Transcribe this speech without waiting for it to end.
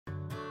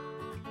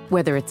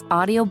Whether it's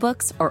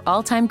audiobooks or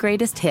all-time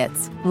greatest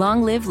hits,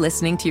 long live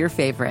listening to your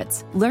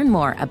favorites. Learn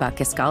more about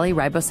Kisqali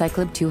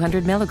Ribociclib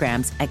 200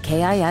 milligrams at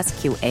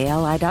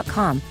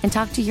KISQALI.com and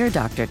talk to your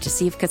doctor to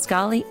see if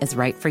Kisqali is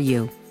right for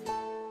you.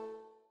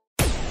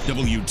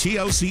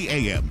 WTOC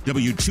AM,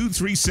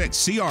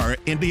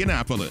 W236CR,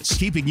 Indianapolis,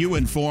 keeping you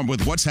informed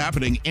with what's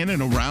happening in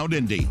and around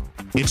Indy.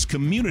 It's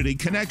Community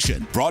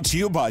Connection, brought to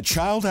you by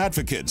Child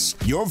Advocates,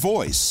 your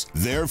voice,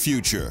 their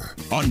future.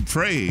 On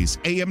Praise,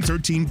 AM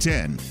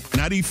 1310,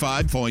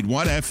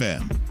 95.1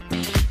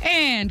 FM.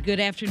 And good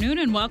afternoon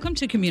and welcome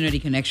to Community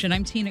Connection.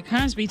 I'm Tina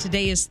Cosby.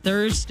 Today is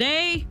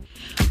Thursday.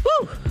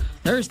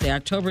 Thursday,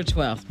 October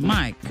 12th.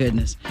 My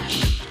goodness.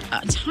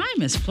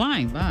 Time is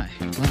flying by.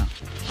 Wow.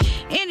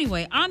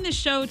 Anyway, on the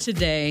show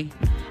today,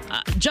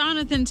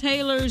 Jonathan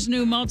Taylor's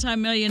new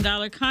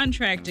multi-million-dollar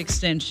contract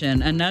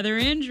extension, another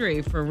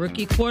injury for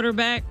rookie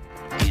quarterback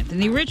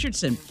Anthony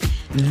Richardson.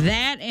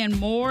 That and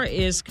more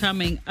is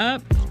coming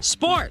up.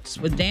 Sports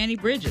with Danny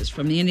Bridges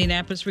from the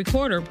Indianapolis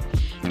Recorder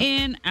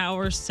in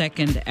our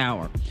second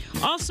hour.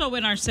 Also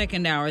in our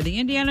second hour, the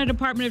Indiana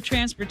Department of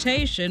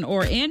Transportation,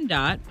 or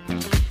INDOT,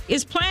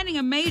 is planning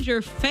a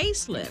major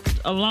facelift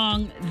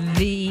along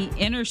the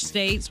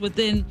interstates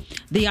within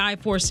the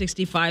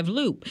I-465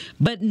 loop,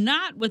 but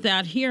not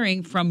without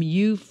hearing from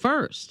you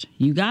first.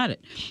 You got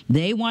it.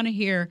 They want to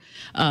hear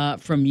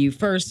from you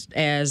first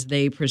as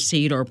they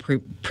proceed or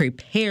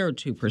prepare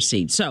to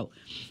proceed. So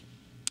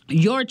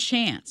your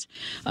chance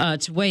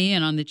to weigh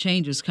in on the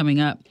changes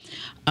coming up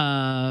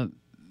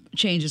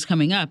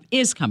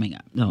is coming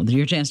up. No,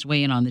 your chance to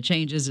weigh in on the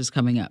changes is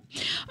coming up.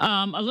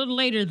 A little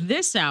later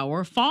this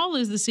hour, fall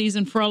is the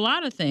season for a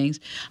lot of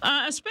things,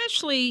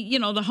 especially,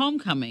 the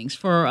homecomings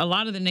for a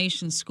lot of the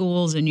nation's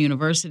schools and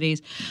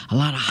universities, a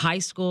lot of high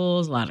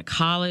schools, a lot of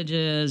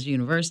colleges,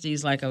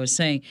 universities, like I was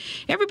saying.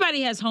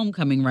 Everybody has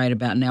homecoming right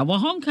about now. Well,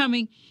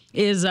 homecoming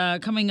is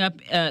coming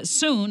up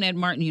soon at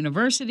Martin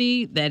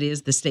University. That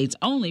is the state's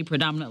only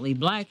predominantly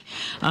black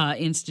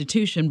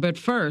institution. But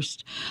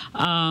first,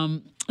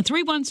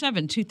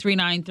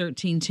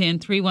 317-239-1310,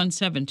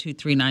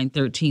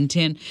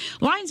 317-239-1310.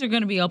 Lines are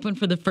going to be open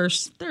for the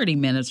first 30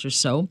 minutes or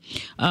so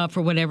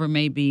for whatever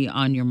may be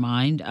on your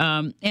mind.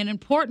 An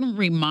important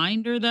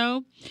reminder,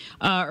 though,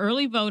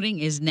 early voting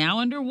is now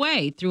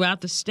underway throughout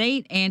the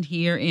state and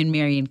here in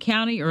Marion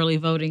County. Early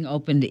voting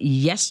opened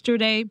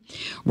yesterday.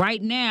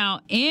 Right now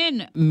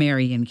in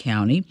Marion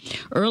County,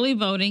 early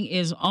voting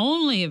is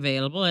only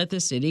available at the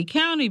City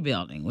County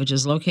Building, which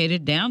is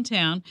located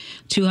downtown,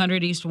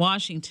 200 East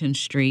Washington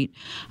Street,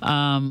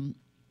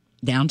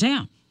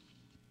 downtown.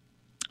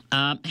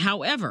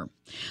 However,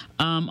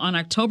 on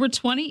October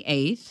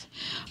 28th,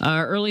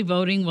 early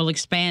voting will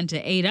expand to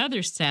 8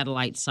 other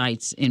satellite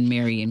sites in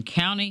Marion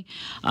County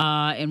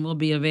and will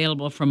be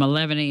available from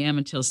 11 a.m.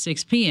 until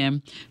 6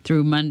 p.m.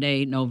 through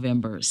Monday,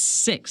 November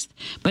 6th.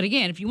 But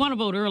again, if you want to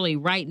vote early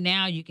right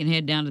now, you can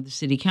head down to the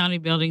City County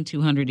Building,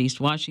 200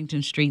 East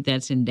Washington Street.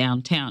 That's in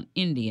downtown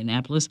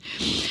Indianapolis.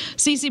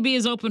 CCB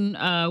is open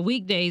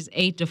weekdays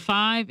 8 to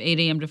 5, 8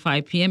 a.m. to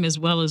 5 p.m., as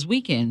well as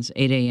weekends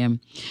 8 a.m.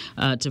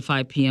 To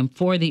 5 p.m.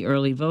 for the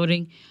early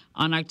voting.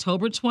 On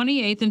October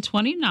 28th and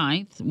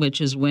 29th, which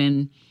is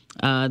when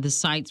the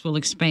sites will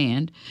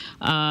expand,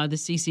 the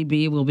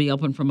CCB will be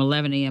open from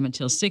 11 a.m.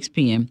 until 6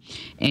 p.m.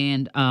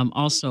 And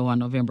also on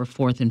November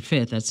 4th and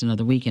 5th, that's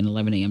another weekend,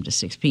 11 a.m. to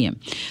 6 p.m.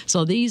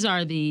 So these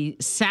are the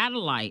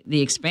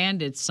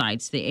expanded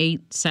sites, the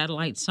 8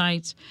 satellite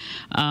sites.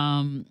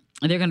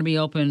 They're going to be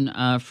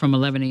open from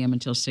 11 a.m.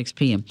 until 6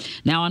 p.m.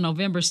 Now, on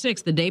November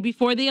 6th, the day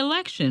before the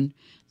election,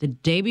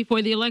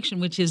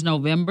 which is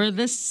November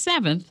the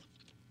 7th,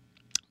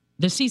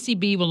 the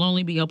CCB will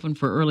only be open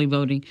for early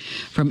voting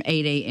from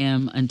 8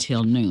 a.m.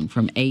 until noon,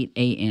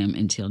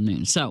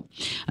 So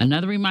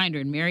another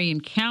reminder, in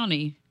Marion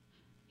County,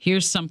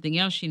 here's something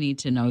else you need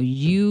to know.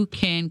 You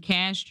can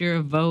cast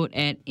your vote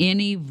at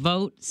any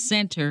vote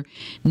center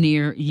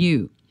near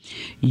you.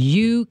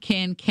 You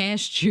can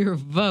cast your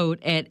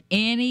vote at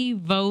any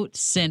vote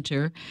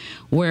center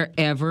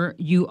wherever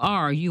you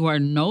are. You are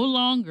no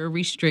longer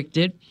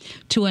restricted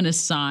to an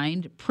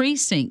assigned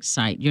precinct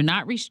site. You're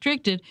not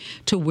restricted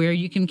to where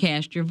you can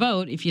cast your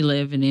vote if you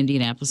live in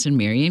Indianapolis and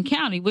Marion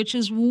County, which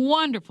is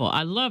wonderful.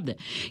 I love that.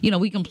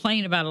 We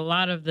complain about a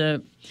lot of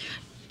the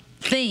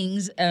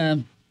things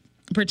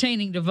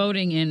pertaining to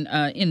voting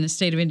in the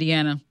state of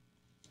Indiana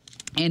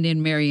and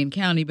in Marion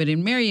County, but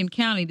in Marion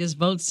County, this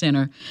vote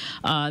center,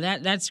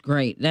 that's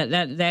great.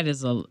 That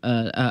is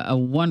a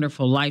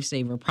wonderful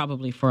lifesaver,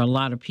 probably for a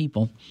lot of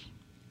people.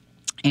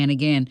 And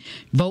again,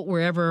 vote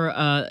wherever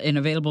an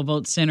available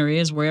vote center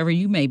is, wherever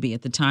you may be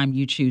at the time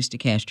you choose to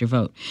cast your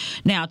vote.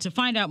 Now, to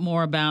find out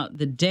more about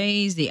the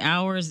days, the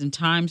hours, and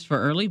times for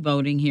early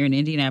voting here in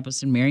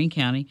Indianapolis and Marion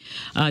County,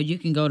 you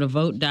can go to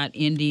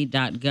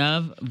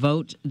vote.indy.gov,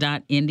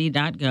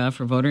 vote.indy.gov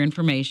for voter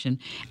information.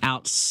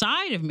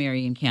 Outside of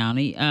Marion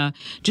County,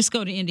 just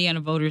go to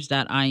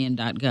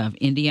indianavoters.in.gov,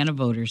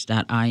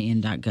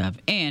 indianavoters.in.gov.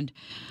 And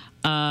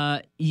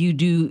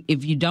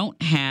if you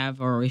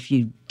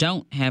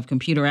don't have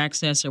computer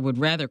access or would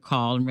rather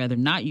call and rather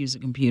not use a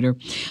computer,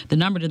 the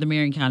number to the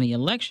Marion County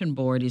Election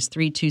Board is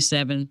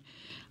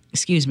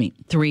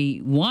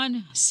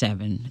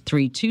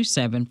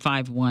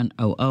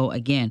 317-327-5100.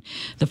 Again,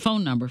 the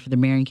phone number for the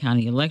Marion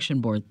County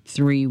Election Board,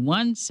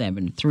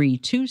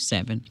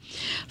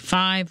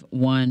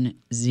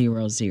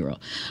 317-327-5100.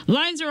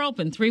 Lines are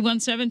open,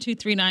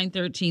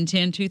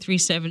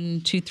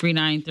 317-239-1310,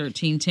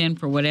 237-239-1310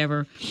 for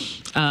whatever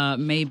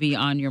may be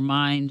on your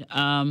mind.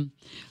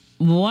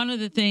 One of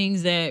the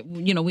things that,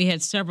 we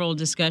had several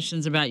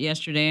discussions about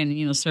yesterday,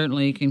 and,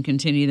 certainly can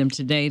continue them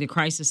today, the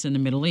crisis in the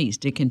Middle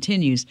East. It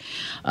continues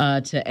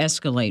to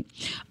escalate.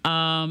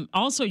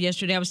 Also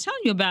yesterday, I was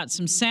telling you about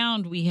some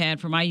sound we had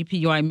from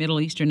IUPUI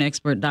Middle Eastern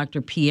expert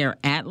Dr. Pierre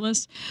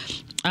Atlas.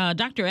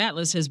 Dr.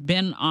 Atlas has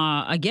been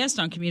a guest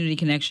on Community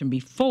Connection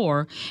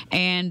before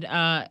and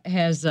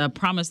has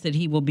promised that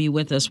he will be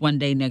with us one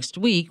day next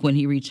week when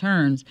he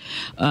returns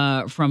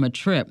from a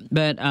trip.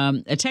 But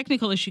a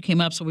technical issue came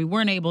up, so we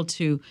weren't able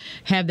to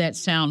have that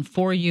sound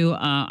for you.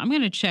 I'm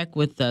going to check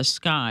with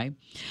Sky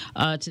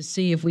to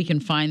see if we can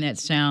find that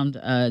sound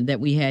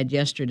that we had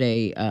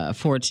yesterday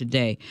for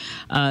today.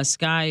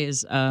 Sky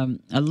is a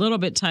little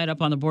bit tied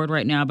up on the board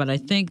right now, but I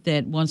think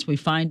that once we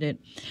find it,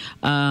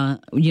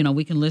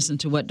 we can listen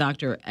to what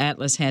Dr.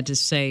 Atlas had to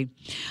say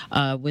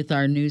with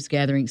our news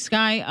gathering.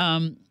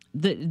 Sky,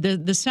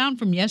 the sound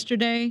from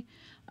yesterday,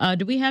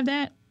 do we have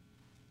that?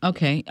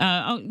 Okay.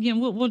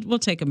 We'll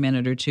take a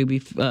minute or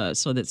two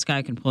so that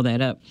Sky can pull that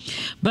up.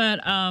 But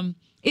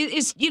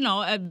it's,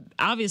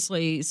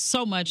 obviously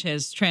so much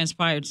has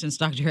transpired since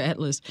Dr.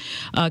 Atlas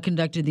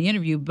conducted the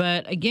interview.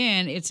 But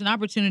again, it's an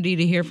opportunity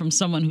to hear from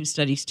someone who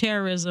studies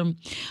terrorism,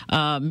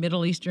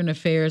 Middle Eastern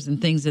affairs, and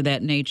things of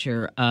that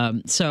nature.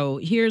 So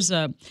here's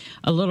a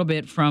little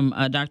bit from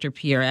Dr.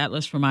 Pierre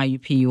Atlas from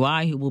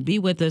IUPUI, who will be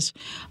with us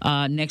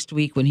next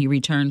week when he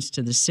returns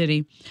to the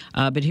city.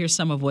 But here's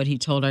some of what he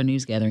told our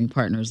news gathering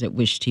partners at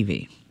Wish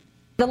TV.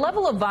 The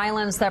level of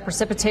violence that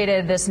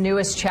precipitated this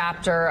newest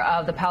chapter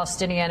of the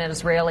Palestinian and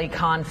Israeli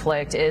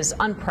conflict is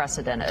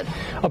unprecedented.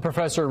 A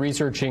professor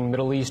researching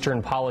Middle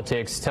Eastern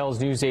politics tells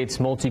News 8's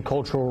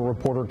multicultural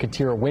reporter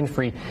Katira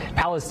Winfrey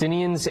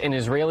Palestinians and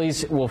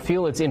Israelis will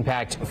feel its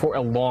impact for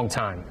a long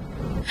time.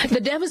 The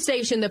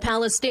devastation the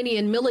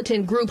Palestinian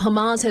militant group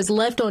Hamas has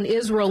left on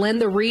Israel and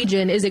the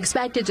region is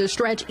expected to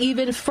stretch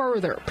even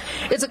further.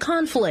 It's a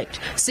conflict.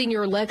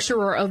 Senior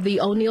lecturer of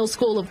the O'Neill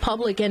School of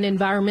Public and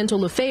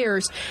Environmental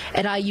Affairs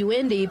at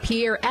IUND,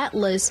 Pierre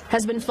Atlas,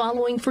 has been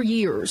following for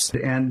years.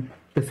 And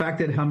the fact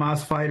that Hamas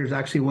fighters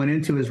actually went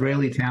into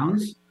Israeli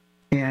towns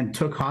and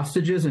took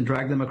hostages and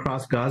dragged them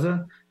across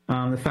Gaza,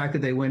 the fact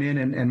that they went in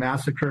and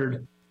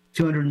massacred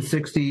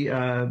 260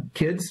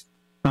 kids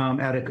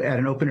at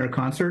an open-air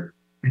concert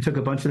and took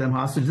a bunch of them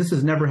hostage. This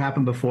has never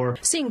happened before.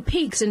 Seeing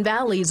peaks and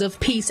valleys of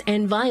peace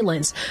and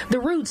violence, the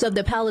roots of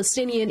the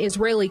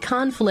Palestinian-Israeli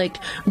conflict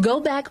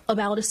go back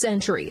about a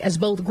century, as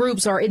both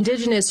groups are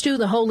indigenous to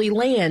the Holy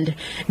Land,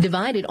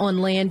 divided on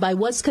land by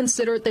what's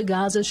considered the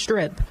Gaza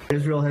Strip.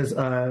 Israel has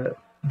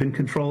been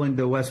controlling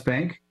the West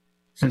Bank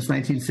since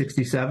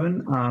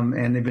 1967,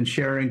 and they've been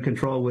sharing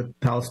control with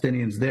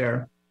Palestinians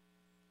there.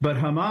 But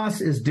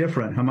Hamas is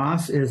different.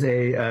 Hamas is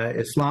a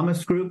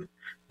Islamist group.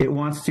 It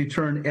wants to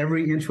turn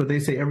every inch of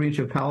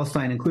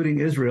Palestine, including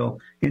Israel,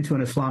 into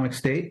an Islamic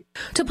state.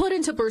 To put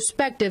into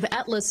perspective,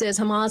 Atlas says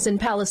Hamas and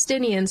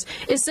Palestinians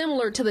is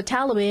similar to the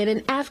Taliban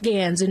and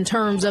Afghans in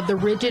terms of the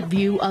rigid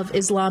view of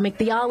Islamic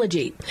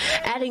theology,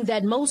 adding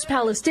that most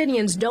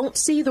Palestinians don't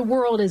see the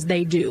world as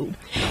they do.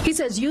 He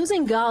says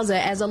using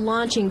Gaza as a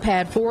launching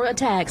pad for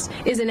attacks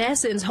is in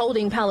essence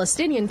holding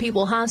Palestinian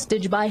people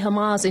hostage by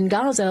Hamas in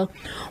Gaza,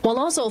 while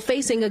also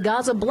facing a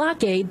Gaza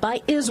blockade by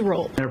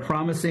Israel. They're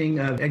promising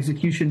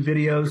execution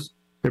videos.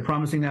 They're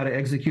promising now to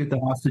execute the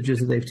hostages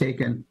that they've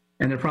taken,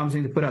 and they're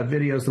promising to put out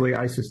videos the way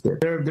ISIS did.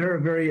 They're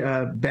a very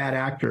bad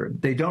actor.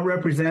 They don't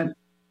represent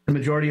the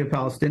majority of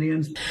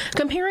Palestinians.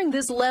 Comparing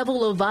this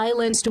level of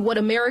violence to what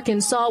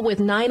Americans saw with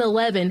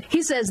 9/11,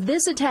 he says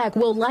this attack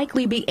will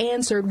likely be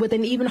answered with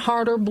an even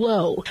harder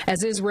blow,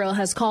 as Israel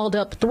has called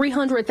up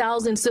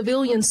 300,000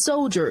 civilian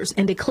soldiers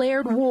and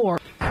declared war.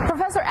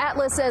 Professor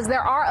Atlas says there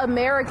are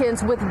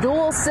Americans with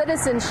dual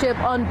citizenship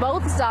on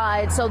both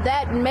sides, so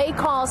that may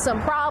cause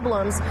some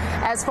problems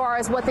as far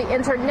as what the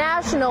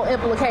international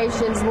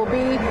implications will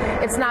be.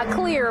 It's not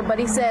clear, but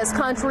he says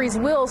countries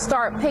will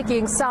start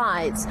picking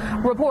sides.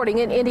 Reporting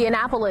in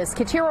Indianapolis,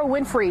 Katira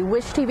Winfrey,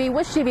 Wish TV,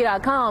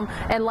 WishTV.com,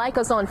 and like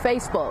us on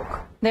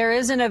Facebook. There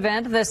is an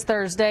event this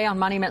Thursday on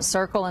Monument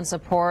Circle in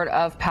support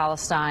of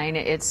Palestine.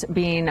 It's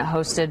being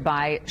hosted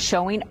by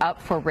Showing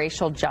Up for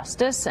Racial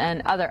Justice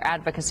and other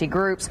advocacy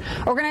groups.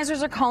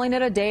 Organizers are calling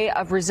it a day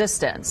of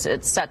resistance.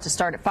 It's set to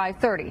start at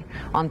 5:30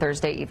 on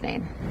Thursday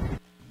evening.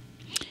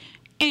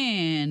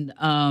 And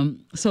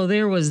so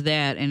there was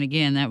that. And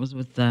again, that was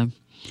with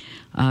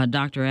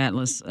Dr.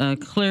 Atlas.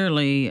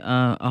 Clearly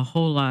a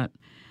whole lot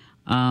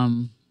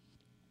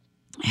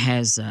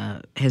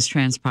has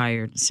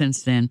transpired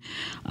since then.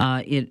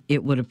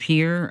 It would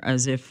appear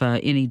as if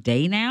any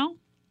day now,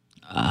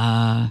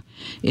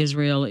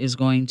 Israel is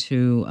going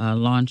to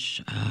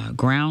launch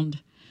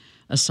ground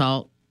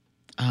assault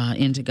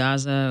into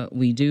Gaza.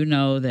 We do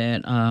know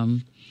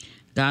that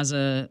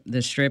Gaza,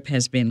 the Strip,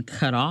 has been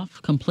cut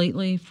off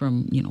completely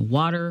from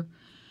water,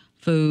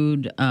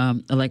 food,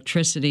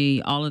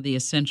 electricity, all of the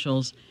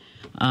essentials,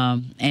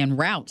 and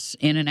routes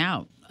in and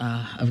out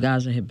of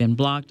Gaza have been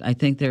blocked. I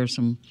think there are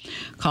some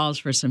calls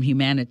for some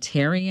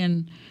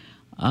humanitarian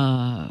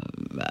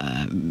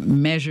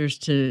measures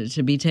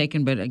to be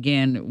taken, but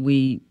again,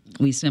 we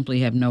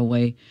simply have no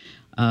way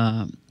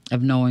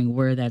of knowing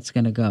where that's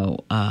going to go.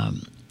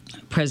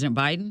 President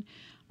Biden,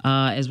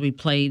 as we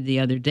played the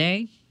other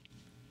day,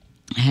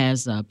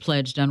 has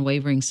pledged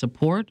unwavering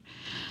support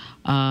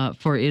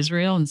for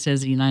Israel and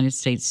says the United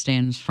States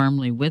stands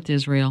firmly with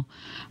Israel.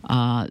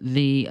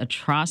 The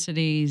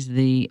atrocities,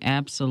 the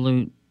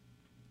absolute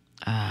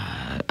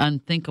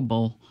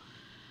unthinkable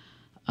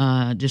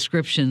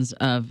descriptions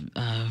of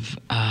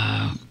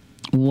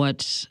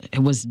what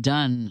was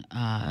done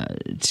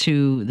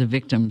to the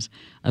victims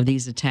of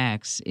these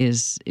attacks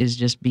is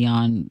just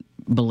beyond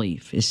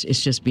belief. It's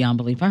just beyond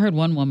belief. I heard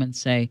one woman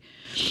say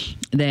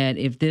that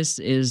if this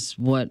is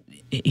what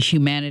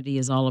humanity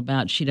is all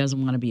about, she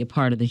doesn't want to be a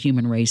part of the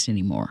human race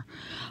anymore.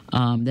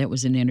 That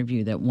was an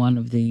interview that one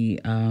of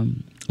the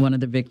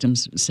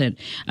victims said.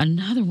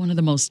 Another one of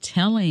the most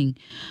telling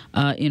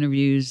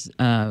interviews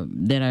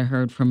that I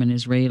heard from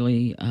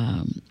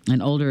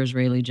an older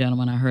Israeli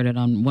gentleman. I heard it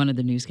on one of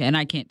the newscasts, and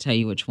I can't tell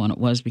you which one it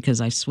was because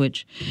I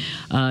switch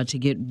to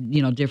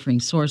get differing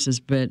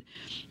sources. But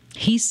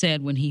he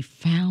said when he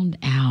found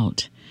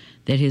out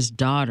that his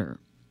daughter,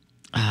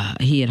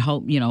 he had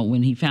hoped,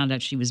 when he found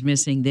out she was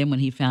missing, then when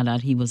he found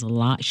out he was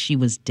alive, she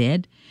was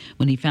dead.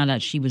 When he found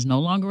out she was no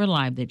longer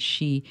alive, that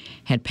she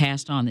had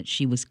passed on, that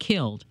she was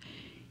killed,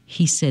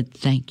 he said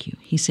thank you.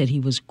 He said he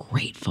was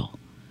grateful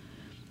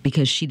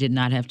because she did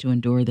not have to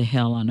endure the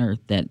hell on earth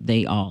that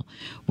they all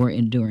were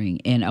enduring.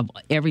 And of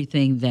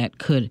everything that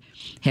could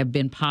have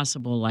been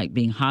possible, like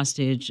being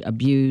hostage,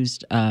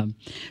 abused,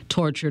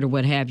 tortured, or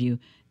what have you,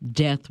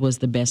 death was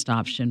the best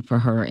option for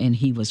her, and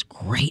he was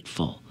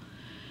grateful.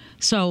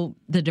 So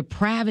the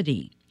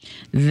depravity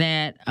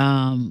that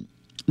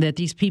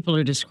these people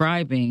are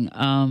describing,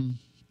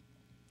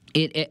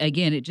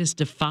 it just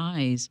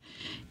defies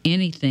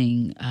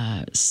anything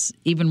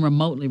even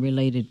remotely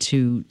related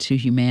to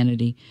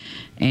humanity,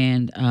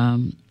 and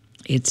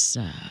it's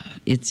a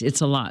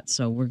lot.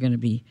 So we're going to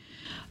be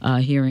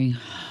hearing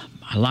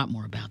a lot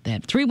more about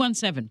that.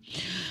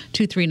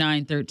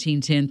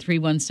 317-239-1310,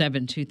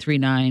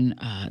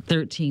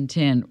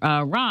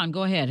 317-239-1310. Ron,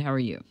 go ahead. How are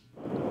you?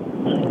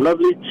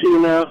 Lovely,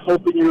 Tina.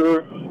 Hoping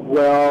you're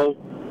well.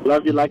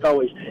 Love you like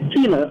always.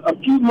 Tina, a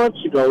few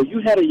months ago, you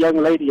had a young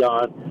lady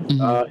on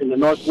in the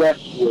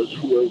Northwest who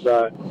was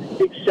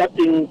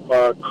accepting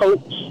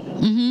coats,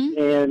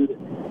 and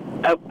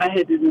I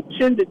had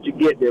intended to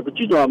get there, but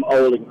I'm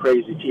old and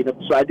crazy, Tina,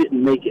 so I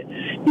didn't make it.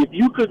 If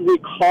you could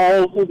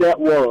recall who that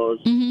was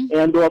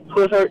and or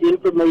put her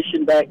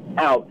information back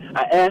out.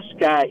 I asked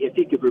Sky if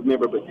he could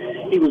remember, but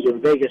he was in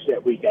Vegas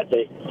that week, I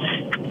think.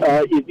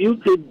 If you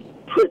could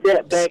put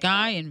that back.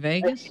 Sky in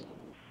Vegas?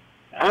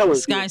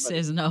 Sky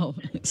says no.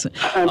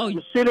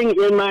 I'm sitting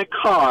in my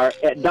car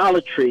at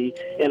Dollar Tree,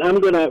 and I'm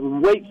going to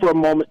wait for a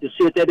moment to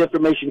see if that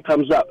information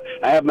comes up.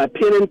 I have my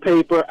pen and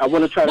paper. I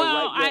want to try to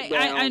write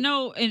that down. I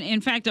know.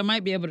 In fact, I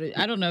might be able to.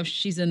 I don't know if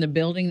she's in the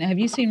building. Have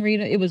you seen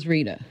Rita? It was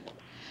Rita.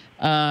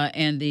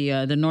 And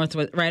the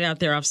Northwest, right out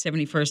there off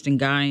 71st and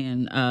Guy,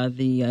 and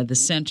the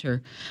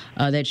center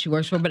that she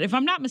works for. But if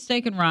I'm not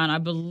mistaken, Ron, I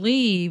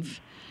believe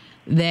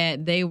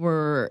that they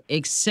were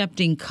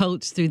accepting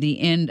coats through the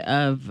end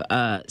of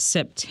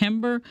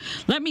September.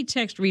 Let me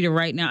text Rita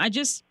right now. I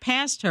just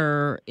passed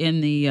her in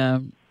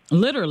the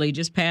literally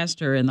just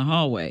passed her in the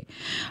hallway.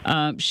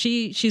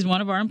 She's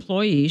one of our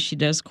employees. She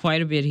does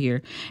quite a bit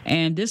here,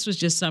 and this was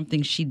just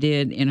something she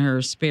did in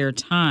her spare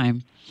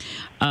time.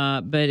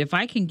 But if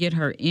I can get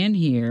her in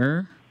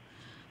here.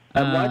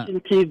 I'm watching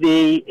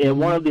TV, and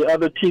one of the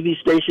other TV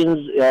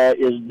stations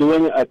is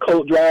doing a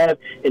coat drive,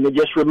 and it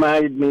just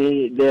reminded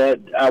me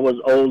that I was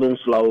old and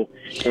slow,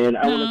 and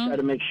I want to try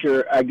to make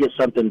sure I get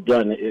something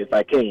done if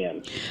I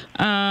can.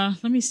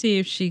 Let me see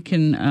if she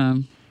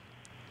can.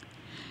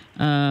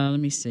 Let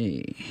me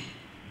see.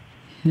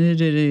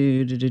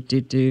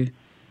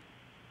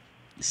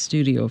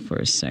 Studio for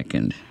a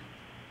second.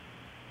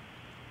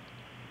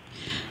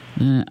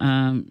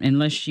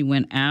 Unless she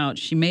went out,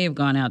 she may have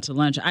gone out to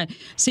lunch. I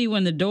see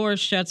when the door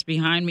shuts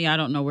behind me, I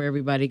don't know where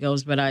everybody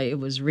goes, but it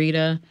was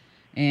Rita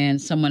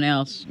and someone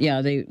else.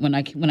 Yeah, when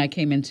I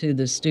came into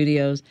the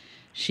studios,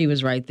 she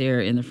was right there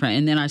in the front,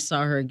 and then I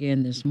saw her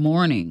again this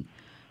morning.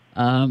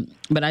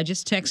 But I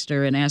just text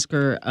her and ask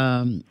her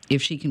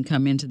if she can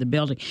come into the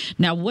building.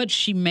 Now, what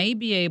she may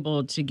be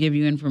able to give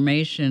you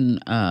information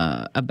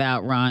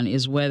about, Ron,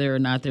 is whether or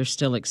not they're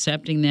still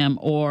accepting them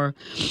or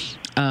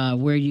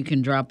where you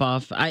can drop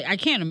off. I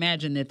can't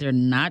imagine that they're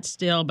not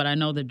still, but I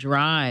know the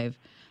drive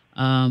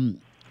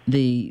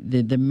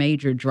the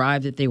major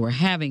drive that they were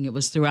having. It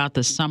was throughout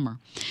the summer,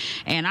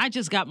 and I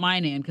just got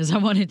mine in because I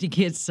wanted to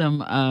get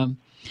some.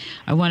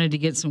 I wanted to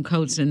get some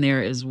coats in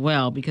there as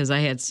well because I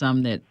had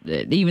some that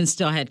even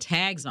still had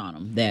tags on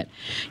them. That,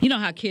 you know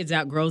how kids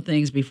outgrow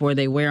things before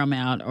they wear them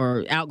out,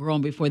 or outgrow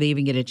them before they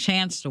even get a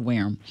chance to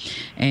wear them,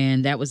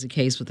 and that was the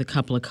case with a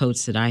couple of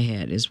coats that I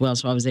had as well.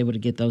 So I was able to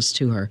get those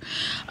to her.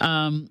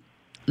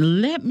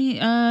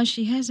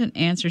 She hasn't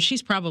answered.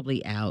 She's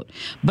probably out,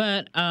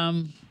 but.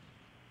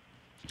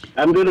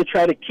 I'm going to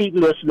try to keep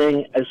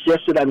listening. It's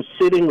just that I'm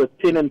sitting with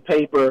pen and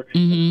paper,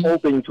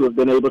 hoping to have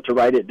been able to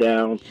write it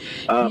down.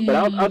 But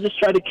I'll just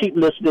try to keep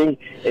listening.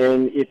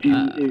 And if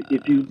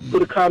you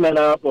put a comment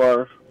up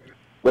or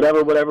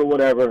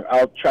whatever,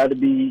 I'll try to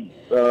be.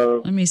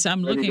 Let me see.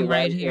 I'm looking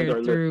right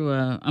here through.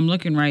 I'm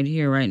looking right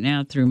here right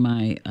now through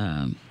my.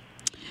 I'm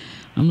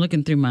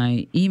looking through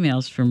my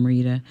emails from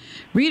Rita.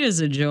 Rita's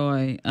a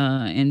joy,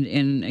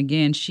 and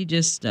again, she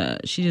just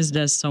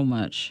does so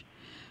much.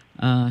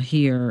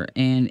 Here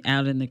and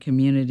out in the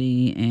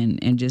community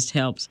and just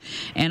helps.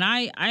 And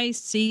I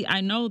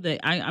know that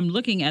I'm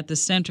looking at the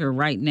center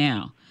right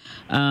now.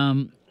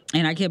 And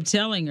I kept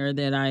telling her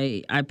that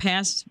I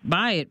pass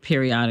by it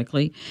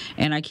periodically,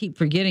 and I keep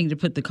forgetting to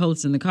put the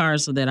coats in the car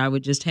so that I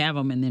would just have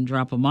them and then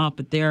drop them off.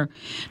 But they're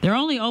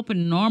only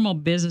open normal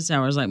business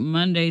hours, like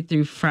Monday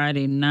through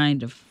Friday, 9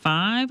 to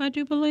 5, I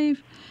do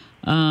believe.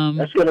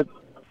 That's going to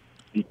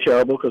be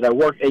terrible because I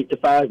work 8 to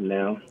 5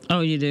 now. Oh,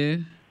 you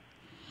do?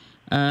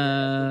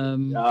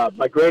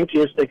 My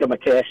grandkids think I'm a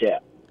cash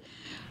app.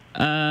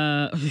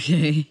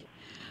 Okay.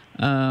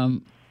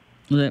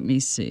 Let me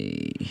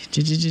see.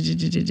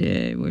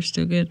 We're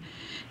still good.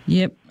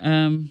 Yep.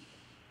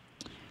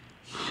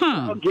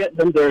 I'll get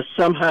them there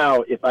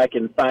somehow if I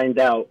can find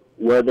out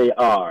where they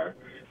are.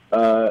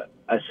 I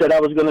said I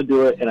was going to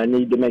do it, and I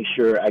need to make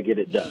sure I get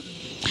it done.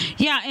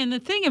 Yeah, and the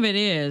thing of it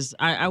is,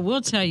 I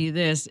will tell you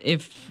this: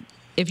 if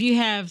you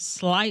have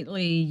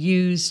slightly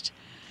used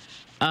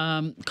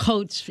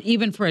coats,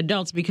 even for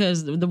adults,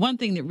 because the one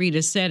thing that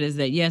Rita said is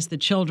that, yes, the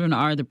children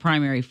are the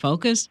primary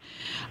focus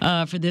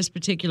for this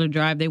particular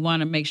drive. They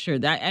want to make sure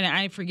that, and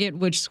I forget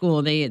which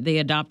school, they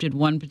adopted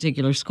one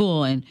particular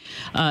school, and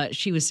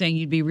she was saying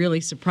you'd be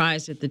really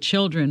surprised at the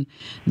children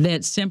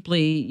that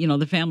simply,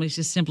 the families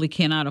just simply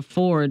cannot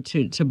afford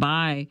to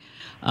buy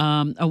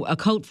a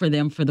coat for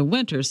them for the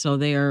winter. So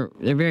they're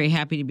very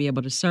happy to be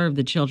able to serve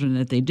the children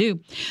that they do.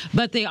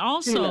 But they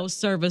also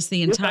service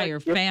the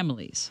entire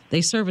families. They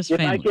service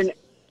families.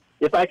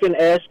 If I can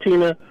ask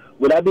Tina,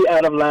 would I be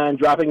out of line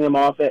dropping them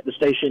off at the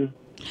station?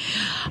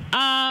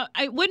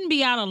 It wouldn't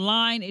be out of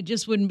line. It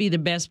just wouldn't be the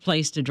best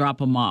place to drop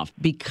them off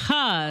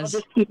because... I'll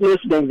just keep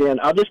listening then.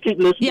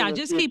 Yeah,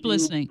 just keep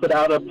listening. Put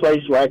out a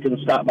place where I can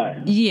stop by.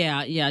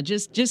 Yeah.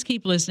 Just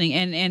keep listening.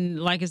 And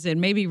like I said,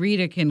 maybe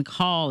Rita can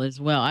call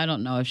as well. I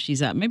don't know if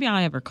she's out. Maybe I'll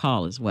have her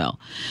call as well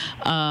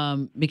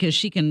because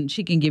she can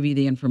give you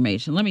the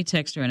information. Let me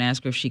text her and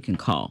ask her if she can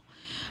call.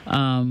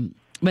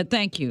 But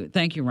thank you,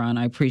 Ron.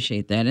 I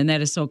appreciate that, and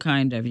that is so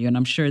kind of you. And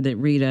I'm sure that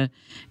Rita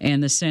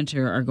and the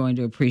center are going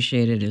to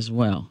appreciate it as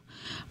well.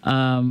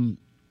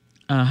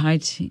 Hi,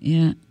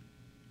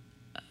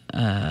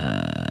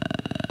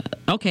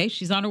 okay,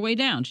 she's on her way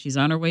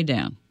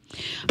down.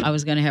 I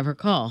was going to have her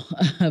call,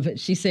 but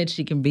she said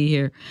she can be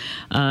here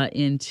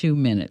in 2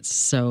 minutes.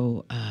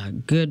 So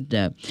good.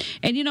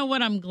 And you know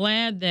what? I'm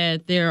glad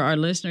that there are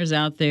listeners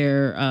out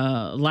there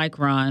like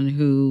Ron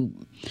who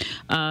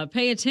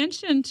pay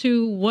attention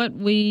to what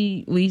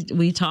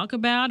we talk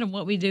about and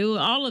what we do,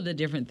 all of the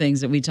different things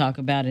that we talk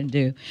about and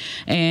do.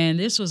 And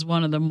this was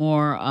one of the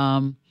more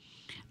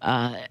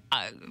a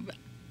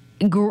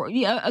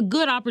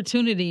good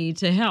opportunity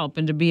to help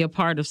and to be a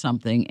part of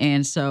something.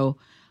 And so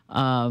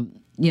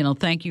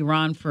thank you,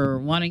 Ron, for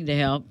wanting to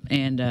help.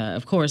 And,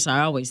 of course,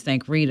 I always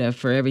thank Rita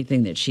for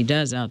everything that she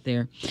does out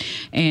there.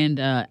 And,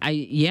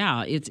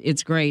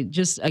 it's great.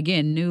 Just,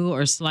 again, new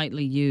or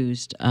slightly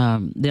used,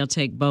 they'll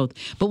take both.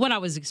 But what I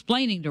was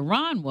explaining to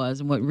Ron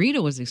was, and what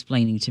Rita was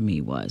explaining to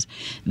me was,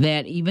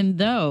 that even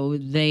though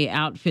they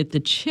outfit the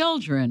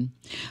children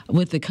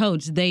with the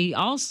coats, they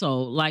also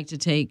like to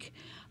take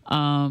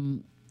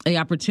the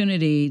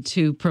opportunity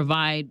to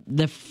provide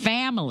the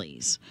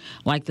families,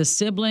 like the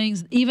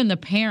siblings, even the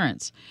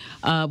parents,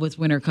 with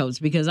winter coats,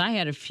 because I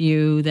had a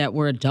few that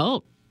were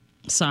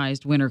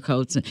adult-sized winter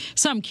coats. And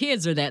some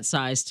kids are that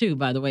size, too,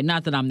 by the way.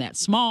 Not that I'm that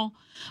small,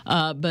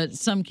 but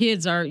some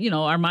kids are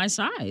my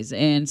size,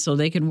 and so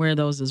they can wear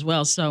those as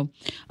well. So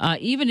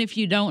even if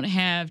you don't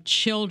have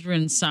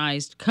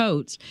children-sized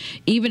coats,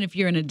 even if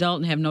you're an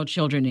adult and have no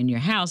children in your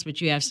house, but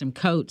you have some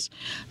coats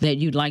that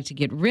you'd like to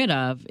get rid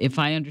of, if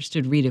I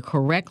understood Rita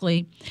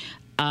correctly,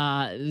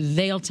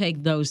 they'll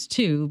take those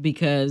too,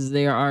 because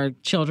there are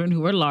children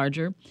who are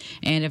larger,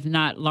 and if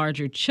not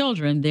larger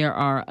children, there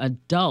are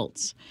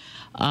adults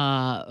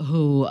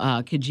who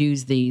could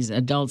use these,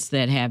 adults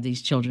that have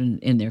these children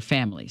in their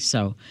family.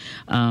 So,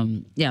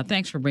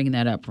 thanks for bringing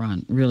that up,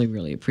 Ron. Really,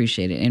 really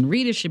appreciate it. And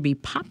Rita should be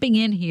popping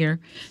in here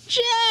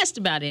just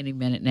about any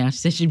minute now. She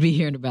said she'd be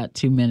here in about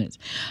 2 minutes.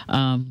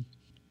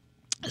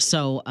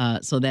 So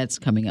that's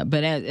coming up.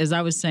 But as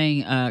I was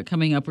saying,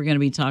 coming up, we're going to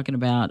be talking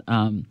about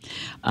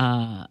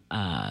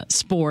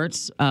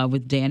sports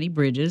with Danny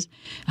Bridges.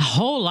 A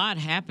whole lot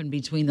happened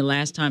between the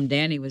last time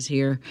Danny was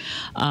here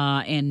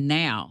and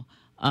now.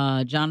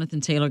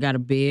 Jonathan Taylor got a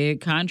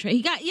big contract.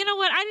 He got, you know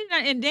what?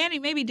 And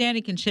maybe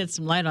Danny can shed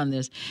some light on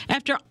this.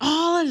 After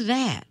all of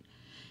that,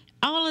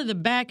 all of the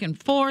back and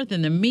forth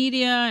and the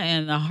media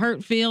and the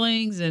hurt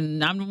feelings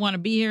and I don't want to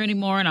be here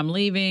anymore and I'm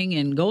leaving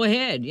and go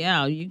ahead.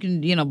 Yeah, you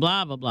can,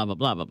 blah, blah, blah, blah,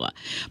 blah, blah, blah.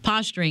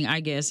 Posturing, I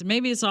guess.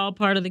 Maybe it's all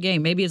part of the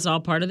game. Maybe it's all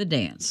part of the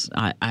dance.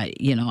 I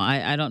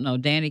don't know.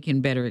 Danny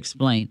can better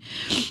explain.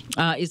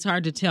 It's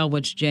hard to tell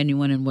what's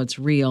genuine and what's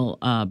real,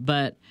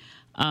 but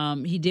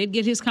he did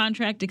get his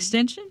contract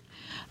extension.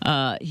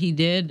 He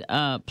did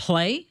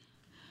play,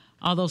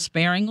 although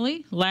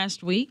sparingly,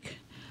 last week.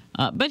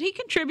 But he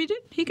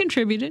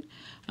contributed.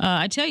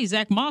 I tell you,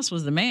 Zach Moss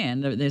was the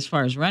man as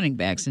far as running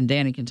backs, and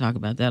Danny can talk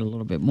about that a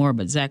little bit more,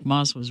 but Zach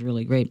Moss was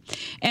really great.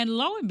 And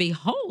lo and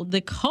behold,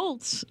 the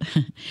Colts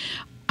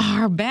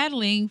are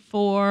battling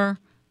for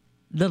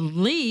the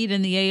lead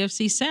in the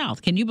AFC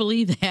South. Can you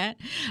believe that?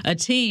 A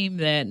team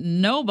that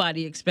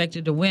nobody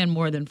expected to win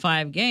more than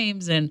 5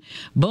 games, and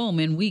boom,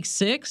 in week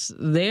 6,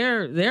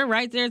 they're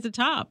right there at the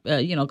top.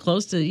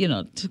 Close to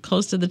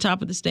the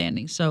top of the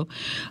standings. So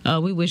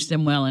we wish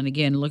them well, and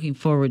again, looking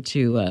forward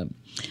to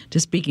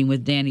speaking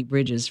with Danny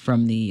Bridges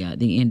from the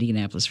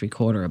Indianapolis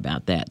Recorder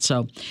about that.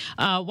 So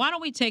why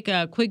don't we take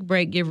a quick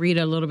break, give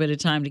Rita a little bit of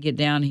time to get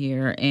down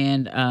here,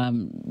 and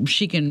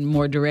she can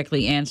more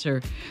directly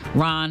answer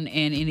Ron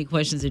and any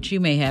questions that you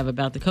may have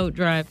about the coat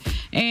drive.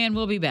 And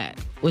we'll be back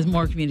with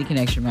more Community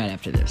Connection right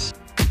after this.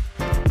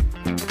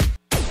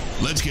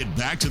 Let's get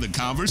back to the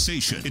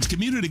conversation. It's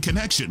Community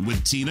Connection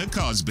with Tina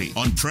Cosby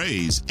on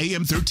Praise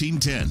AM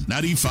 1310,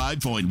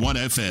 95.1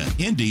 FM,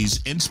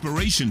 Indy's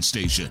Inspiration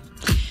Station.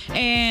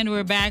 And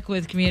we're back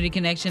with Community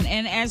Connection.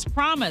 And as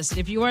promised,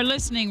 if you are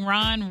listening,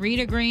 Ron,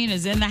 Rita Green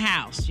is in the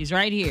house. She's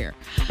right here.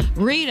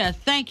 Rita,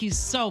 thank you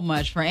so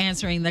much for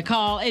answering the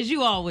call, as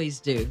you always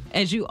do.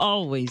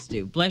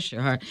 Bless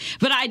your heart.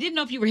 But I didn't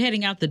know if you were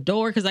heading out the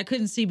door because I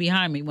couldn't see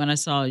behind me when I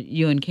saw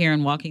you and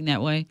Karen walking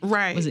that way.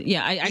 Right. Was it?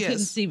 Yeah, I couldn't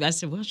see. I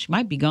said, well, she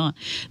might be gone.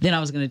 Then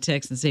I was going to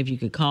text and see if you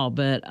could call.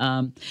 But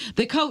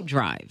the coat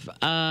drive,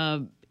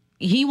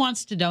 he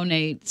wants to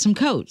donate some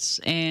coats,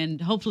 and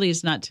hopefully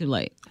it's not too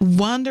late.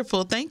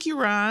 Wonderful. Thank you,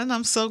 Ron.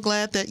 I'm so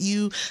glad that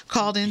you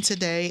called in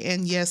today.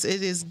 And yes,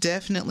 it is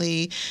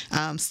definitely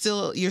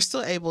you're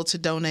still able to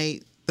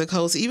donate the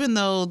coats. Even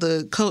though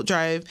the coat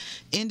drive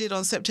ended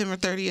on September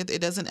 30th, it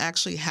doesn't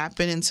actually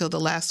happen until the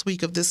last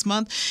week of this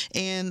month,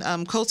 and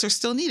coats are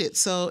still needed.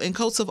 So, in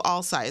coats of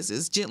all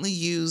sizes, gently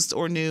used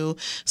or new.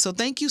 So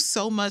thank you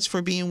so much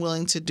for being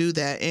willing to do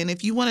that. And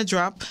if you want to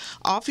drop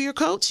off your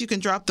coats, you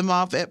can drop them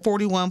off at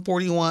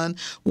 4141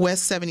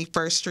 West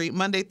 71st Street,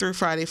 Monday through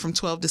Friday from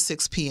 12 to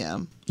 6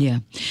 p.m. Yeah.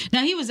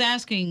 Now, he was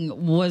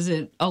asking, was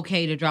it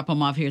okay to drop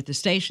them off here at the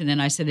station?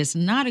 And I said, it's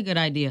not a good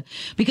idea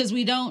because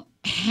we don't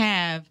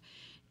have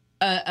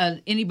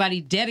anybody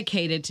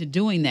dedicated to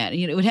doing that.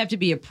 It would have to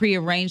be a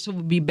prearranged, so it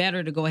would be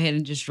better to go ahead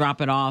and just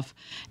drop it off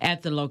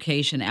at the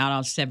location out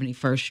on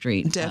 71st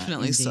Street.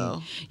 Definitely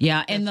so. Yeah,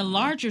 definitely. And the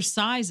larger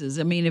sizes,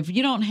 if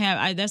you don't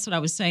have, that's what I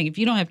was saying, if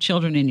you don't have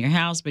children in your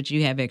house but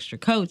you have extra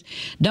coats,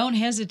 don't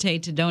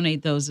hesitate to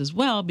donate those as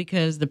well,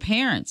 because the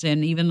parents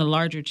and even the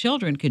larger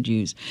children could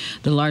use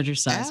the larger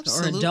size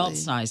or adult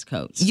size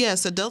coats.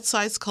 Yes, adult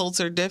size coats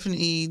are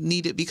definitely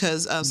needed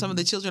because some of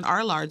the children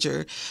are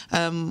larger.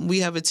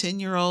 We have a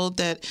 10-year-old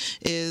that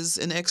is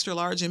an extra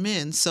large in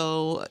men.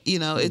 So,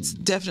 it's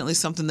definitely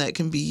something that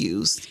can be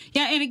used.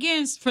 Yeah, and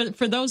again,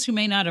 for those who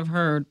may not have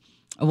heard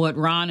what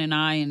Ron and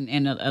I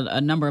and a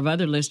number of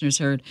other listeners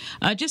heard,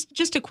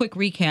 just a quick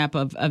recap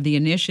of the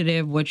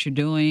initiative, what you're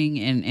doing,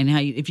 and how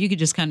if you could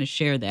just kind of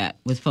share that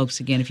with folks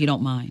again, if you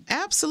don't mind.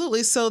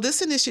 Absolutely. So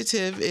this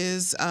initiative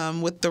is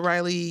with the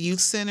Riley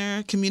Youth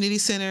Center, Community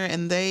Center,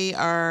 and they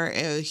are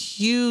a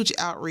huge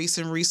outreach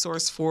and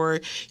resource for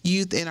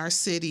youth in our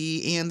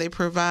city. And they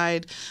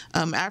provide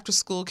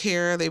after-school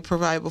care. They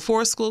provide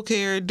before-school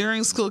care,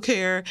 during school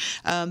care.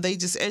 They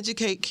just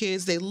educate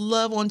kids. They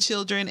love on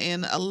children,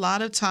 and a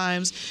lot of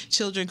times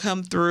children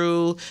come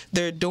through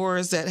their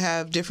doors that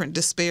have different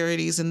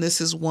disparities, and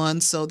this is one.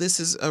 So this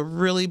is a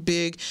really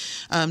big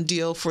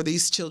deal for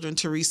these children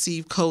to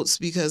receive coats,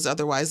 because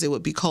otherwise they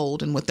would be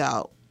cold and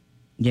without.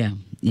 Yeah,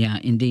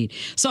 indeed.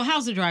 So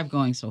how's the drive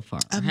going so far?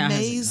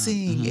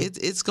 Amazing.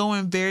 It's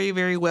going very,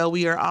 very well.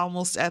 We are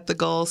almost at the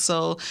goal.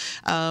 So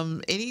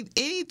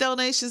any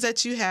donations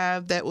that you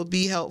have that would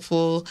be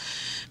helpful,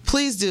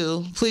 please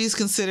do. Please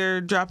consider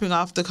dropping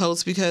off the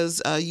coats,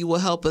 because you will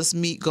help us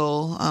meet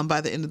goal by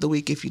the end of the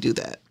week if you do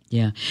that.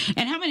 Yeah.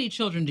 And how many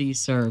children do you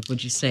serve,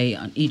 would you say,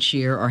 on each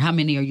year? Or how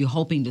many are you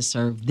hoping to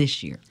serve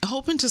this year?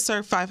 Hoping to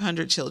serve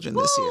 500 children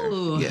this year.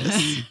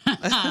 Yes.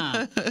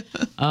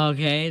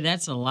 Okay,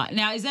 that's a lot.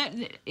 Now, is that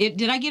it?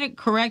 Did I get it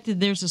correct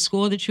that there's a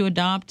school that you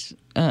adopt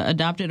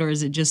adopted, or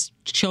is it just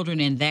children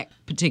in that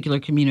particular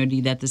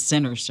community that the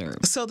center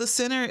serves? So the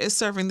center is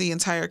serving the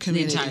entire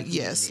community.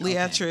 Yes,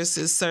 Leatrice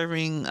is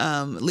serving.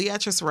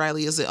 Leatrice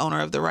Riley is the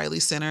owner of the Riley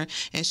Center,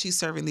 and she's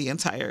serving the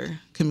entire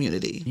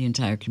community. The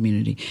entire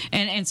community.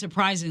 And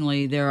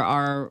surprisingly, there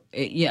are,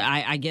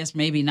 I guess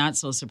maybe not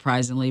so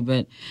surprisingly,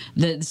 but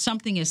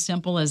something as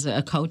simple as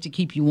a coat to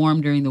keep you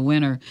warm during the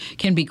winter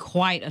can be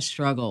quite a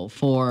struggle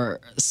for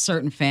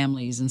certain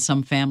families and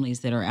some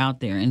families that are out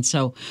there. And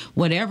so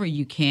whatever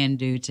you can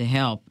do to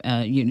help,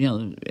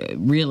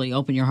 really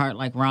open your heart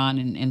like Ron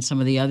and some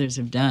of the others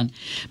have done,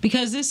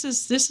 because this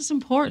is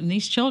important.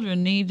 These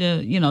children need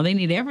to, they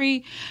need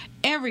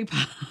every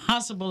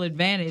possible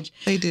advantage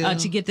they do.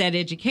 To get that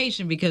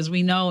education, because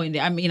we know, and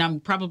I mean, I'm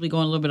probably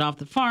going a little bit off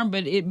the farm,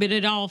 but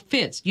it all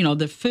fits.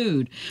 The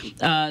food,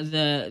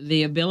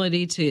 the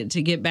ability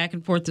to get back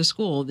and forth to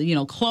school,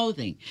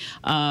 clothing,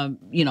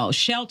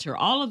 shelter,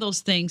 all of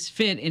those things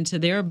fit into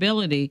their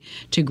ability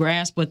to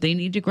grasp what they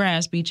need to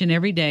grasp each and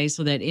every day,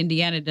 so that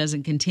Indiana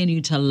doesn't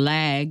continue to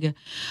lag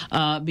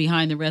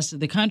behind the rest of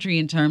the country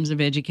in terms of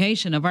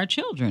education of our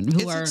children, who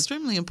it's are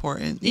extremely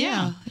important.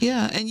 Yeah.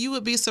 And you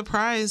would be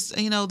surprised,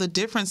 the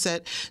difference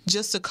that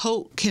just a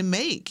coat can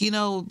make.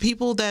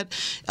 People that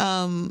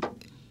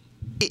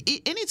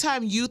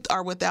anytime youth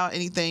are without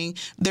anything,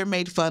 they're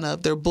made fun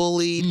of, they're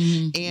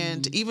bullied,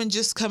 and even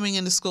just coming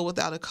into school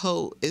without a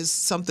coat is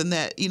something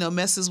that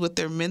messes with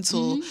their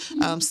mental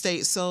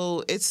state.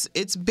 So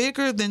it's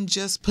bigger than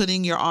just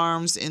putting your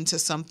arms into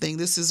something.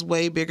 This is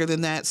way bigger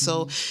than that.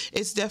 So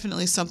it's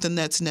definitely something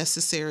that's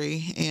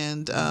necessary,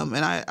 and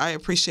I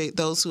appreciate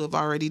those who have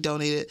already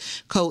donated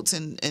coats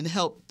and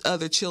helped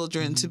other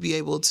children to be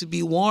able to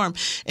be warm.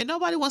 And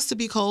nobody wants to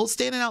be cold,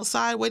 standing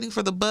outside waiting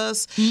for the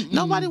bus.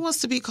 Nobody wants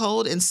to be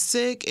cold and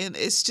sick, and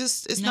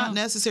it's not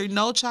necessary.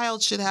 No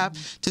child should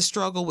have to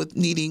struggle with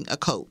needing a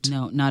coat.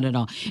 No, not at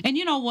all. And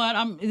you know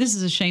what? This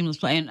is a shameless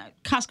play, and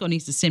Costco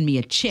needs to send me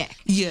a check.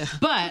 Yeah.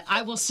 But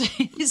I will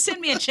say,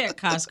 send me a check,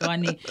 Costco. I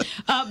need.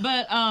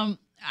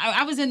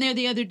 I was in there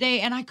the other day,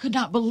 and I could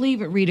not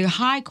believe it, Rita.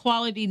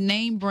 High-quality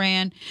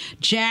name-brand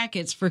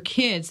jackets for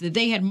kids that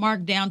they had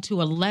marked down to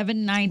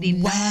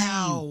 $11.99.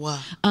 Wow.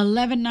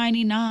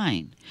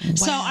 $11.99. Wow.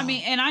 So, I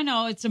mean, and I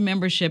know it's a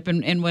membership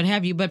and what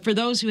have you, but for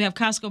those who have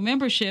Costco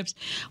memberships,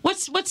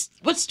 what's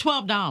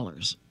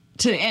 $12?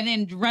 And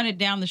then run it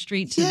down the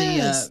street to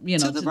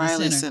the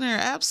Riley Center.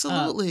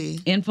 Absolutely.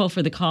 Info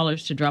for the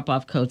callers to drop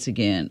off coats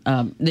again.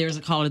 There's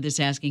a caller that's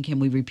asking, can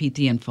we repeat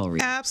the info,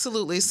 Rita?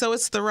 Absolutely. So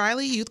it's the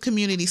Riley Youth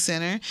Community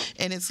Center,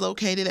 and it's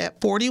located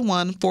at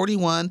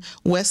 4141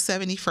 West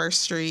 71st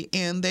Street,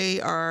 and they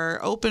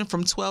are open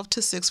from 12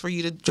 to 6 for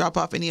you to drop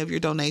off any of your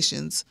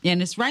donations.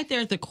 And it's right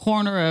there at the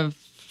corner of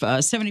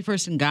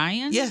 71st and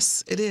Guyan?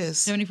 Yes, it is.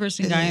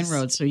 71st and Guyan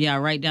Road. So, yeah,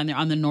 right down there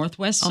on the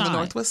northwest side. On the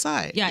northwest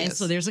side. Yeah, yes. And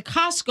so there's a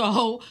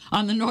Costco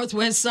on the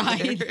northwest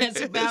side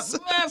that's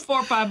about 4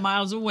 or 5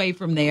 miles away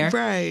from there.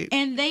 Right.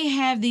 And they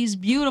have these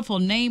beautiful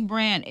name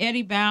brand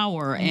Eddie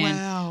Bauer. And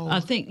I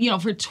think,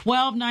 for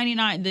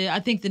 $12.99, I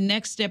think the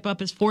next step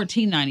up is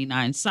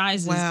 $14.99.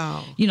 Sizes,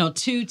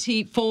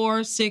 2,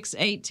 4, 6,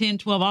 8, 10,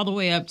 12, all the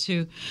way up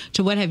to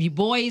what have you,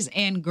 boys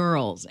and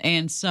girls.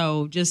 And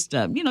so just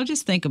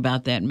think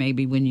about that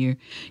maybe when you're,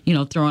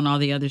 throwing all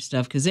the other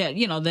stuff, because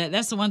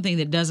that's the one thing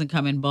that doesn't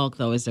come in bulk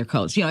though is their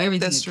coats. Everything.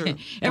 That's true.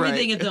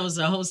 Everything at those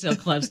wholesale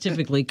clubs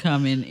typically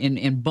come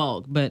in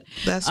bulk. But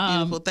that's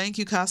beautiful. Thank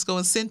you, Costco,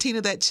 and send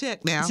Tina that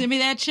check now. Send me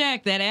that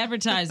check, that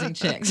advertising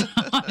check. So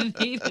I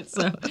need it.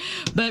 So,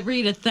 but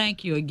Rita,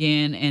 thank you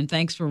again, and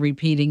thanks for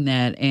repeating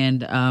that.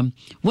 And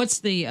what's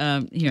the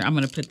here? I'm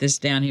going to put this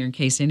down here in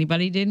case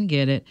anybody didn't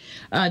get it.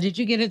 Did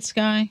you get it,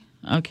 Sky?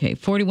 Okay,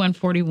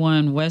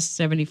 4141 West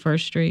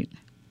 71st Street.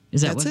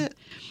 Is that That's it?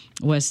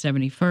 West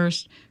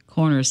 71st,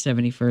 corner of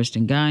 71st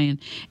and Guyan.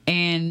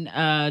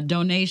 And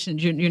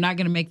donations, you're not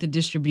going to make the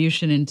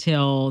distribution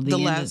until the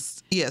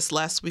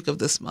last week of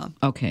this month.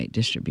 Okay,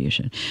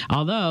 distribution.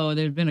 Although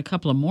there's been a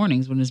couple of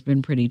mornings when it's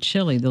been pretty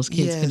chilly, those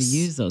kids could have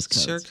used those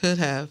coats. Sure could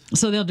have.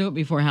 So they'll do it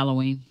before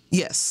Halloween?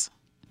 Yes.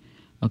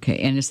 Okay,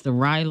 and it's the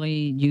Riley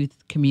Youth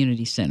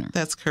Community Center.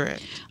 That's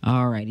correct.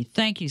 All righty.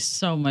 Thank you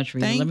so much,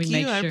 Rita. Thank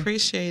you. I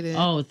appreciate it.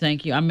 Oh,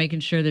 thank you. I'm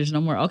making sure there's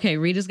no more. Okay,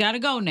 Rita's got to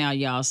go now,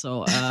 y'all.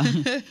 So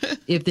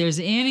if there's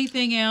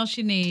anything else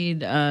you need,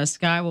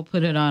 Sky will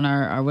put it on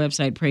our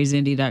website,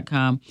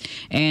 praiseindy.com.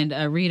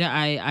 And Rita,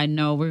 I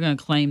know we're going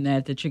to claim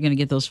that you're going to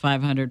get those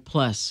 500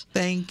 plus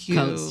thank you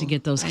coats to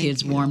get those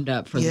kids warmed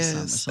up for the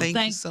summer. So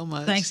thank you so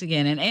much. Thanks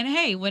again. And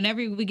hey, whenever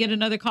we get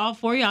another call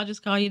for you, I'll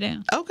just call you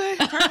down. Okay,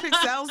 perfect.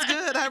 Sounds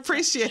good. I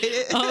appreciate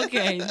it.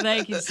 Okay,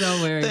 thank you so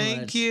very much.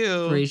 Thank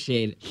you.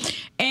 Appreciate it.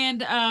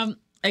 And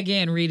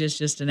again, Rita's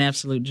just an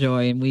absolute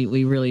joy, and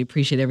we really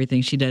appreciate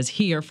everything she does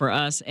here for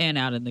us and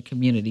out in the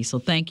community. So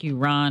thank you,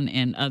 Ron,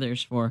 and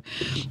others for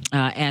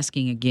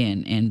asking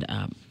again. And,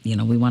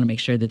 we want to make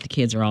sure that the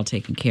kids are all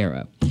taken care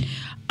of.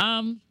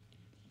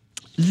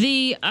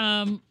 The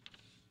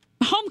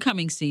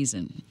homecoming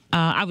season,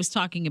 I was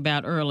talking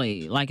about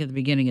early, like at the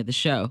beginning of the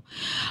show,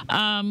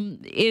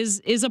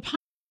 is a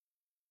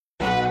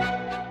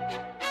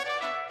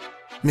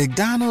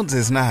McDonald's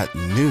is not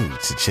new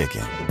to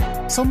chicken.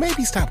 So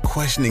maybe stop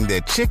questioning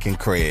their chicken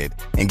cred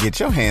and get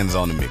your hands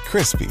on the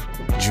McCrispy.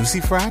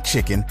 Juicy fried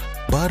chicken,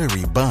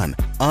 buttery bun,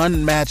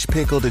 unmatched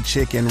pickle to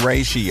chicken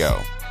ratio.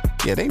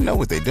 Yeah, they know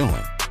what they're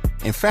doing.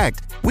 In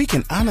fact, we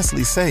can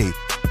honestly say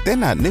they're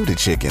not new to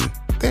chicken,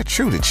 they're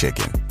true to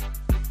chicken.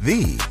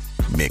 The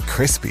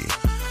McCrispy.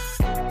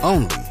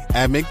 Only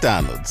at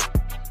McDonald's.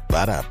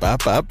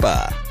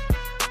 Ba-da-ba-ba-ba.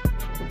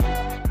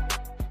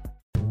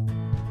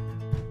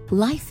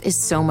 Life is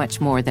so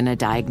much more than a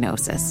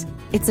diagnosis.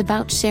 It's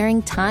about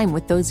sharing time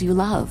with those you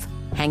love,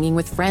 hanging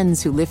with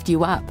friends who lift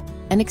you up,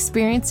 and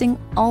experiencing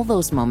all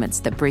those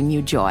moments that bring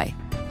you joy.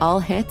 All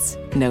hits,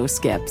 no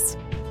skips.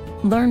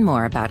 Learn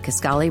more about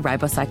Kisqali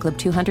Ribociclib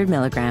 200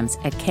 milligrams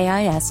at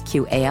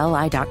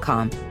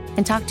KISQALI.com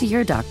and talk to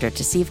your doctor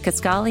to see if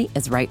Kisqali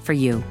is right for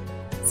you.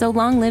 So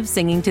long live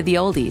singing to the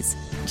oldies,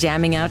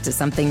 jamming out to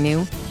something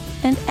new,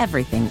 and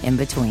everything in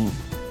between.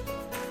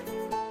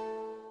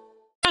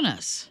 On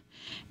us.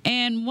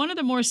 And one of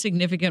the more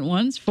significant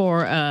ones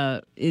for,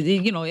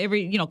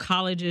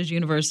 colleges,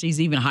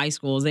 universities, even high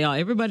schools,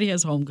 everybody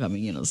has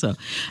homecoming, so.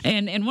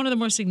 And one of the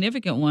more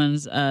significant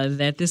ones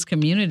that this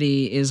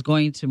community is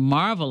going to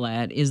marvel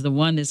at is the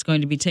one that's going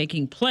to be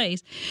taking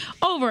place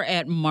over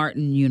at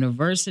Martin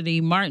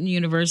University. Martin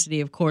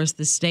University, of course,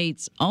 the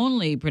state's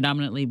only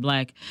predominantly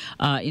black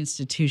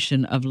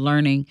institution of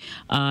learning.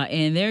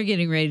 And they're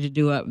getting ready to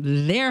do up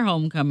their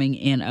homecoming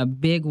in a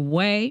big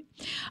way.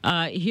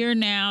 Here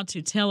now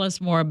to tell us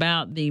more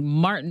about the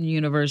Martin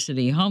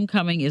University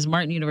homecoming is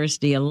Martin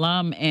University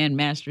alum and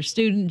master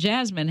student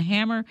Jasmine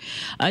Hammer.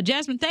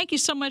 Jasmine, thank you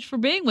so much for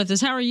being with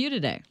us. How are you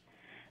today?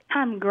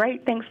 I'm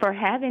great. Thanks for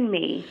having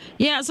me.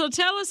 Yeah, so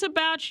tell us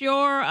about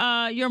your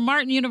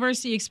Martin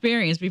University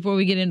experience before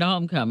we get into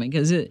homecoming,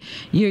 because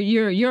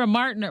you're a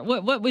Martiner.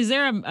 What was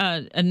there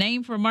a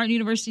name for a Martin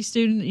University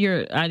student?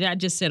 I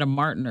just said a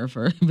Martiner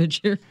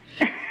but you're.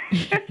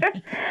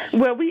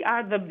 Well, we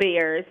are the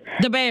Bears.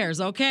 The Bears,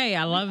 okay.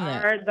 I love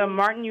that. We are the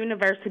Martin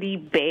University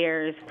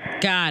Bears.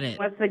 Got it.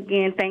 Once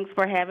again, thanks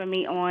for having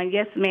me on.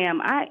 Yes,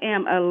 ma'am. I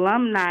am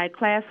alumni,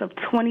 class of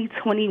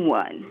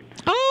 2021.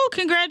 Oh,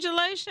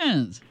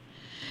 congratulations.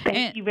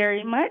 Thank you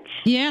very much.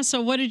 Yeah,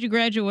 so what did you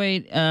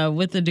graduate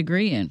with a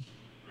degree in?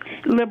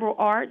 Liberal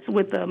arts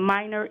with a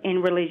minor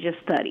in religious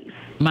studies.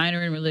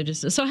 Minor in religious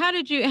studies. So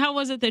how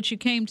was it that you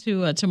came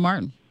to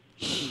Martin?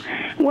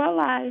 Well,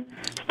 I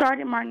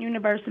started Martin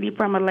University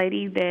from a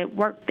lady that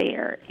worked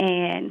there,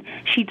 and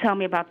she told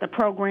me about the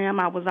program.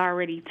 I was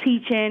already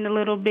teaching a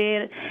little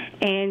bit,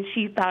 and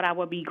she thought I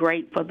would be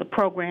great for the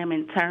program,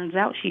 and turns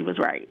out she was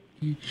right.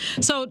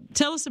 So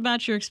tell us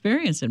about your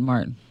experience at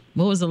Martin.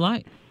 What was it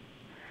like?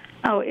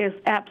 Oh, it's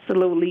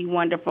absolutely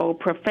wonderful.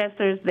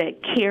 Professors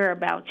that care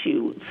about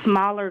you,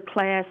 smaller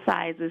class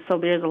sizes, so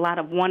there's a lot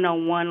of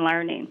one-on-one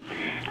learning.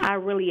 I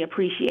really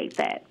appreciate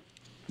that.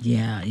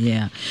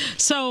 Yeah.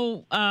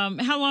 So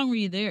how long were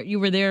you there? You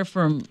were there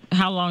from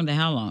how long to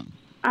how long?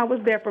 I was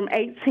there from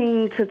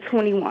 18 to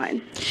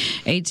 21.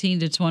 18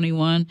 to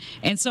 21.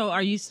 And so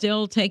are you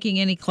still taking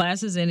any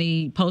classes,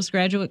 any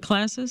postgraduate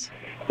classes?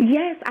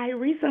 Yes, I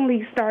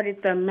recently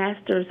started the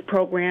master's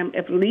program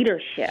of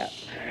leadership.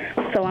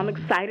 So I'm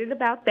excited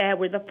about that.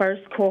 We're the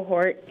first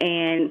cohort,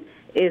 and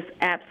it's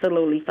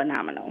absolutely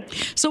phenomenal.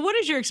 So what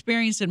is your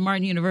experience at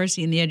Martin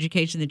University and the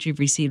education that you've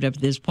received up to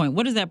this point?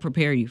 What does that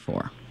prepare you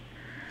for?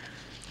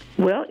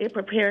 Well, it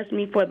prepares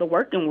me for the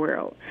working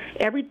world.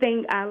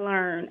 Everything I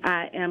learn,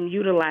 I am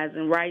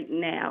utilizing right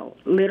now.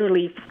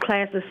 Literally,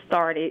 classes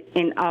started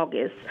in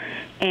August,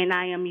 and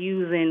I am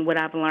using what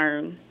I've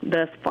learned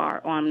thus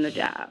far on the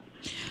job.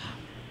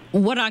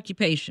 What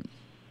occupation?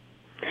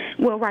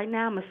 Well, right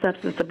now I'm a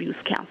substance abuse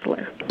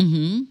counselor.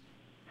 Mm-hmm.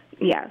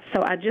 Yeah,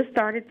 so I just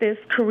started this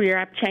career.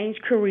 I've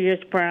changed careers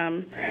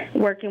from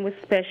working with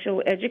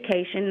special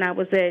education. I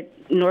was at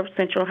North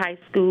Central High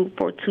School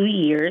for 2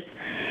 years,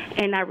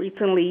 and I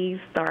recently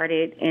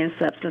started in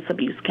substance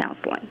abuse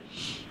counseling.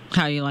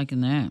 How are you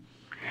liking that?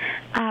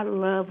 I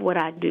love what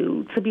I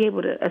do. To be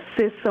able to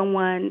assist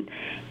someone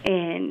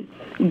and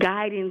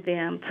guiding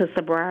them to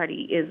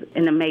sobriety is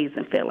an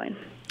amazing feeling.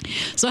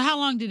 So how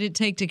long did it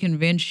take to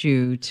convince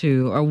you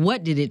to, or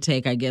what did it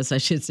take, I guess I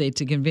should say,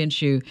 to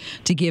convince you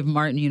to give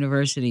Martin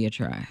University a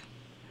try?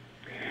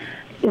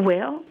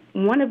 Well,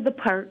 one of the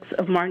perks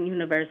of Martin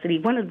University,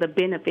 one of the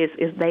benefits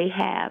is they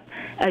have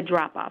a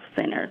drop-off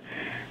center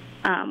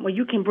where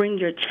you can bring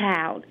your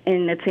child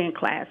and attend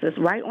classes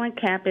right on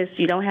campus.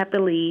 You don't have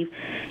to leave.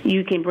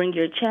 You can bring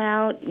your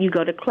child. You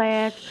go to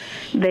class.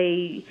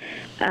 They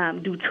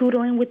do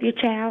tutoring with your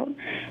child.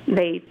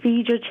 They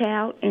feed your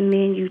child, and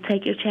then you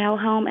take your child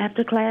home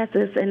after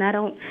classes. And I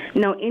don't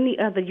know any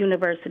other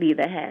university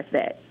that has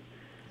that.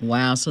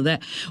 Wow. So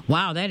that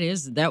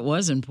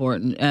was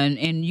important.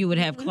 And you would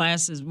have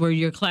classes. Were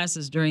your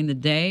classes during the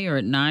day or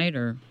at night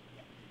or?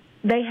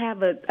 They have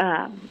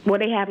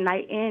they have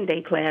night and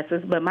day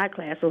classes, but my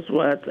classes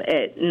was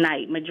at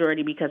night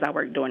majority because I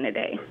work during the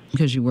day.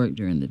 Because you work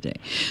during the day.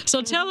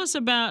 So tell us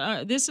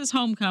about, this is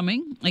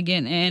homecoming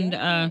again,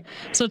 and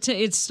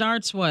it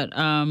starts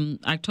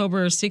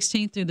October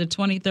 16th through the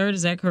 23rd,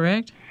 is that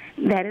correct?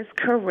 That is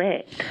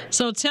correct.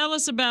 So tell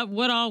us about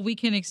what all we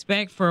can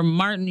expect for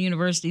Martin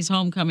University's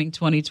Homecoming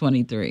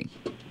 2023.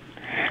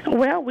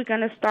 Well, we're going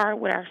to start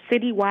with our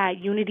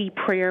citywide Unity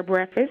Prayer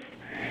Breakfast,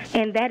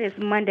 and that is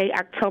Monday,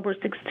 October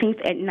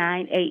 16th at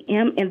 9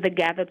 a.m. in the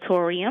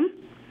Gatheratorium.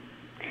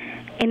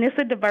 And it's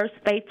a diverse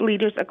faith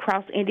leaders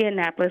across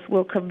Indianapolis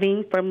will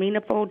convene for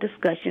meaningful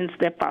discussions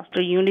that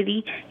foster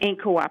unity and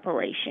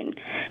cooperation,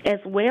 as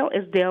well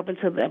as delve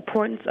into the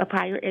importance of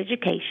higher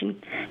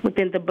education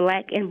within the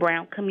Black and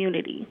Brown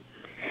community.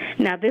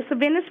 Now, this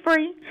event is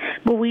free,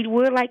 but we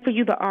would like for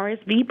you to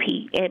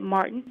RSVP at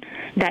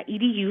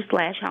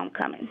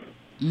martin.edu/homecoming.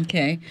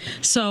 Okay.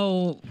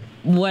 So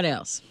what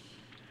else?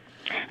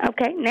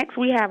 Okay, next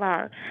we have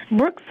our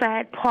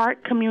Brookside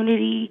Park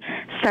Community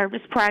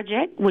Service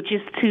Project, which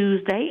is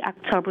Tuesday,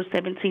 October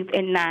 17th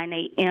at 9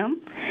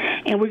 a.m.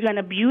 And we're going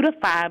to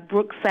beautify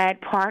Brookside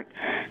Park,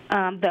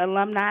 the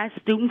alumni,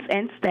 students,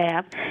 and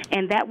staff,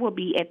 and that will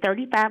be at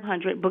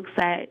 3500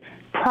 Brookside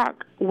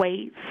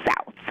Parkway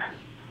South.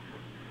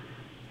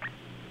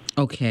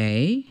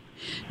 Okay.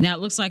 Now, it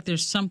looks like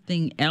there's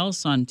something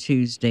else on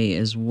Tuesday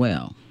as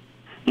well.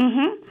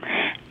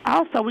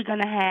 Also, we're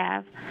going to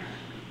have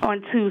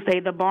on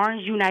Tuesday the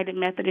Barnes United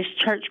Methodist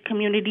Church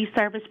Community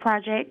Service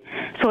Project.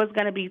 So it's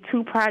going to be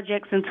 2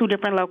 projects in 2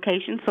 different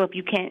locations. So if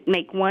you can't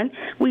make one,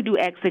 we do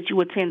ask that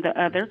you attend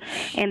the other.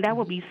 And that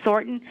will be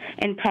sorting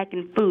and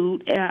packing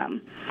food.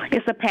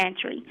 It's a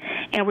pantry.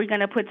 And we're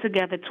going to put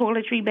together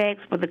toiletry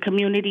bags for the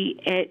community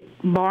at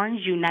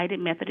Barnes United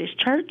Methodist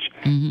Church.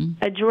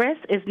 Address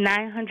is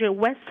 900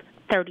 West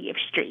 30th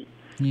Street.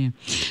 Yeah.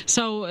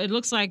 So it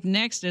looks like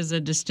next is a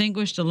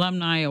Distinguished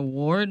Alumni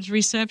Awards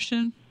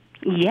reception.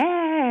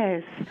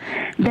 Yes,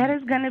 that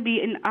is going to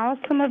be an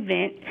awesome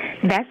event.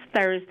 That's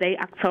Thursday,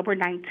 October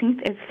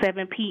 19th at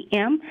 7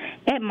 p.m.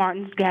 at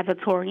Martin's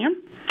Gatheratorium.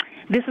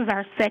 This is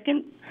our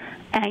second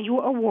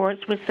annual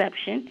awards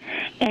reception,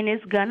 and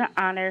it's going to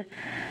honor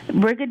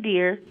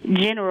Brigadier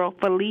General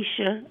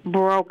Felicia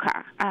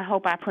Brokaw. I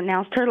hope I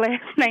pronounced her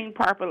last name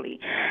properly.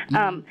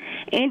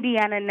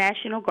 Indiana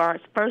National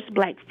Guard's first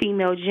Black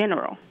female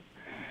general.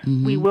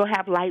 We will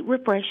have light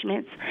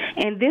refreshments,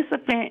 and this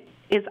event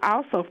is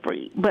also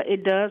free, but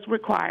it does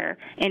require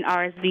an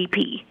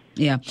RSVP.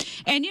 Yeah.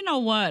 And you know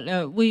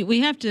what?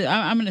 We have to,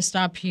 I'm going to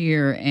stop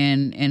here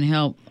and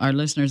help our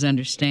listeners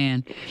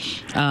understand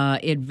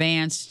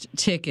advanced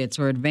tickets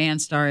or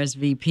advanced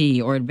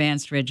RSVP or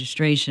advanced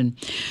registration.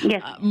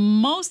 Yes.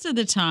 Most of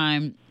the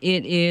time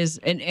it is,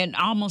 and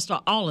almost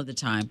all of the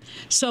time,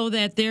 so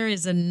that there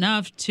is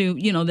enough to,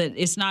 that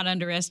it's not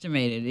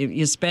underestimated,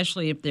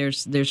 especially if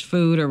there's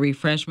food or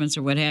refreshments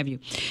or what have you.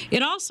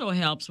 It also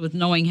helps with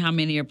knowing how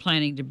many are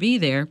planning to be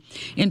there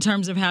in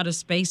terms of how to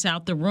space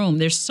out the room.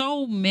 There's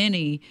so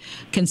many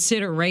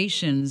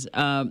considerations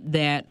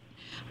that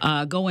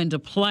go into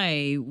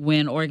play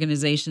when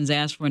organizations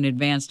ask for an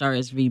advanced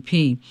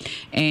RSVP.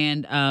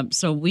 And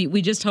so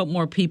we just hope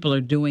more people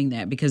are doing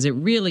that, because it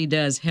really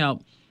does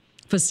help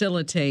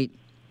facilitate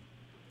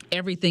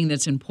everything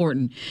that's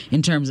important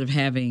in terms of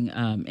having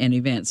an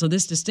event. So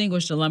this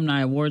Distinguished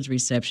Alumni Awards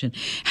reception,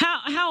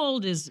 how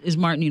old is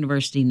Martin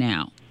University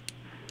now?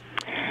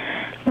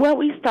 Well,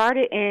 we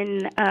started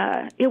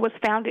it was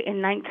founded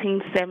in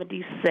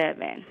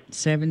 1977.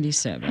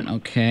 77,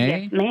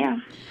 okay. Yes,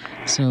 ma'am.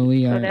 So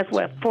we are... So that's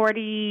what,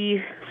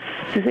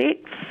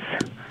 46,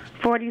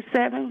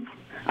 47?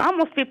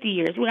 Almost 50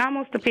 years. We're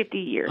almost to 50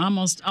 years.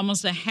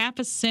 Almost a half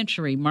a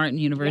century Martin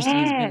University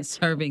has been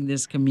serving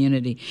this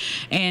community.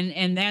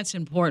 And that's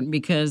important,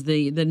 because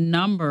the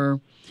number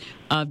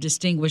of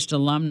distinguished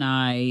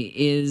alumni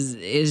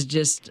is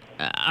just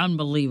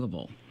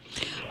unbelievable.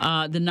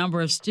 The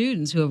number of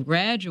students who have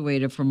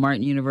graduated from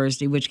Martin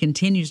University, which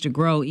continues to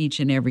grow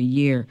each and every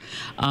year,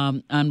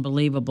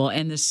 unbelievable.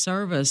 And the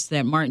service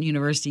that Martin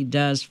University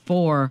does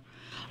for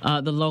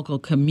the local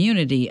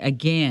community,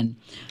 again,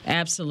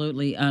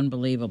 absolutely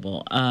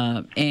unbelievable.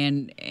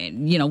 And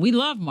we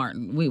love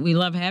Martin. We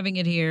love having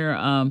it here.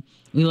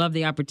 We love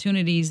the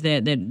opportunities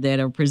that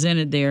are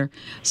presented there.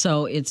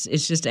 So it's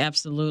just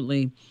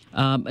absolutely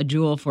a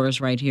jewel for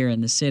us right here in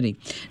the city.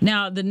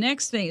 Now, the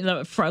next thing,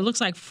 it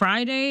looks like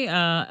Friday,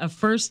 a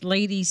First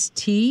Ladies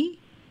Tea.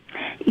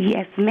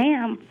 Yes,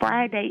 ma'am.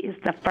 Friday is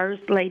the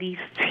First Ladies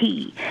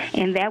Tea,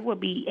 and that will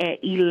be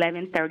at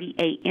 11:30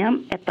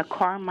 a.m. at the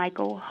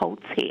Carmichael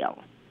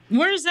Hotel.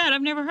 Where is that?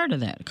 I've never heard of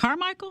that.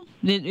 Carmichael?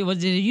 Did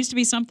it used to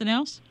be something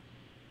else?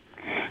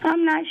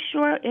 I'm not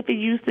sure if it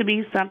used to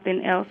be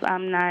something else.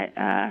 I'm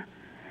not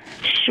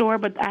sure,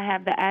 but I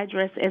have the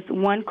address as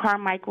 1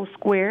 Carmichael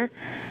Square,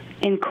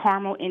 in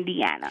Carmel,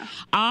 Indiana.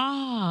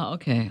 Ah,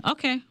 okay.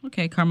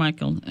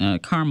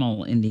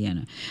 Carmel,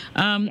 Indiana.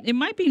 It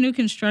might be new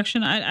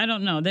construction. I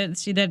don't know.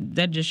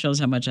 That just shows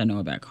how much I know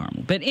about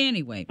Carmel. But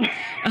anyway,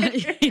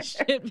 it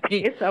should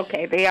be. It's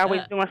okay. They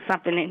always doing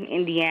something in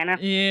Indiana.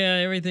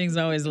 Yeah, everything's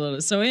always a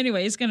little. So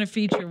anyway, it's going to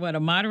feature a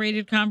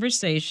moderated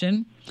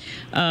conversation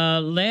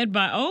led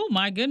by, oh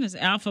my goodness,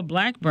 Alpha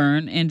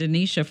Blackburn and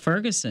Denisha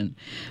Ferguson,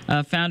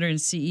 founder and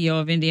CEO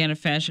of Indiana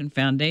Fashion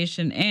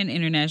Foundation and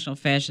international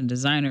fashion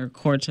designer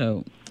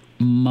Corto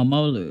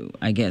Mamolu,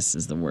 I guess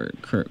is the word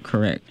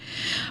correct.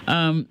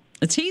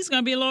 The tea's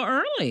going to be a little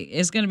early.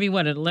 It's going to be,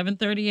 at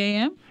 11:30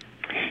 a.m.?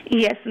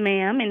 Yes,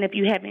 ma'am. And if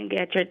you haven't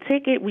got your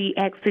ticket, we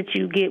ask that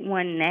you get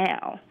one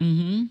now.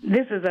 Mm-hmm.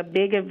 This is a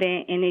big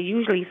event, and it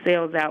usually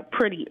sells out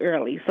pretty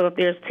early. So if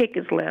there's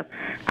tickets left,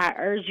 I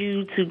urge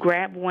you to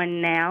grab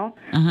one now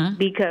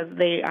because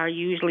they are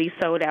usually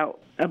sold out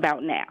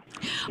about now.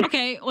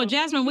 Okay. Well,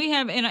 Jasmine, we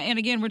have, and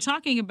again, we're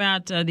talking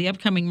about the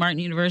upcoming Martin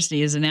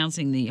University is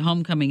announcing the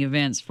homecoming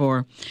events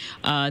for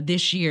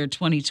this year,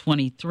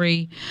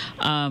 2023.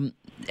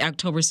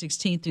 October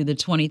 16th through the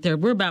 23rd.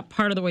 We're about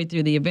part of the way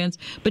through the events.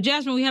 But,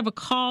 Jasmine, we have a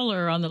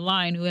caller on the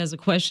line who has a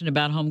question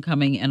about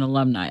homecoming and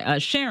alumni.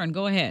 Sharon,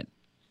 go ahead.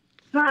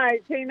 Hi,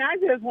 Tina. I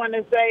just want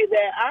to say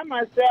that I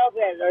myself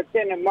had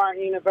attended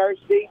Martin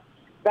University.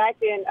 Back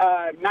in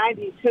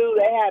 92,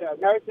 they had a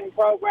nursing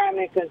program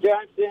in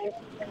conjunction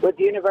with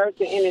the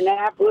University of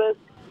Indianapolis.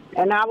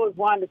 And I was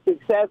one of the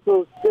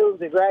successful students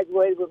that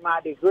graduated with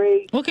my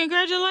degree. Well,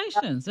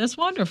 congratulations. That's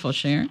wonderful,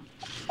 Sharon.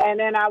 And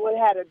then I would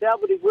have had a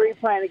double degree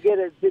plan to get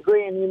a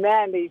degree in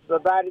humanities,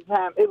 but by the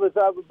time it was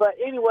over. But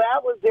anyway, I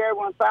was there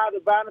when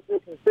Father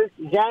Boniface and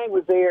Sister Jane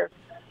was there.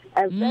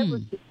 And they were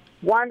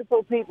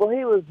wonderful people.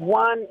 He was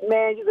one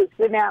man you could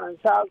sit down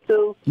and talk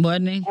to.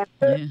 Wasn't he?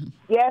 And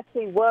yes,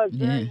 he was.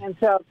 And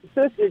so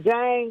Sister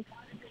Jane,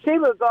 she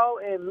would go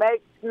and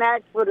make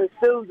snacks for the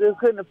students who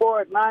couldn't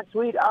afford lunch.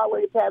 We'd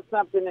always have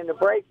something in the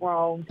break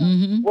room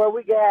where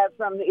we could have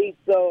something to eat.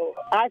 So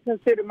I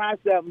consider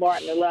myself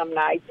Martin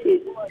alumni,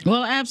 too.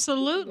 Well,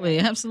 absolutely.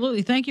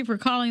 Absolutely. Thank you for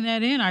calling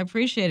that in. I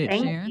appreciate it,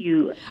 Sharon. Thank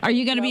you. Are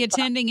you going to be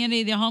attending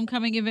any of the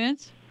homecoming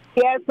events?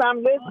 Yes,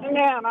 I'm listening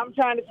now, and I'm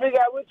trying to figure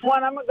out which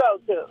one I'm going to go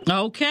to.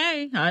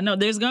 Okay. I know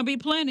there's going to be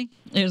plenty.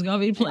 There's going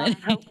to be plenty.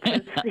 I hope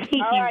to see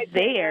you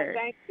there.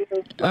 Thank you.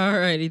 All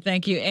righty.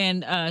 Thank you.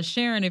 And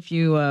Sharon, if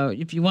you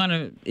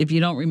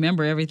don't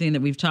remember everything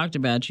that we've talked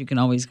about, you can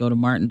always go to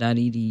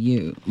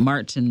martin.edu.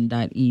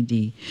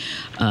 Martin.edu.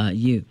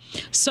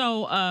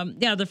 So,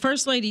 the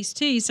First Lady's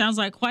Tea sounds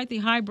like quite the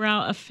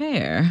highbrow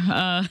affair.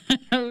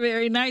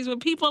 Very nice. Well,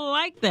 people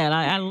like that.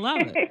 I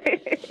love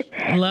it.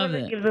 I love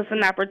it. It gives us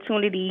an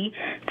opportunity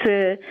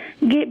to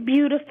get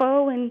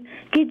beautiful and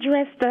get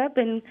dressed up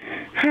and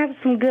have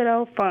some good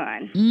old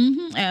fun.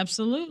 Mm-hmm.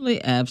 Absolutely.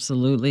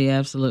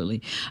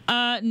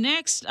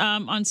 Next,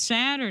 on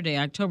Saturday,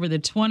 October the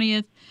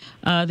 20th,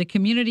 the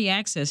Community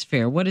Access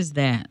Fair. What is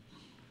that?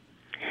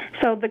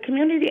 So the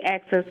Community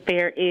Access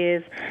Fair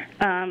is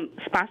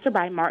sponsored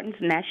by Martin's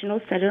National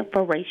Center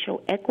for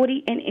Racial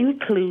Equity and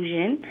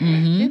Inclusion.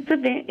 This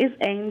event is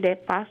aimed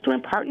at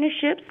fostering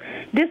partnerships,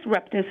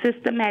 disrupting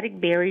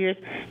systematic barriers,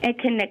 and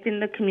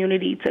connecting the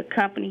community to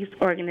companies,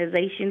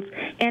 organizations,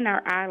 and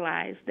our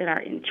allies that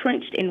are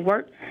entrenched in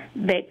work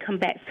that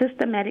combat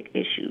systematic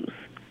issues.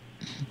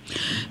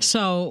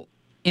 So,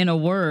 in a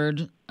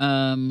word,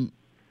 helping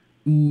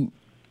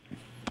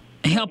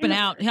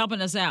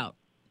us out.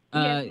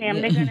 Yes,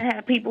 ma'am. They're going to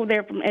have people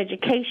there from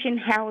education,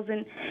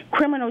 housing,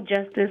 criminal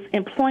justice,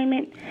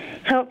 employment,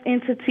 health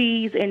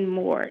entities, and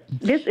more.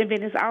 This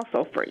event is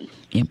also free.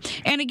 Yeah.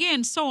 And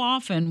again, so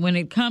often when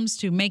it comes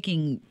to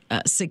making,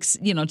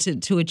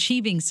 to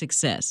achieving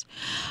success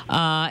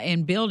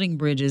and building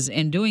bridges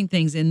and doing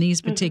things in these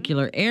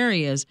particular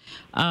areas,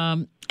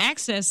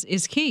 access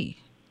is key.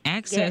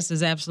 Access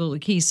is absolutely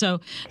key. So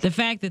the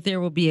fact that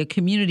there will be a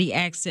community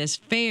access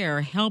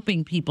fair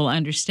helping people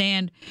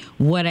understand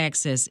what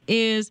access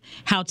is,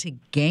 how to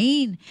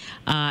gain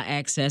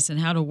access, and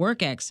how to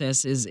work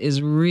access is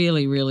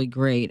really, really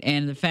great.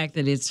 And the fact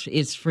that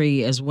it's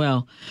free as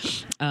well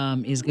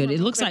is good. It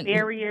looks like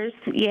barriers,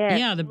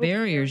 yeah, the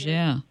barriers,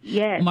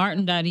 Yes.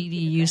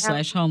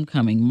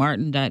 Martin.edu/homecoming.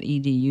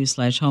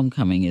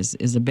 Martin.edu/homecoming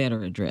is a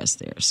better address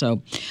there.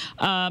 So,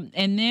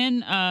 and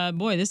then,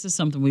 this is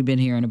something we've been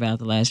hearing about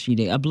the last few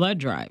days, a blood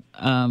drive.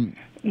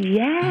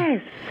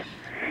 Yes.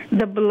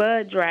 The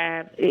blood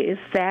drive is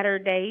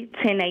Saturday,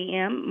 10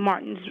 a.m.,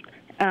 Martin's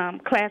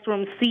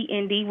Classroom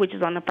C&D, which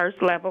is on the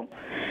first level.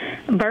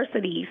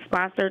 Varsity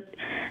sponsored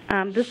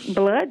this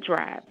blood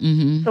drive.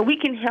 So we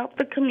can help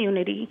the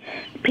community.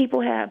 People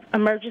have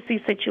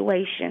emergency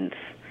situations.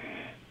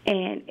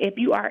 And if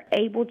you are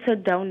able to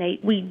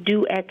donate, we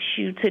do ask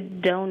you to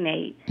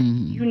donate.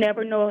 You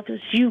never know if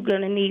it's you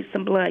going to need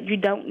some blood. You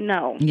don't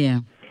know.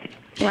 Yeah.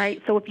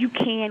 Right? So if you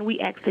can, we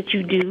ask that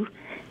you do.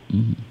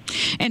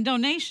 And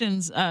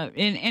donations, and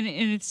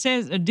it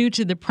says due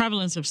to the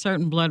prevalence of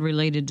certain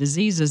blood-related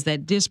diseases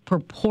that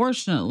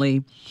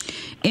disproportionately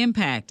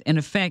impact and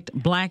affect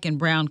Black and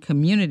brown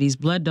communities,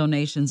 blood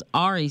donations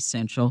are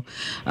essential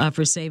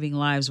for saving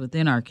lives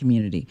within our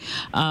community.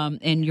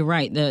 And you're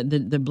right,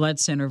 the Blood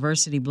Center,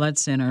 Versity Blood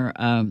Center,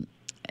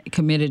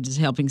 committed to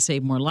helping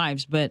save more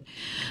lives. But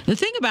the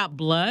thing about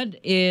blood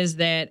is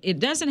that it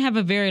doesn't have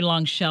a very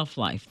long shelf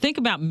life. Think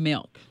about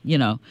milk.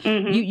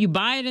 You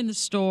buy it in the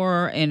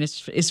store and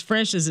it's as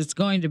fresh as it's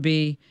going to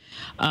be.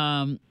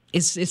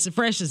 It's as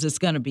fresh as it's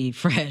going to be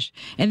fresh.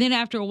 And then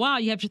after a while,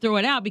 you have to throw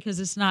it out because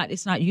it's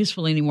not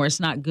useful anymore.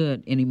 It's not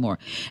good anymore.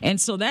 And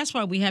so that's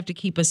why we have to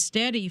keep a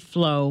steady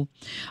flow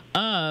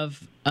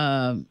of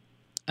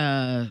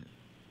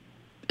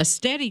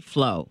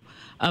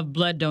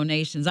blood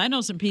donations. I know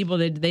some people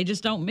that they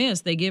just don't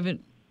miss. They give it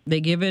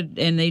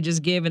and they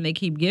just give and they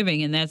keep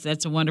giving, and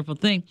that's a wonderful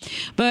thing.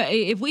 But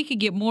if we could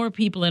get more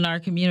people in our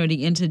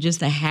community into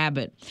just a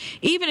habit,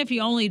 even if you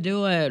only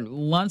do it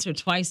once or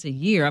twice a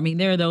year, I mean,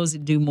 there are those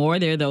that do more,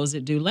 there are those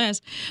that do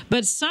less,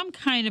 but some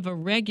kind of a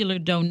regular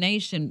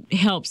donation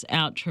helps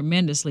out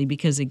tremendously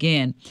because,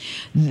 again,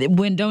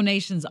 when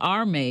donations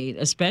are made,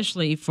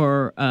 especially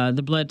for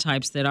the blood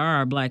types that are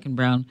our Black and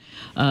brown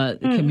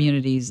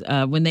communities,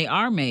 when they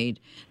are made,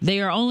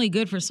 they are only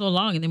good for so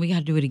long, and then we got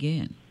to do it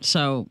again.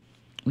 So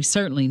we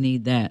certainly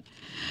need that.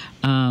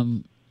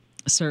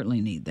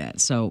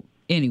 So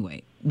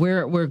anyway,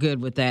 we're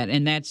good with that,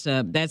 and that's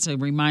a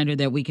reminder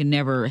that we can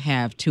never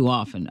have too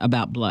often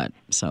about blood.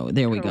 So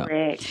there we go.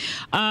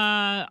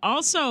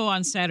 Also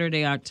on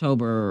Saturday,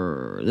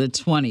 October the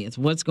 20th,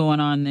 what's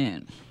going on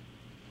then?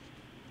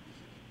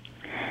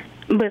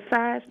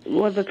 Besides,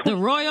 the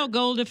Royal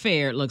Gold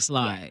Affair, it looks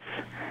like.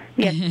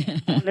 Yes,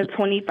 on the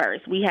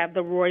 21st, we have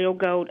the Royal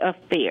Gold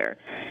Affair.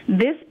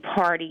 This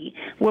party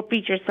will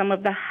feature some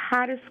of the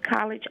hottest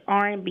college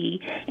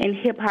R&B and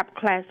hip-hop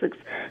classics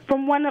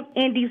from one of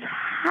Indy's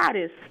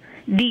hottest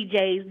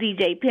DJs,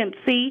 DJ Pimp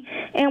C,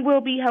 and will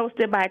be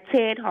hosted by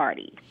Ted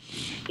Hardy.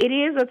 It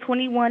is a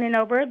 21 and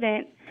over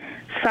event.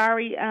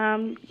 Sorry,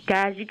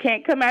 guys, you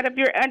can't come out if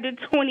you're under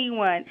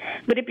 21.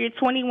 But if you're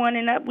 21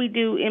 and up, we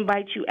do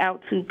invite you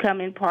out to come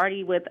and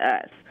party with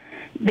us.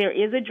 There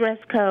is a dress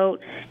code,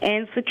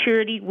 and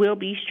security will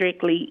be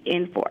strictly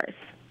enforced.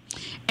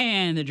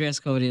 And the dress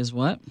code is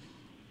what?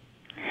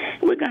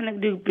 We're going to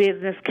do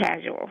business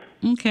casual.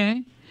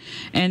 Okay.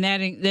 And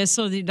that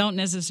so they don't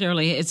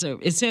necessarily. It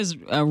says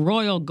a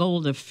Royal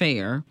Gold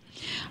Affair,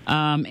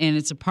 and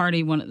it's a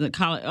party. One of the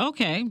college.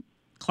 Okay,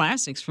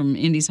 classics from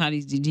Indy's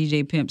Hotties,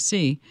 DJ Pimp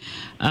C.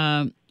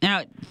 Now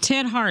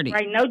Ted Hardy.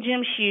 Right. No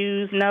gym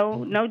shoes.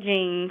 No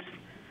jeans.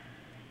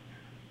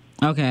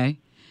 Okay.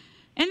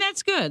 And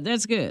that's good.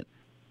 That's good.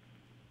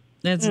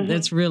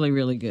 That's really,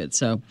 really good.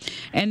 So,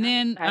 and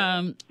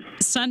then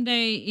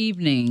Sunday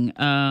evening,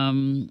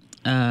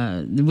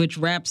 which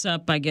wraps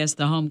up, I guess,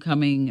 the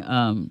homecoming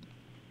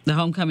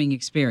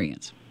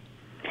experience.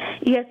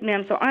 Yes,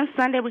 ma'am. So on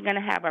Sunday, we're going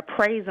to have a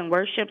praise and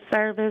worship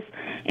service,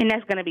 and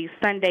that's going to be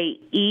Sunday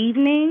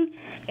evening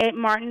at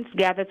Martin's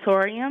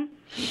Gatheratorium.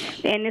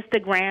 And it's the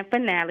grand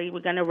finale.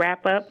 We're going to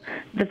wrap up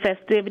the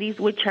festivities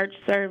with church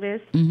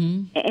service,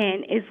 and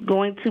it's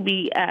going to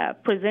be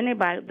presented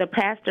by the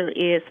pastor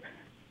is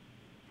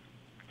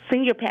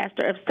senior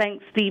pastor of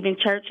St. Stephen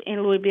Church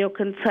in Louisville,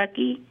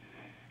 Kentucky.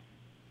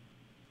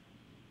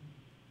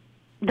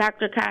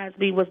 Dr.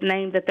 Cosby was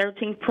named the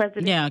 13th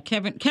president. Yeah,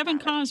 Kevin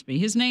Cosby.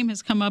 His name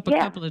has come up a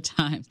couple of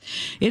times.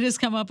 It has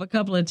come up a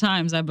couple of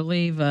times. I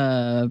believe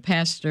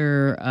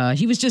Pastor,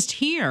 he was just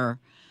here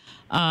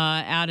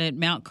out at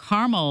Mount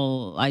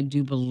Carmel, I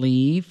do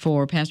believe,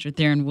 for Pastor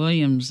Theron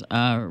Williams'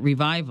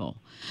 revival.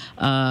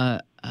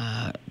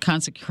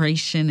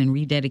 Consecration and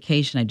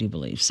rededication, I do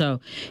believe. So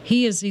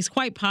he's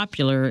quite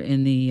popular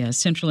in the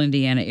central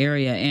Indiana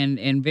area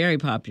and very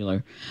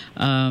popular,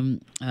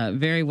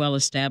 very well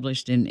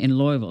established in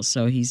Louisville.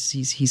 So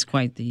he's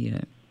quite the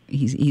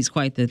he's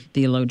quite the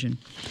theologian.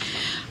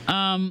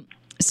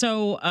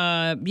 So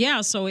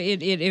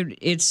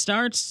it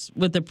starts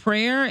with a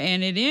prayer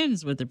and it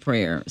ends with a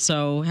prayer.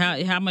 So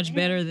how much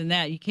better than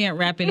that? You can't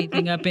wrap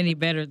anything up any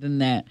better than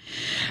that,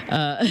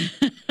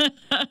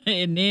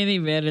 and any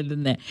better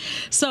than that.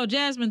 So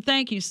Jasmine,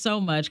 thank you so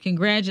much.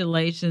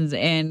 Congratulations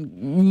and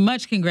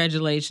much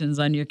congratulations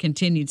on your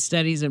continued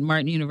studies at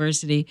Martin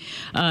University.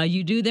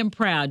 You do them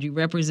proud. You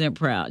represent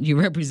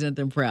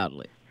them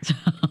proudly.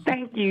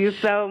 Thank you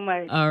so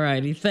much. All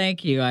righty.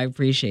 Thank you. I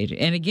appreciate it.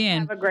 And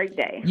again, have a great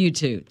day. You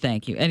too.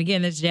 Thank you. And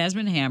again, that's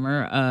Jasmine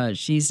Hammer.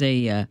 She's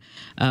a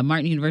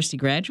Martin University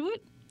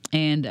graduate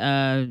and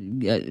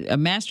a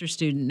master's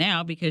student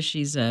now because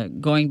she's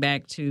going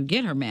back to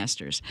get her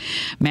master's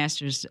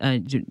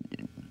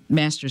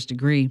master's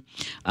degree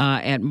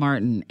at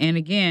Martin. And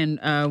again,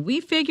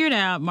 we figured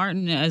out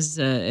Martin, as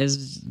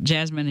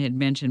Jasmine had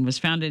mentioned, was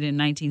founded in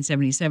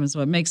 1977, so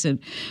it makes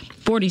it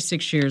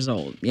 46 years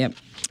old. Yep.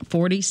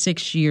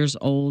 46 years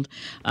old.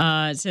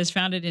 It says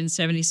founded in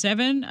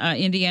 77.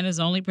 Indiana's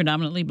only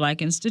predominantly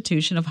black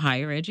institution of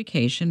higher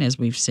education, as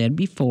we've said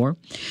before,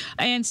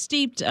 and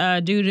steeped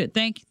due to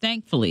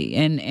thankfully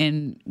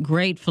and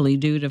gratefully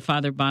due to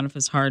Father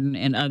Boniface Hardin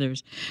and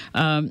others,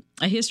 a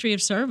history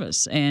of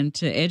service and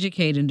to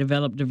educate and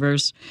develop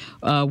diverse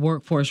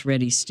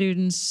workforce-ready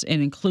students,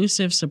 an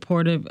inclusive,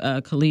 supportive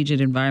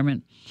collegiate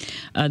environment.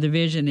 The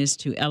vision is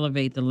to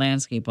elevate the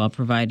landscape while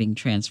providing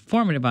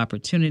transformative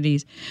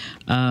opportunities,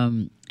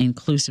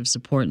 inclusive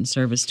support and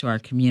service to our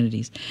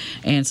communities.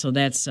 And so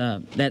that's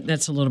a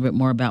little bit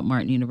more about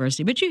Martin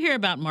University. But you hear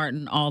about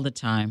Martin all the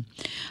time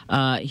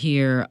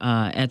here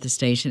at the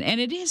station. And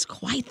it is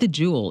quite the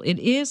jewel. It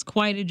is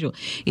quite a jewel.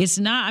 It's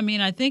not, I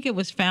mean, I think it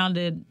was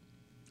founded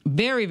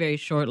very, very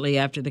shortly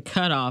after the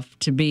cutoff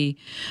to be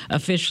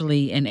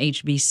officially an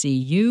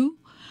HBCU.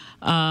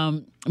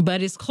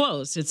 But it's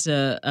close. It's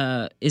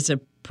a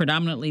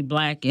predominantly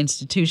black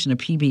institution, a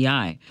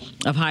PBI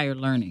of higher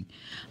learning,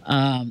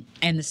 and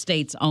the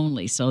states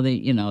only. So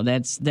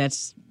that's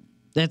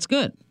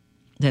good.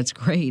 That's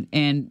great,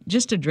 and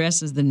just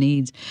addresses the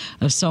needs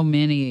of so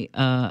many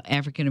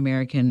African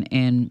American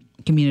and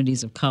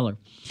communities of color.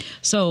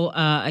 So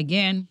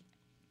again,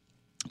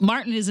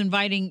 Martin is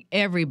inviting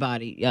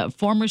everybody,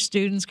 former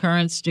students,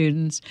 current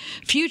students,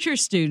 future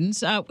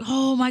students.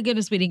 Oh, my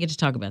goodness, we didn't get to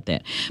talk about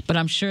that. But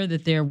I'm sure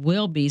that there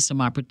will be some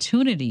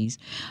opportunities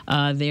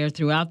there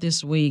throughout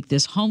this week,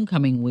 this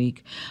homecoming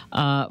week,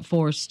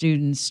 for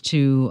students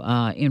to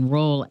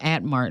enroll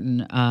at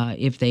Martin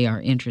if they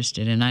are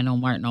interested. And I know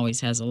Martin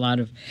always has a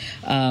lot of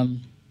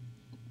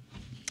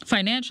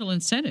financial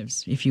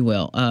incentives, if you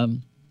will.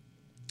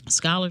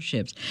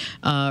 Scholarships,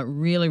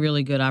 really,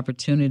 really good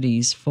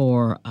opportunities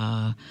for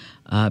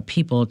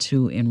people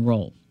to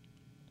enroll.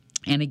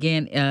 And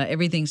again,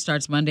 everything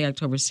starts Monday,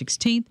 October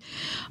 16th,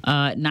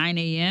 9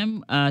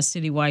 a.m.,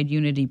 citywide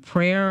unity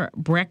prayer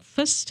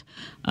breakfast.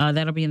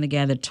 That'll be in the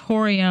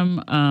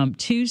Gatheatorium.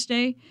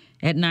 Tuesday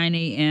at 9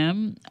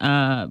 a.m.,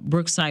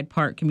 Brookside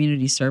Park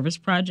Community Service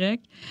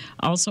Project.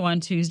 Also on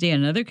Tuesday,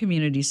 another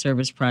community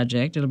service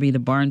project. It'll be the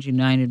Barnes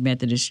United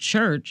Methodist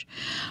Church.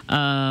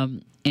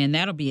 And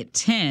that'll be at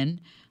 10,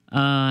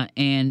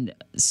 and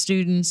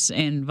students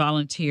and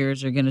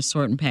volunteers are going to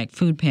sort and pack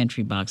food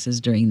pantry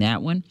boxes during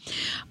that one.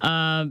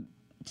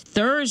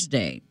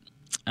 Thursday,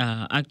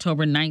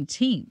 October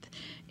 19th,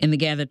 in the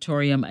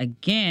Gatheatorium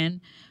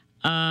again,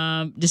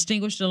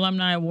 Distinguished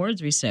Alumni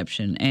Awards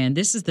reception. And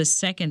this is the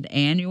second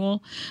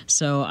annual,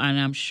 and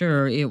I'm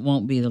sure it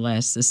won't be the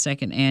last, the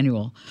second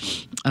annual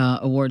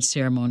awards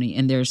ceremony.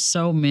 And there's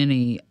so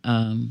many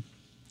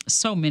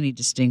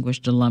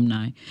distinguished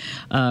alumni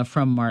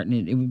from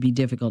Martin. It would be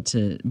difficult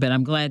to, but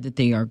I'm glad that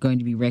they are going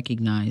to be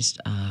recognized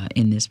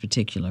in this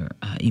particular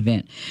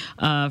event.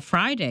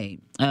 Friday,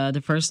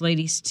 the First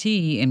Lady's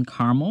Tea in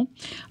Carmel.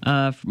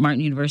 Martin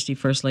University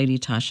First Lady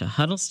Tasha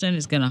Huddleston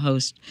is going to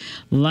host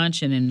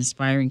lunch and an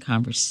inspiring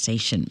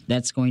conversation.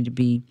 That's going to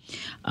be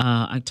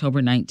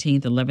October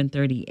 19th,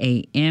 11:30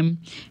 a.m.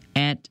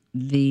 at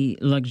the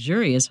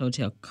luxurious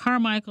Hotel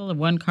Carmichael of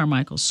 1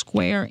 Carmichael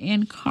Square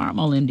in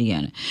Carmel,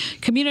 Indiana.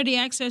 Community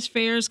Access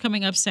Fair is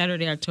coming up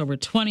Saturday, October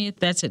 20th.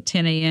 That's at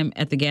 10 a.m.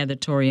 at the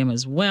Gatheatorium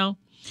as well.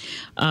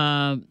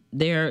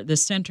 The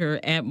center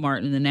at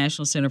Martin, the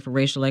National Center for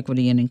Racial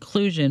Equity and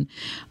Inclusion,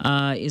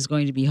 is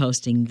going to be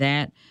hosting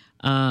that.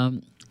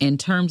 In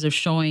terms of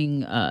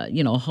showing,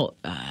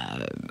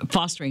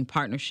 fostering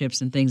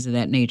partnerships and things of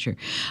that nature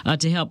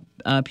to help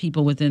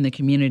people within the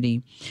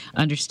community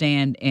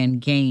understand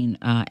and gain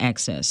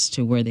access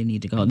to where they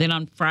need to go. Then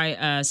on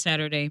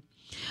Saturday,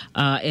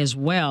 as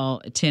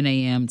well, at 10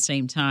 a.m.,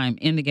 same time,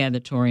 in the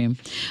Gatheatorium,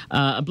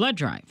 a blood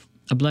drive.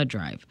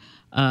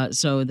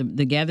 So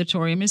the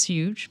Gatheatorium is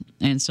huge,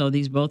 and so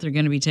these both are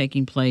going to be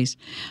taking place.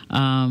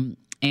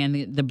 And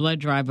the blood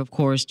drive, of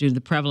course, due to the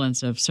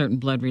prevalence of certain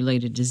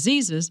blood-related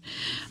diseases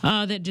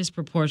that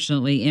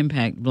disproportionately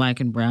impact Black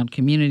and brown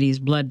communities,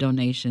 blood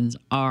donations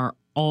are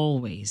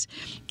always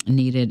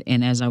needed.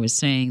 And as I was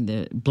saying,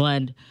 the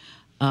blood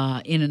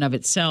in and of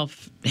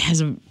itself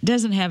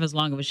doesn't have as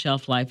long of a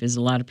shelf life as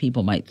a lot of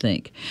people might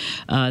think.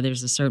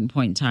 There's a certain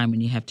point in time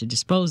when you have to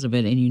dispose of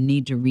it and you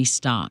need to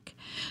restock.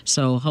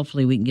 So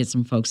hopefully we can get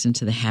some folks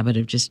into the habit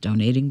of just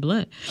donating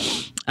blood.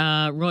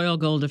 Royal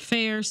Gold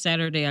Affair,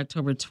 Saturday,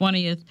 October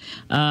 20th.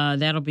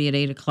 That'll be at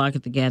 8 o'clock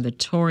at the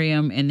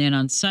Gatheatorium. And then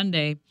on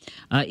Sunday,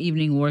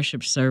 evening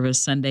worship service,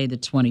 Sunday the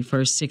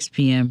 21st, 6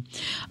 p.m.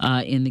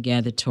 In the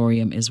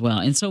Gatheatorium as well.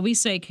 And so we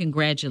say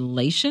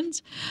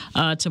congratulations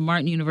to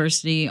Martin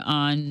University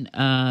on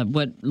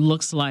what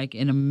looks like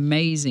an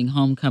amazing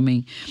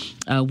homecoming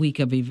week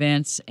of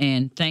events.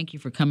 And thank you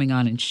for coming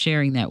on and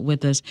sharing that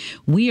with us.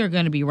 We are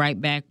going to be right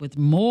back with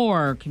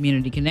more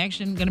Community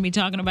Connection. Going to be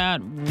talking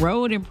about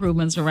road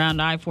improvements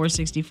around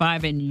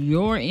I-465 and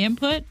your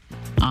input.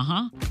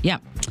 Yeah,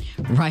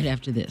 right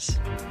after this.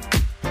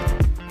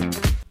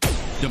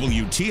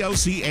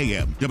 WTLC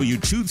AM,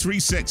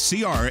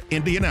 W236CR,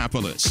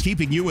 Indianapolis,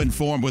 keeping you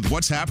informed with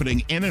what's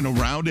happening in and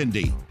around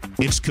Indy.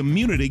 It's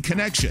Community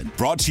Connection,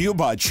 brought to you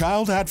by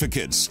Child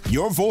Advocates,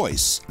 your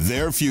voice,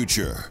 their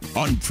future.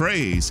 On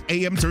Praise,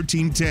 AM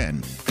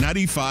 1310,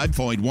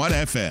 95.1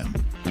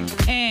 FM.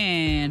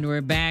 And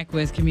we're back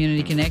with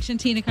Community Connection.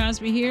 Tina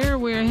Cosby here.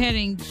 We're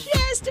heading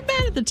just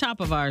about at the top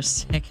of our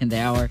second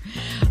hour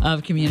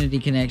of Community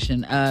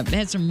Connection.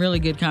 Had some really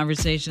good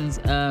conversations.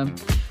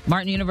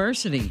 Martin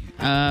University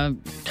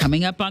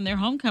coming up on their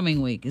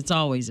homecoming week. It's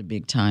always a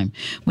big time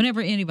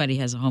whenever anybody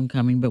has a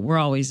homecoming, but we're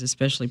always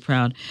especially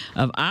proud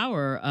of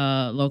our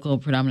local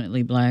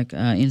predominantly black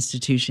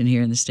institution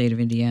here in the state of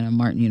Indiana,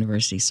 Martin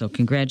University. So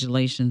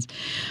congratulations,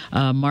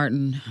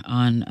 Martin,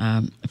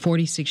 on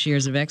 46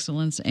 years of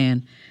excellence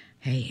and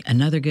hey,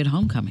 another good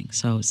homecoming.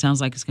 So it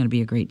sounds like it's going to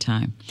be a great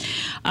time.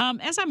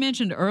 As I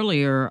mentioned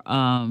earlier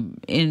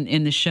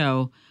in the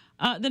show,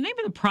 the name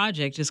of the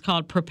project is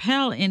called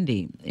Propel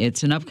Indy.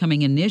 It's an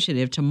upcoming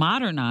initiative to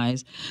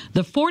modernize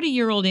the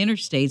 40-year-old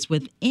interstates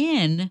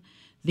within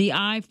the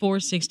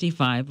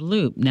I-465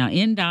 loop. Now,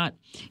 NDOT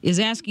is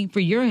asking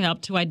for your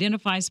help to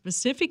identify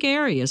specific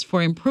areas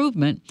for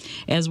improvement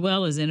as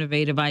well as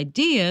innovative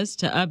ideas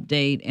to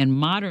update and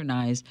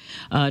modernize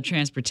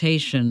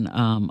transportation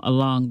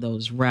along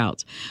those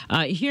routes.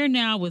 Here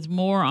now with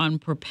more on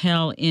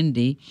Propel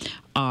Indy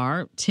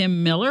are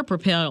Tim Miller,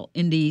 Propel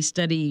Indy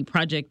Study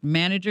Project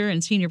Manager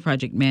and Senior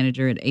Project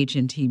Manager at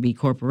HNTB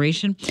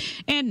Corporation,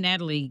 and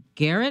Natalie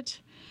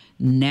Garrett,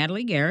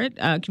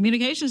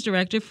 Communications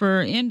Director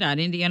for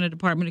NDOT, Indiana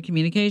Department of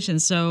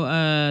Communications.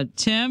 So,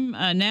 Tim,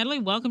 Natalie,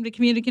 welcome to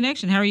Community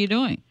Connection. How are you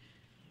doing?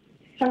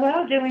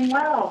 Hello, doing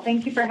well.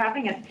 Thank you for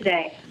having us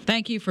today.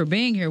 Thank you for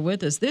being here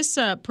with us. This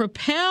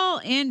Propel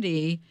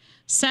Indy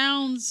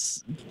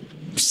sounds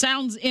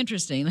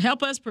interesting.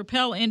 Help us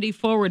propel Indy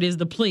forward is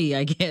the plea,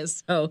 I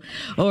guess,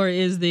 or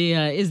is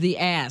the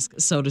ask,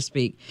 so to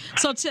speak.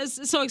 So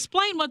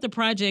explain what the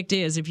project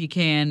is, if you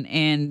can,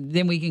 and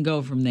then we can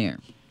go from there.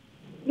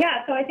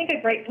 Yeah, so I think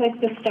a great place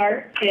to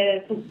start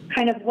is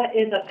kind of what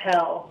is a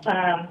PEL.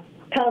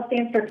 PEL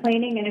stands for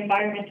Planning and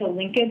Environmental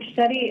Linkage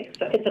Study.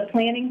 It's a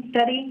planning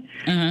study.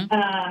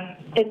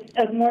 It's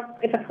a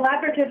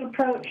collaborative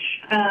approach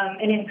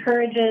and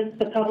encourages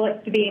the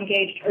public to be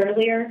engaged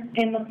earlier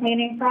in the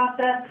planning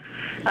process.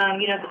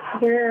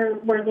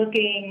 We're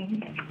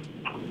looking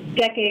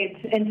decades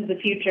into the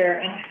future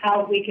and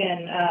how we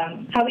can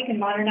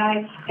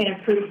modernize and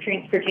improve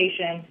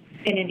transportation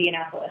in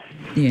Indianapolis.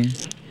 Yeah.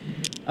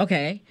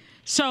 Okay.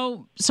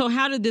 So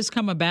how did this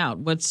come about?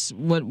 What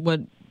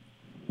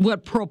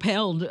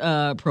propelled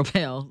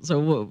Propel?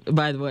 So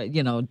by the way,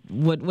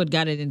 what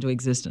got it into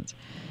existence?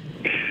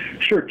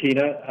 Sure,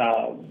 Tina.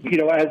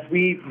 As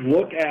we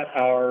look at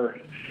our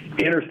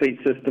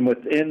interstate system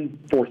within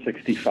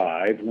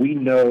 465, we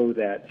know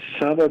that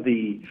some of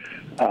the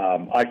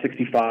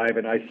I-65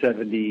 and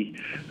I-70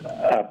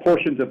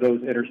 portions of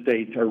those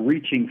interstates are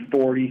reaching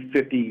 40,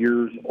 50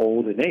 years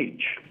old in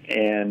age.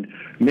 And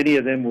many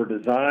of them were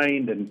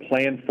designed and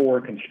planned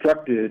for,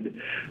 constructed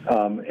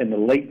in the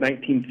late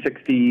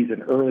 1960s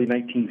and early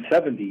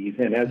 1970s.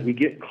 And as we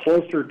get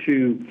closer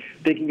to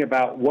thinking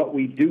about what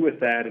we do with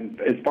that and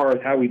as far as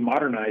how we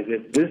modernize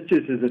it, this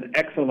just is an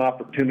excellent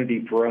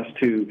opportunity for us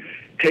to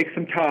take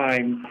some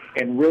time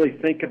and really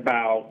think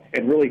about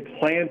and really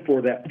plan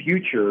for that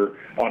future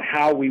on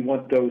how we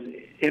want those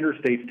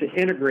interstates to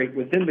integrate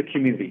within the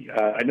community.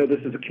 I know this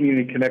is a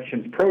Community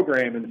Connections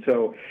program, and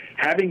so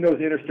having those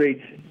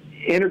interstates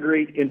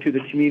integrate into the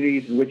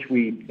communities in which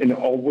we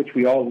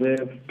all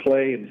live,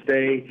 play, and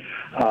stay.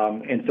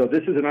 And so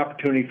this is an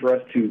opportunity for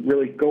us to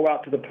really go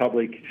out to the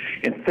public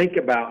and think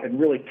about and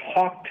really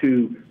talk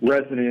to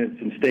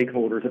residents and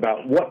stakeholders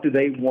about what do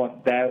they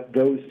want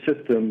those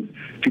systems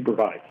to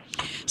provide.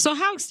 So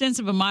how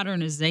extensive a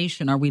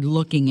modernization are we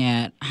looking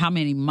at? How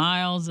many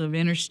miles of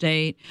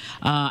interstate?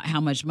 How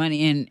much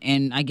money?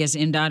 And I guess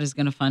NDOT is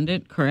going to fund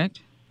it,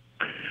 correct?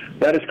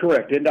 That is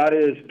correct. NDOT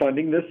is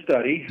funding this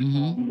study.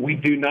 We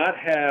do not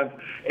have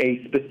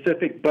a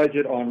specific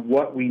budget on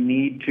what we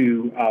need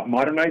to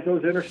modernize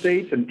those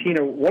interstates. And,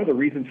 Tina, one of the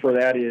reasons for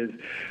that is,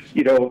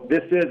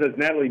 this is, as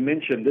Natalie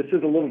mentioned, this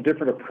is a little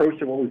different approach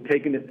than what we've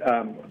taken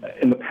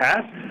in the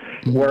past,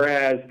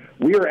 whereas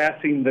we are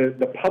asking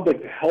the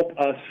public to help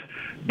us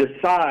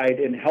decide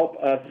and help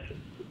us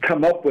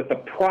come up with the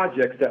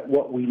projects that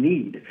what we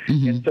need.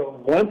 And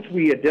so once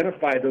we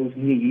identify those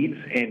needs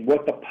and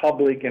what the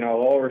public and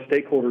all our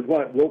stakeholders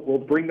want, we'll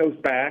bring those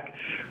back.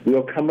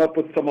 We'll come up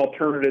with some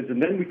alternatives,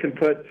 and then we can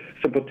put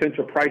some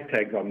potential price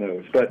tags on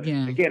those. But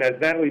again, as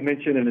Natalie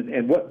mentioned,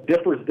 and what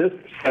differs this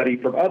study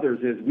from others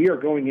is we are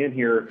going in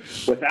here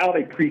without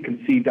a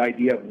preconceived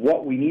idea of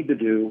what we need to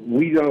do.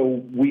 We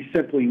know we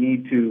simply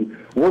need to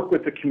work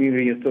with the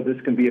community, and so this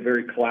can be a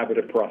very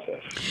collaborative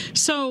process.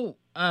 So,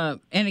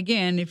 and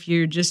again, if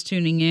you're just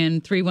tuning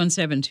in,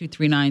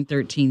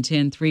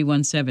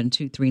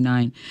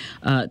 317-239-1310,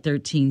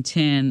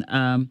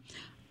 317-239-1310.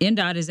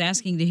 INDOT is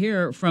asking to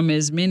hear from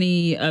as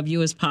many of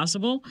you as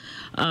possible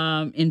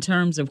in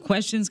terms of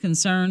questions,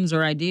 concerns,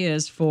 or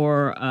ideas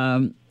for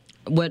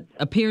what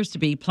appears to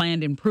be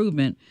planned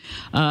improvement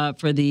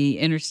for the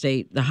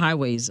interstate, the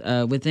highways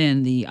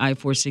within the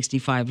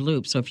I-465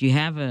 loop. So if you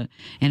have an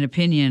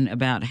opinion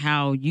about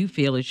how you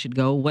feel it should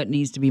go, what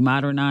needs to be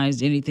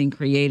modernized, anything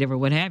creative or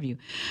what have you,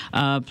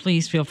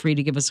 please feel free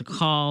to give us a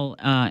call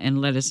and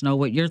let us know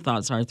what your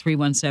thoughts are,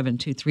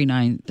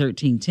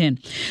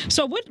 317-239-1310.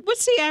 So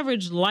what's the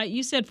average life?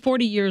 You said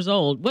 40 years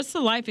old. What's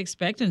the life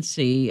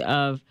expectancy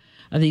of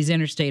these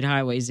interstate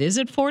highways? Is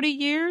it 40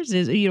 years?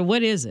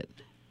 What is it?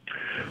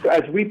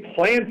 As we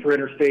plan for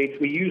interstates,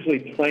 we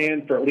usually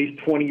plan for at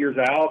least 20 years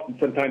out and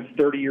sometimes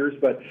 30 years.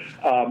 But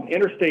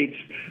interstates,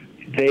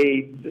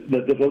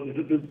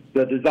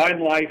 the design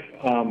life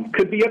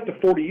could be up to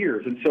 40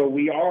 years. And so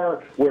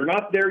we're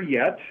not there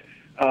yet.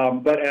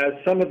 But as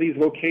some of these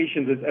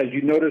locations, as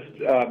you noticed,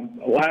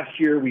 last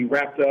year we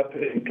wrapped up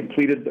and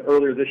completed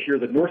earlier this year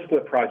the North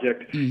Split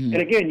project. Mm-hmm.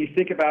 And again, you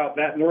think about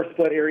that North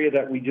Split area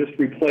that we just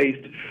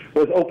replaced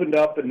was opened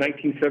up in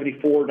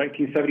 1974,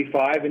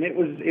 1975, and it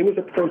was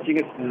approaching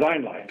its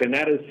design life. And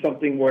that is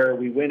something where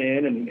we went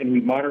in and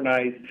we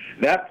modernized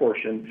that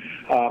portion.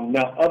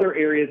 Now, other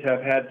areas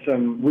have had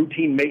some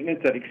routine maintenance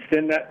that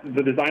extend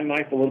the design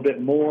life a little bit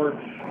more.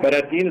 But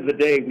at the end of the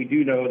day, we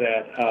do know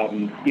that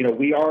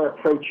we are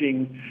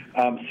approaching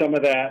some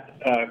of that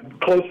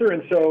closer,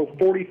 and so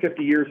 40,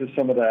 50 years is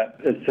some of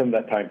that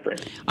time frame.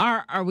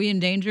 Are we in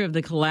danger of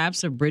the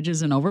collapse of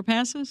bridges and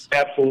overpasses?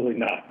 Absolutely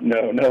not.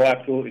 No,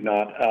 absolutely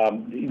not.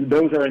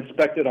 Those are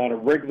inspected on a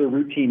regular,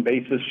 routine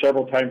basis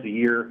several times a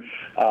year.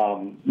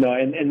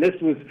 And this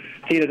was,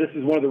 Tina, this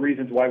is one of the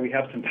reasons why we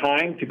have some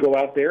time to go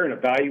out there and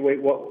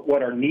evaluate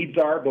what our needs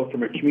are, both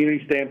from a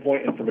community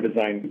standpoint and from a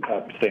design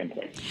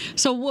standpoint.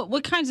 So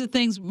what kinds of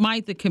things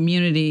might the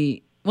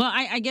community... Well,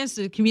 I guess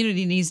the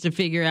community needs to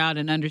figure out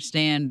and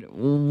understand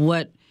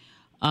what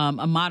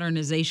a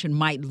modernization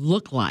might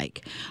look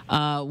like,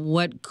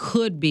 what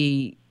could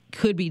be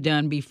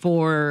done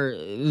before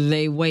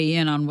they weigh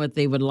in on what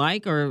they would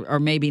like or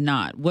maybe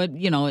not. What,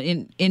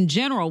 in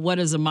general, what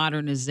does a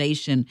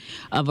modernization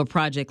of a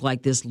project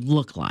like this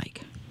look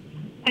like?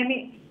 I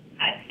mean,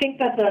 I think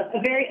that's a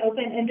very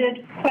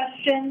open-ended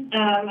question.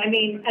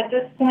 At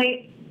this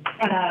point,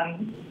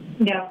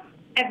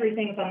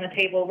 everything's on the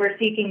table. We're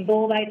seeking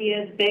bold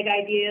ideas, big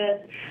ideas.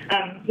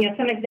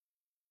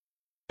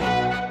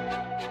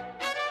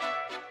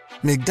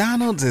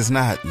 McDonald's is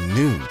not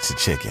new to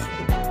chicken.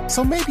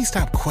 So maybe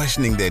stop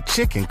questioning their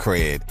chicken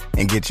cred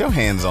and get your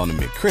hands on the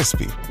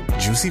McCrispy.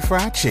 Juicy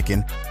fried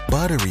chicken,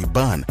 buttery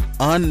bun,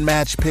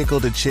 unmatched pickle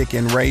to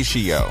chicken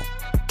ratio.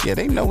 Yeah,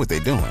 they know what they're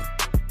doing.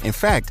 In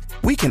fact,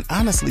 we can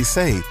honestly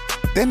say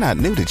they're not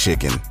new to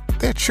chicken.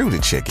 They're true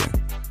to chicken.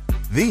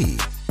 The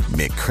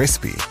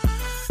McCrispy.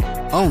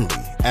 Only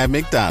at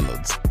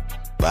McDonald's.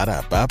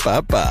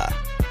 Ba-da-ba-ba-ba.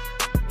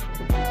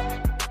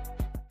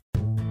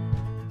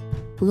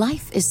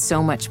 Life is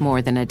so much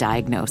more than a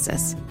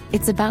diagnosis.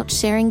 It's about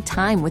sharing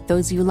time with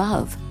those you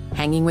love,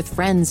 hanging with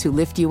friends who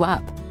lift you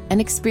up,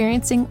 and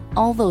experiencing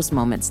all those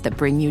moments that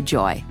bring you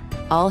joy.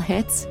 All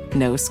hits,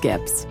 no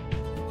skips.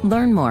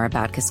 Learn more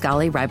about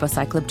Kisqali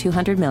Ribociclib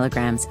 200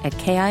 milligrams at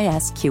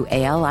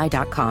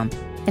KISQALI.com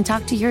and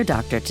talk to your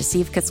doctor to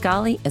see if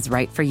Kisqali is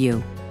right for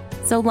you.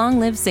 So long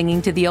live singing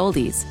to the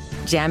oldies,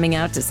 jamming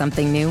out to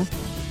something new,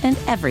 and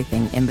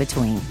everything in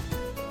between.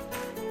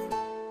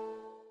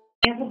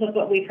 Examples of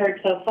what we've heard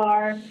so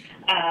far,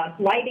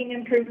 lighting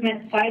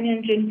improvements,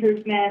 signage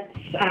improvements,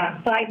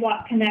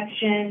 sidewalk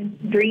connections,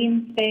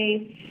 green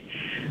space,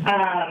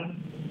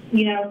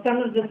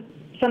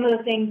 some of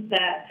the things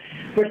that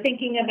we're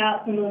thinking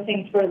about, some of the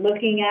things we're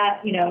looking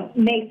at,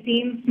 may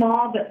seem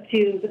small, but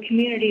to the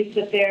communities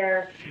that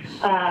they're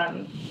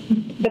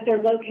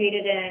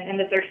located in and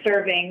that they're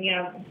serving,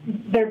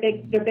 they're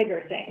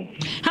bigger things.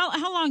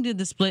 How long did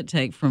the split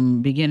take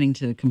from beginning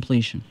to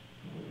completion?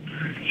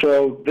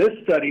 So this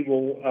study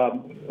will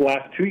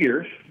last 2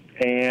 years,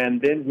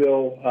 and then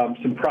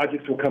some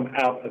projects will come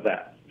out of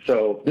that.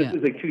 So this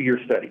is a 2-year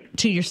study.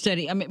 2-year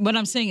study. I mean, what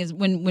I'm saying is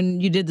when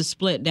you did the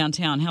split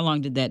downtown, how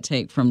long did that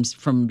take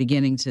from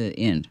beginning to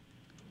end?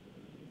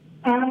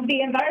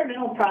 The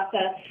environmental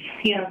process,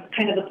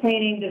 kind of the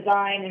planning,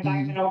 design,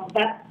 environmental,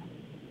 that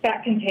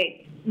can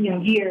take,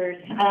 years.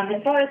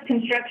 As far as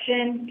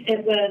construction,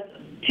 it was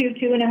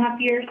 2.5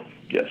 years.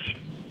 Yes.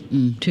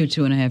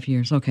 2.5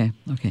 years. Okay.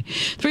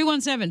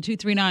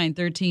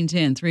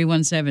 317-239-1310.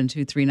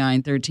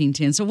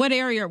 317-239-1310. So what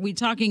area are we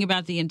talking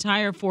about? The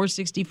entire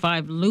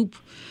 465 loop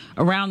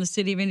around the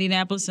city of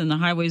Indianapolis and the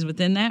highways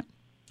within that?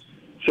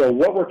 So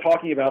what we're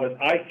talking about is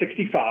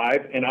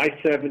I-65 and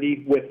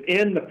I-70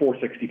 within the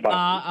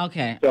 465.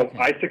 Okay. So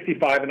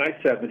I-65 and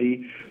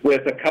I-70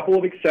 with a couple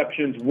of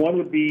exceptions. One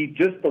would be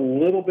just a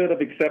little bit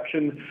of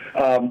exception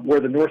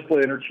where the North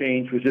Split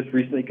interchange was just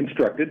recently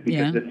constructed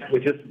because it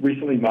was just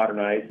recently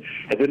modernized.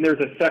 And then there's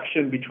a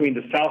section between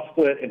the South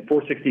Split and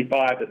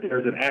 465 that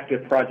there's an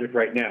active project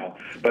right now.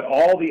 But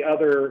all the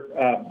other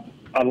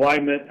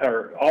alignment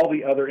or all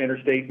the other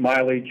interstate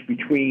mileage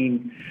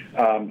between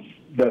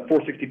the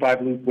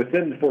 465 loop,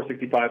 within the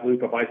 465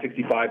 loop of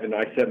I-65 and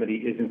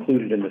I-70 is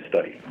included in the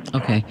study.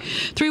 Okay.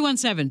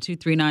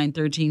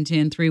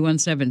 317-239-1310,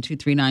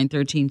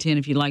 317-239-1310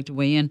 if you'd like to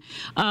weigh in.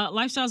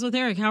 Lifestyles with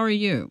Eric, how are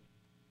you?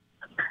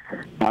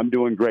 I'm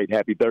doing great.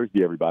 Happy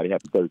Thursday, everybody.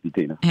 Happy Thursday,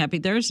 Tina. Happy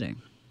Thursday.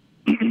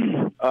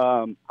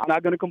 I'm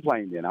not going to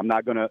complain then. I'm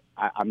not going to,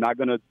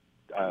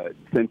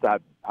 since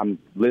I'm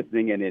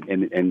listening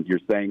and you're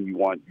saying you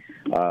want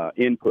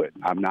input,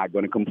 I'm not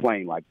going to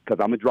complain, because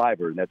I'm a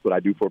driver and that's what I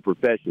do for a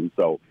profession.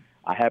 So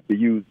I have to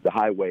use the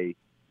highway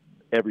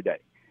every day.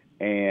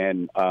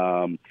 And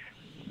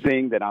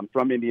seeing that I'm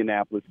from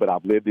Indianapolis, but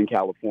I've lived in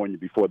California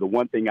before, the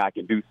one thing I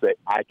can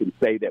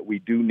say that we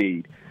do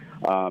need,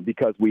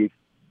 because we've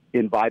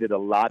invited a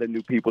lot of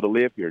new people to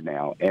live here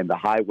now, and the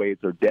highways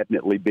are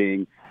definitely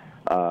being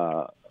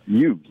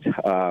used.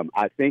 I'm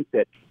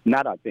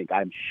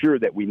sure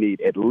that we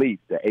need at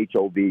least a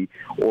HOV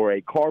or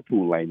a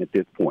carpool lane at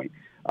this point,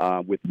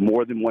 with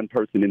more than one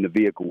person in the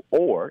vehicle.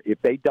 Or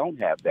if they don't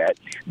have that,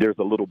 there's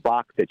a little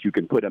box that you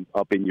can put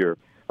up in your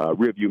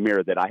rearview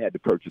mirror that I had to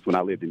purchase when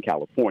I lived in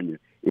California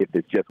if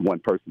it's just one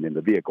person in the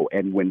vehicle.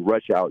 And when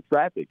rush hour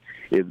traffic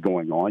is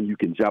going on, you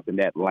can jump in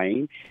that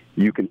lane.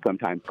 You can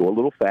sometimes go a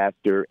little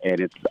faster,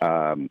 and it's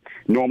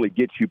normally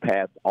gets you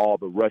past all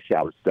the rush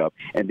hour stuff,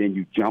 and then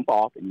you jump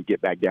off and you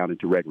get back down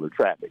into regular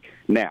traffic.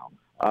 Now,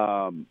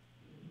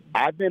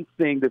 I've been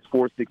seeing this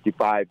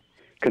 465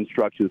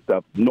 construction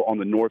stuff on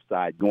the north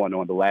side going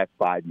on the last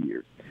 5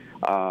 years.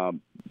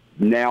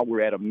 Now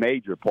we're at a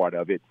major part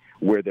of it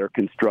where they're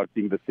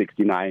constructing the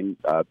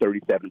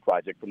 6937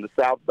 project from the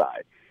south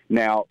side.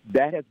 Now,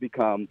 that has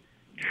become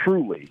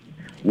truly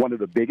one of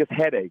the biggest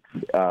headaches.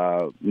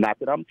 Not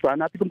that I'm trying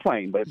not to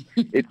complain, but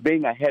it's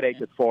being a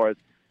headache as far as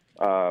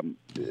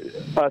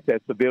us as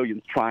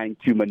civilians trying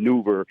to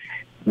maneuver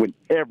when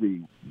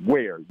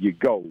everywhere you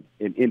go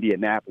in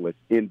Indianapolis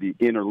in the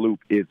inner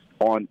loop is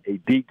on a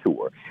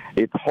detour.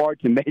 It's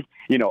hard to make,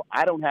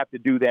 I don't have to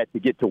do that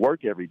to get to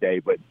work every day,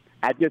 but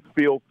I just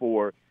feel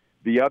for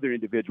the other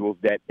individuals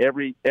that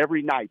every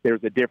night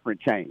there's a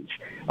different change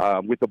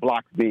with the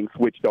blocks being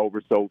switched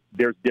over. So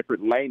there's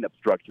different lane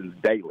obstructions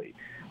daily.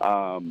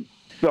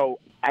 So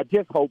I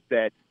just hope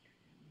that,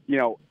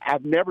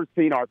 I've never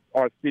seen our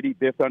city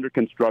this under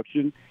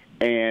construction,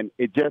 and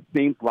it just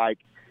seems like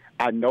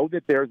I know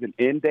that there's an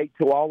end date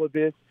to all of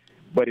this,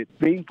 but it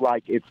seems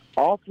like it's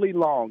awfully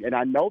long. And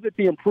I know that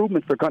the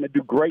improvements are going to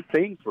do great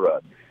things for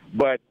us,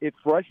 but it's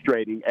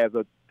frustrating as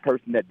a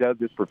person that does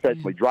this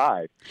professionally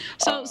drive.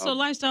 So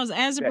Lifestyles,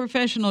 as a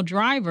professional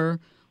driver,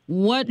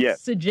 what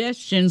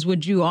suggestions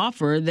would you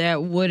offer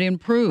that would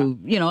improve?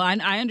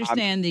 I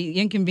understand the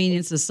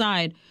inconvenience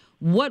aside.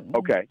 What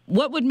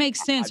would make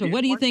sense, or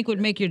what do you think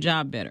would make your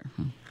job better?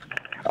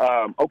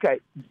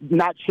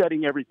 Not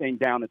shutting everything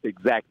down at the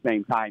exact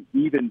same time,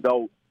 even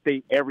though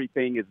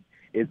everything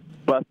is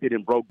busted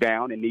and broke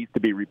down and needs to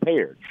be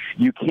repaired.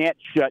 You can't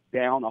shut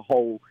down a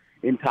whole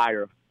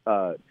entire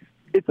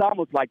it's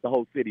almost like the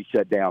whole city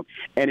shut down,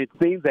 and it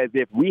seems as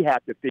if we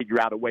have to figure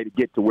out a way to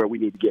get to where we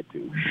need to get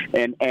to.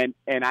 And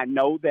I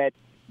know that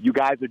you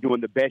guys are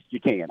doing the best you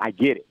can. I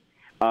get it.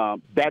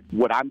 That's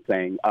what I'm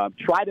saying.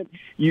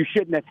 You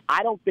shouldn't have.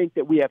 I don't think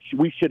that we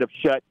should have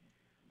shut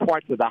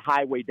parts of the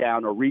highway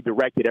down or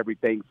redirected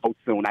everything so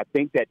soon. I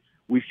think that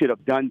we should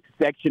have done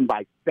section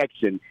by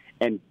section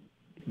and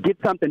get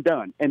something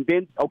done, and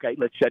then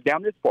let's shut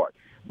down this part.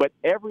 But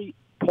every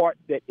part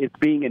that is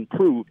being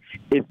improved,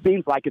 it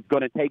seems like it's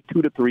going to take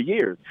 2 to 3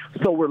 years.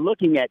 So we're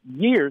looking at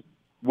years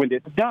when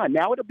it's done.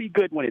 Now, it'll be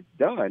good when it's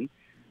done,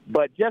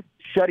 but just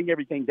shutting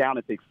everything down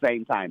at the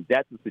same time,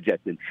 that's a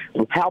suggestion.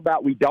 So how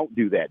about we don't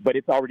do that? But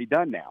it's already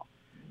done now.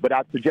 But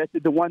I've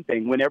suggested the one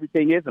thing, when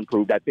everything is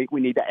improved, I think we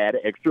need to add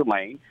an extra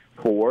lane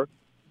for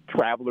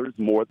travelers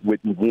with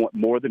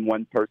more than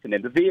one person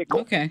in the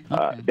vehicle.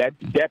 That's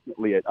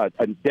definitely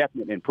a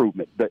definite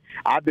improvement. But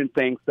I've been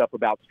saying stuff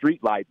about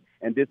streetlights,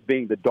 and this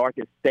being the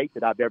darkest state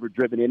that I've ever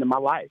driven in my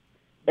life,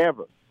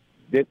 ever.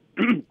 This,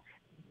 if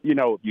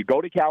you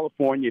go to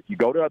California, if you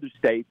go to other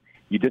states,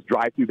 you just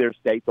drive through their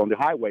states on the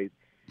highways.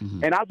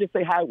 Mm-hmm. And I'll just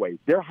say highways.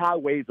 Their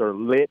highways are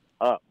lit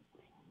up.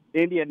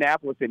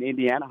 Indianapolis and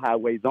Indiana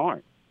highways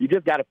aren't. You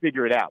just got to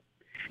figure it out.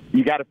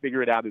 You got to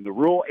figure it out in the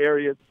rural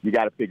areas. You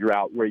got to figure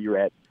out where you're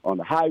at on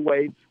the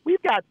highways.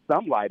 We've got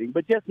some lighting,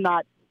 but just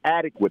not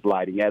adequate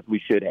lighting as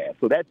we should have.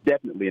 So that's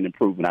definitely an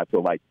improvement. I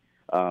feel like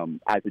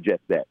I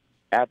suggest that.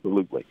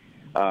 Absolutely.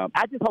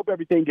 I just hope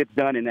everything gets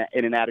done in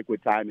an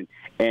adequate time,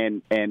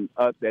 and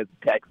us as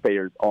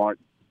taxpayers aren't,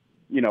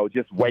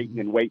 just waiting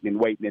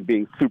and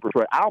being super.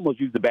 I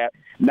almost used I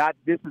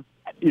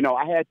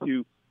had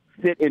to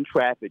sit in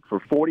traffic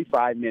for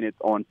 45 minutes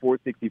on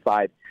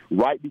 465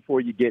 right before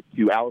you get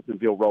to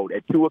Allisonville Road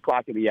at 2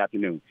 o'clock in the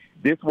afternoon.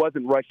 This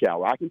wasn't rush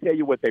hour. I can tell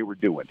you what they were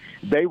doing.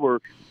 They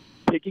were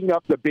picking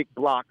up the big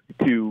blocks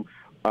to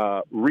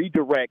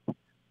redirect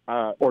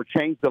or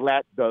change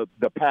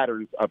the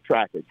patterns of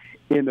traffic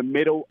in the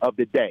middle of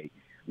the day.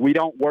 We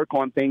don't work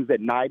on things at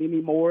night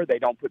anymore. They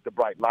don't put the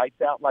bright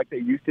lights out like they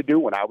used to do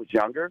when I was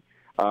younger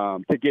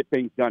to get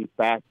things done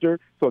faster.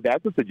 So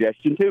that's a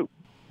suggestion, too.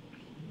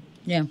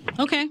 Yeah.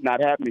 Okay. Not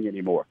happening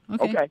anymore.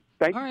 Okay.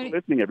 Thanks for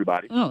listening,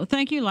 everybody. Oh,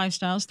 thank you,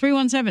 Lifestyles.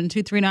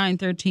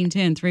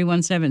 317-239-1310,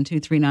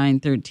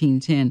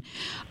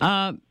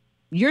 317-239-1310.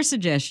 Your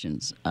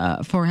suggestions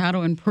for how to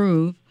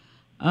improve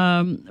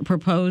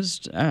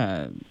proposed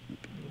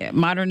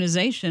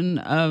modernization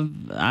of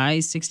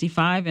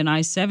I-65 and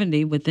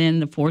I-70 within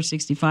the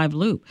 465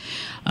 loop.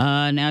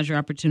 Now's your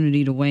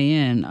opportunity to weigh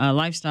in.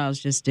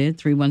 Lifestyles just did,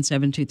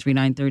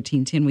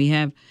 317-239-1310. We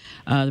have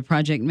the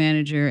project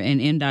manager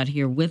and NDOT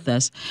here with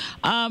us.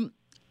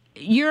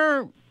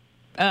 Your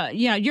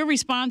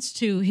response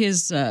to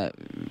his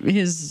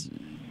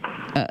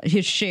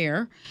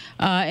share,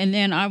 and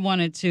then I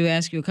wanted to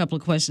ask you a couple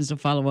of questions to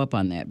follow up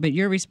on that. But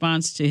your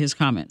response to his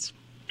comments.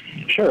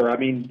 Sure. I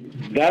mean,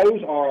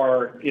 those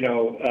are,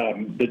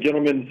 the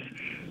gentleman's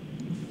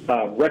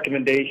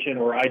recommendation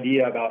or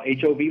idea about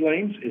HOV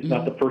lanes is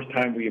not the first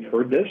time we have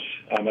heard this.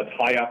 It's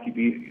high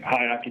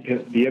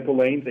occupant vehicle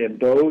lanes, and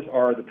those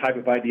are the type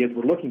of ideas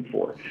we're looking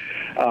for.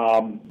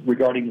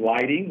 Regarding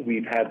lighting,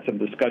 we've had some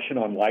discussion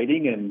on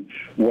lighting and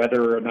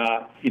whether or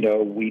not,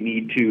 we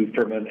need to,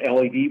 from an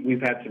LED,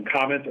 we've had some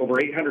comments, over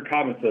 800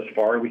 comments thus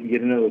far. We can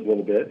get into those a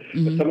little bit.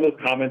 But some of those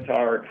comments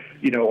are,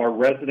 our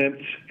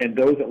residents and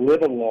those that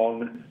live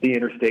along the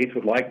interstates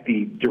would like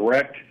the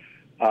direct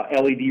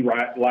LED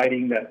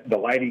lighting, that the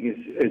lighting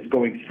is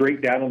going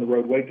straight down on the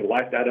roadway to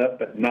light that up,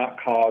 but not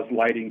cause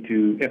lighting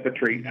to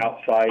infiltrate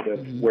outside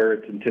of where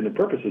its intended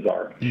purposes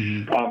are.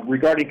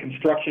 Regarding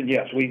construction,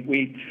 yes,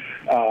 we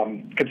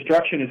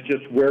construction is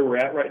just where we're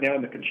at right now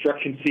in the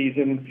construction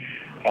season.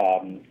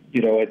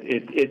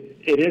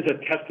 It is a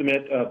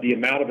testament of the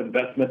amount of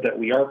investment that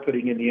we are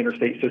putting in the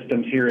interstate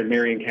systems here in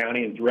Marion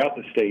County and throughout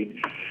the state.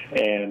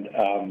 And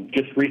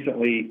just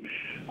recently,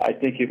 I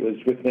think it was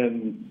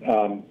within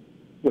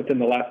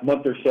the last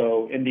month or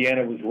so,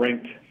 Indiana was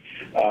ranked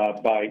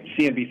by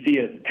CNBC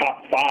as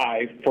top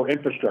 5 for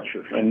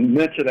infrastructure. And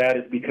much of that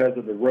is because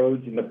of the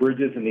roads and the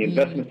bridges and the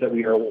investments that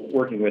we are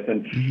working with.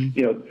 And,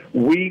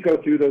 we go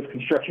through those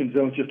construction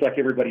zones just like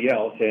everybody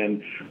else.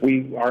 And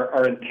we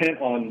are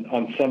intent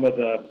on some of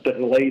the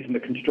delays in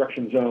the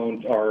construction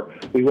zones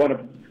we want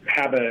to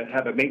have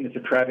a maintenance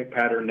of traffic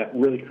pattern that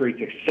really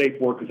creates a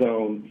safe work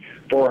zone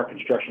for our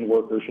construction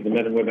workers, for the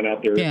men and women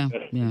out there.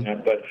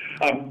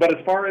 But as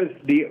far as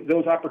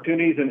those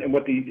opportunities and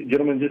what the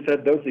gentleman just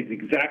said, those is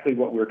exactly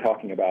what we were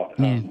talking about.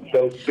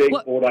 Those big,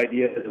 bold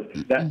ideas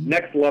of that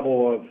next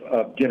level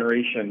of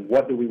generation.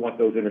 What do we want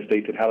those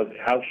interstates, and how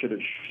should it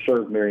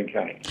serve Marion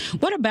County?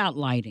 What about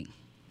lighting?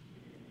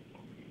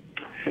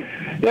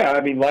 Yeah,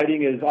 I mean,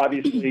 lighting is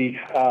obviously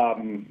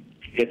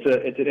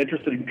it's an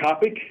interesting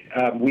topic.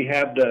 We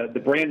have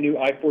the brand new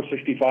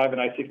I-465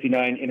 and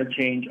I-69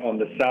 interchange on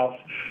the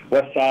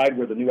southwest side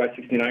where the new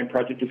I-69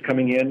 project is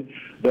coming in.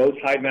 Those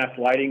high mast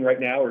lighting right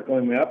now are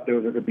going up. Those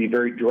are going to be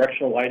very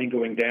directional lighting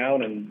going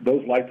down, and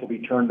those lights will be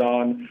turned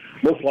on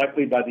most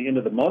likely by the end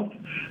of the month.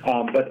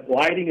 But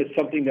lighting is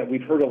something that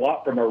we've heard a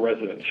lot from our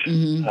residents.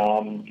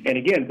 And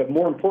again, but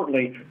more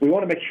importantly, we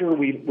want to make sure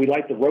we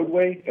light the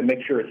roadway and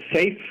make sure it's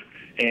safe.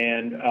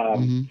 And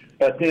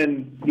but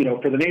then,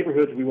 for the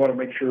neighborhoods, we want to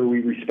make sure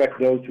we respect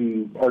those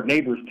who are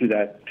neighbors to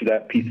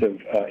that piece of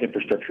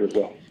infrastructure as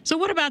well. So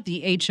what about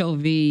the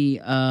HOV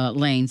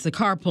lanes, the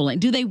carpool lane?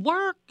 Do they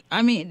work?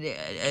 I mean,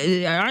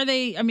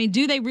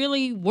 do they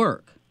really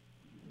work?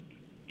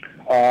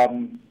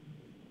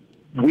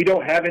 We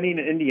don't have any in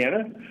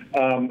Indiana.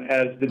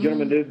 As the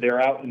gentleman did,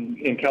 they're out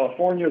in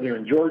California, they're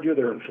in Georgia,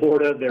 they're in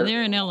Florida.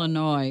 They're in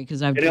Illinois,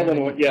 because I've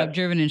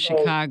driven in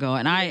Chicago,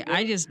 and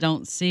I just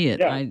don't see it.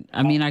 Yeah.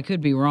 I mean, I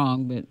could be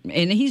wrong,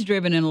 and he's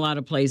driven in a lot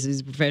of places.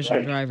 He's a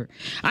professional driver.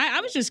 I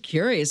was just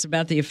curious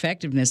about the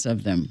effectiveness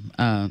of them.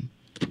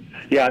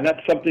 Yeah, and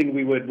that's something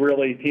we would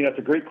really, Tina, it's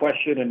a great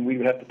question, and we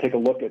would have to take a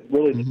look at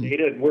really the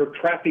data and where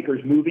traffic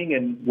is moving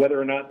and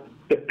whether or not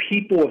the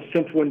people of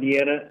Central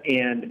Indiana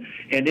and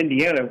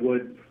Indiana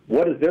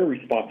what is their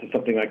response to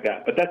something like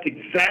that? But that's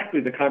exactly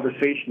the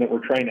conversation that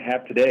we're trying to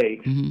have today,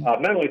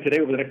 not only today,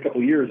 over the next couple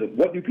of years, of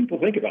what do people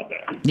think about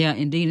that? Yeah,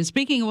 indeed. And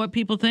speaking of what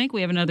people think,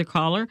 we have another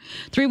caller,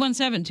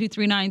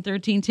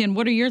 317-239-1310.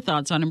 What are your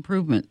thoughts on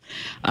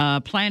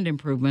planned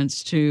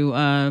improvements to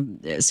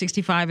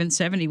 65 and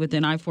 70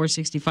 within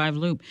I-465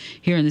 loop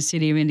here in the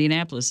city of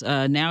Indianapolis?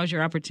 Now is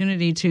your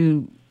opportunity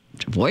to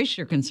voice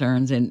your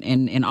concerns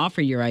and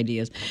offer your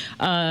ideas.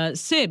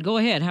 Sid, go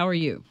ahead. How are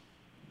you?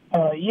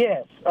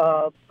 Yes.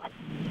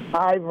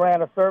 I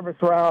ran a service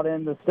route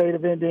in the state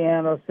of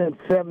Indiana since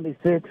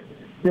 '76.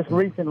 Just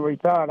recently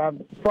retired.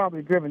 I've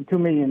probably driven 2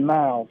 million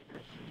miles.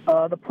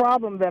 The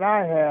problem that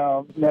I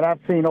have, that I've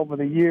seen over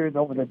the years,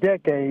 over the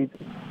decades,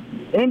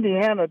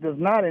 Indiana does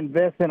not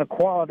invest in a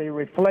quality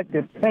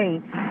reflective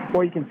paint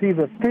where you can see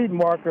the street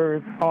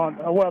markers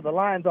the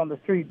lines on the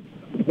street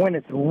when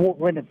it's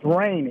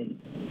raining.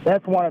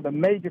 That's one of the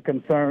major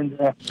concerns.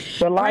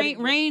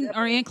 Rain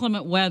or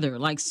inclement weather,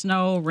 like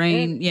snow,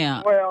 rain,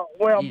 yeah.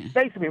 Well,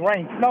 basically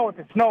rain. Snow, if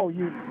it's snow,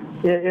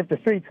 if the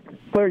street's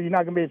clear, you're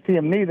not going to be able to see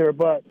them neither.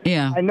 But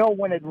yeah. I know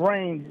when it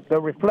rains,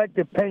 the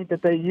reflective paint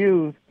that they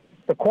use,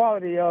 the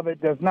quality of it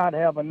does not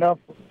have enough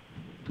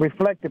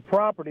reflective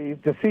properties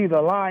to see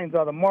the lines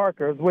or the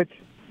markers, which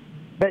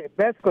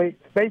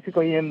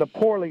basically in the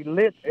poorly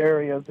lit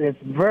areas, it's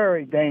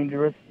very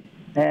dangerous.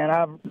 And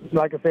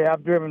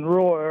I've driven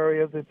rural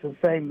areas. It's the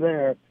same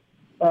there.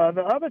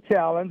 The other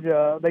challenge,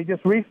 they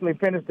just recently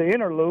finished the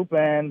inner loop,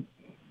 and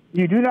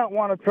you do not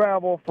want to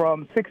travel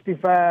from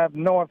 65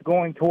 north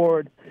going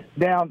toward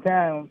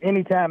downtown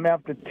anytime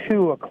after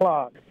 2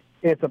 o'clock.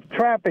 It's a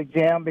traffic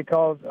jam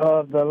because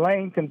of the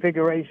lane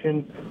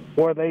configuration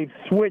where they've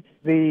switched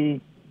the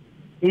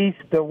east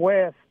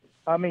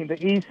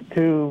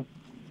to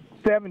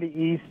 70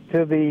 east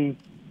to the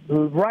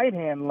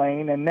right-hand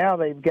lane, and now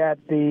they've got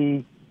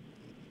the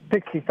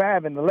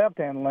 65 in the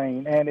left-hand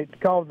lane, and it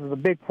causes a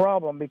big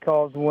problem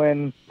because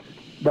when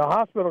the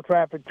hospital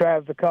traffic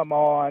tries to come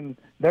on,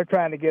 they're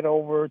trying to get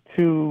over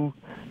to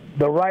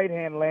the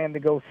right-hand lane to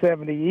go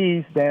 70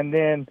 east, and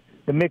then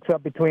the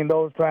mix-up between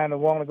those trying to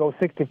want to go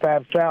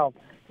 65 south.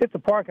 It's a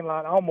parking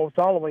lot almost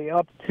all the way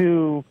up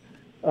to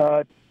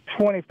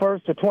 21st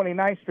or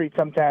 29th Street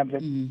sometimes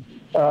in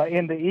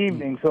the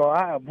evening, so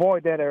I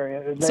avoid that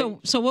area.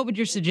 So what would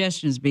your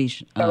suggestions be?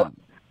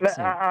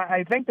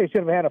 I think they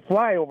should have had a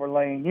flyover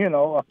lane,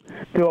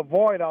 to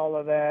avoid all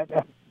of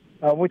that,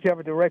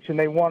 whichever direction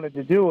they wanted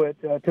to do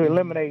it, to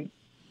eliminate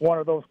one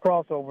of those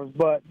crossovers.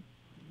 But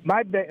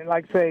my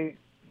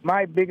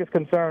biggest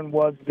concern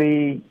was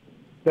the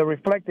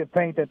reflective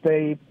paint that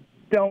they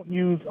don't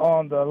use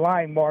on the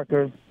line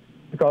markers,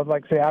 because,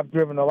 like I say, I've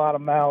driven a lot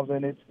of miles,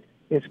 and it's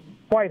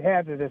quite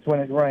hazardous when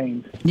it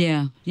rains.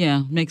 Yeah,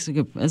 that's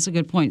a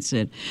good point,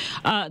 Sid.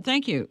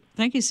 Thank you,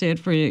 Sid,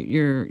 for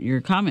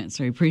your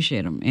comments. I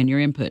appreciate them and your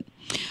input.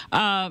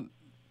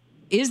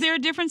 Is there a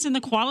difference in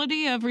the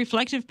quality of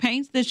reflective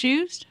paint that's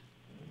used?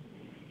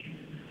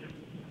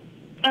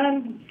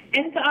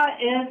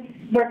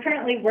 We're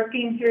currently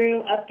working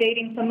through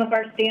updating some of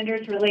our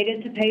standards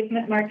related to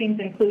pavement markings,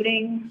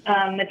 including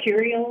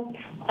materials,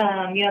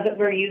 that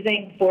we're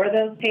using for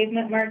those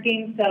pavement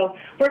markings. So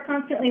we're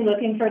constantly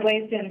looking for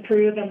ways to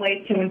improve and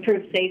ways to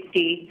improve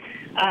safety,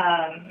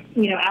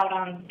 out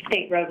on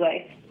state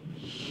roadways.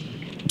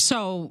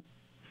 So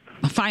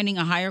finding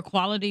a higher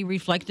quality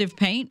reflective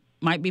paint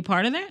might be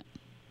part of that?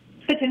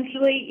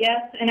 Potentially,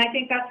 yes. And I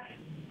think that's,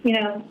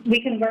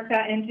 we can work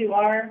that into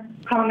our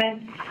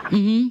comments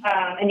and,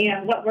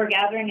 what we're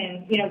gathering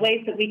and,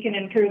 ways that we can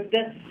improve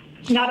this,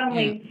 not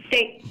only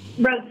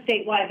roads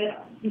statewide,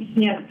 but,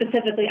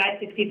 specifically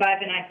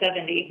I-65 and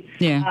I-70.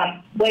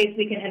 Yeah. Ways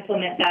we can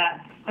implement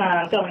that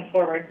going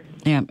forward.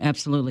 Yeah,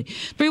 absolutely.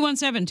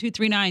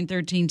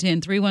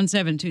 317-239-1310,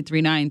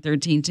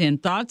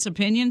 317-239-1310. Thoughts,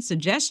 opinions,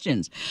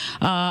 suggestions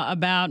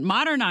about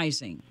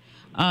modernizing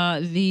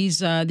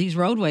these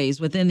roadways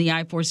within the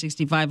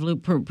I-465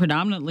 loop,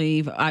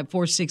 predominantly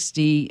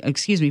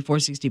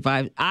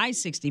I-465,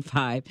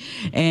 I-65,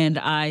 and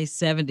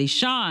I-70.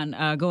 Sean,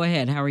 go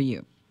ahead. How are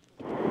you?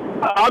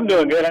 I'm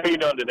doing good. How are you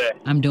doing today?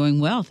 I'm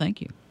doing well, thank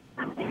you.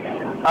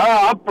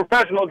 I'm a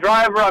professional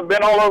driver. I've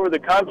been all over the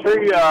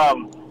country.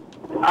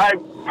 I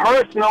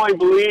personally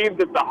believe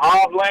that the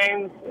HOV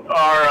lanes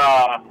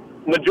are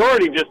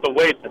majority just a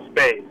waste of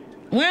space.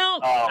 Well,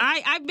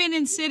 I've been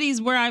in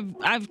cities where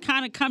I've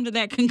kind of come to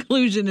that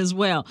conclusion as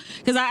well,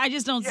 because I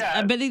just don't.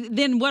 Yeah. But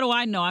then what do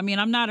I know? I mean,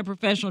 I'm not a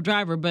professional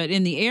driver, but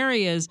in the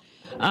areas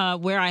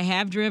where I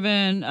have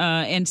driven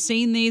and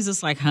seen these,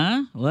 it's like,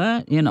 huh,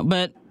 what,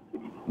 But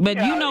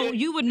yeah,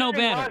 you would know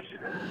better.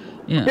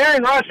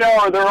 During rush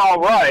hour, they're all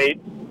right.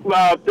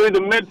 Through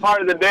the mid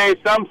part of the day,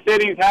 some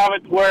cities have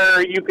it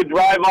where you could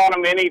drive on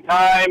them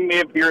anytime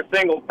if you're a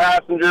single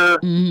passenger.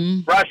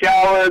 Mm-hmm. Rush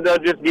hour, they'll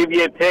just give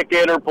you a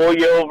ticket or pull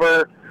you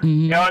over.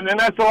 Mm-hmm. And then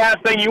that's the last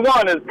thing you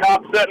want is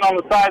cops sitting on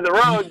the side of the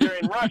road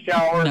during rush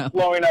hour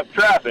slowing up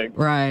traffic.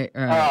 Right,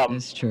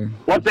 that's true.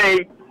 What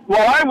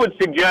I would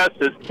suggest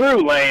is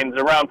through lanes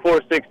around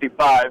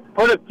 465.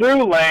 Put a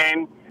through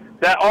lane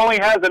that only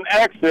has an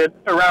exit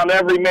around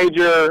every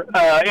major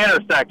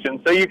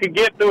intersection. So you could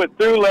get through a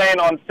through lane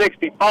on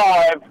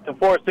 65 to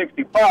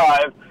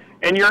 465,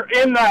 and you're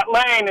in that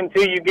lane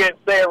until you get,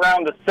 say,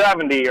 around the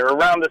 70 or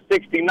around the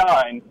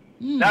 69.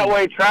 That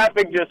way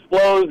traffic just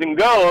flows and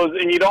goes,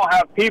 and you don't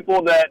have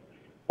people that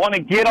want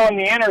to get on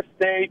the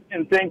interstate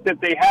and think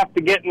that they have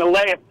to get in the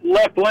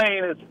left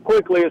lane as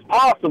quickly as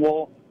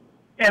possible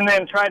and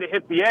then try to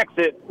hit the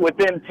exit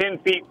within 10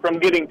 feet from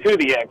getting to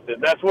the exit.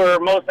 That's where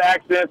most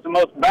accidents and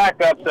most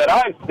backups that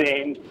I've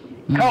seen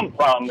come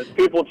from, is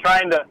people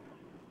trying to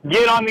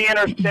get on the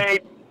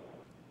interstate,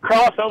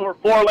 cross over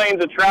 4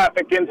 lanes of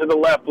traffic into the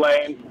left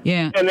lane,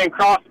 and then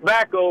cross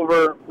back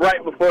over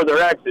right before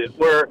their exit.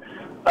 Where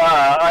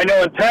I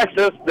know in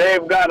Texas,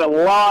 they've got a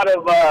lot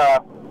of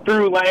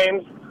through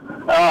lanes.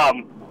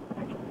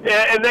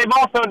 And they've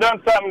also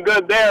done something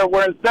good there,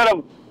 where instead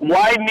of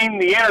widening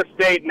the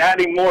interstate and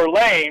adding more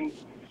lanes,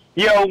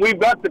 we've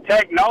got the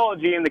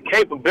technology and the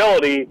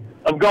capability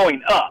of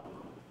going up.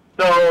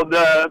 So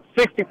the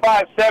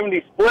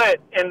 65-70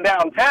 split in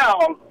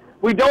downtown,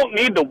 we don't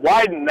need to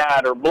widen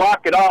that or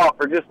block it off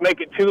or just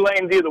make it 2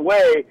 lanes either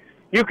way.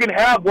 You can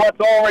have what's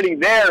already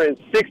there is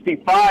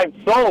 65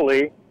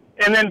 solely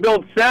and then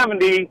build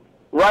 70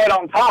 right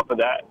on top of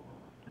that.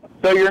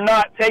 So you're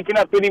not taking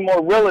up any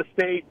more real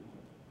estate,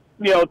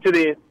 to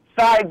the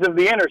sides of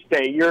the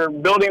interstate. You're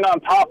building on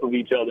top of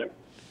each other.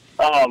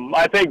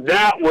 I think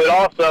that would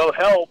also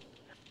help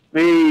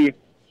the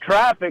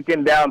traffic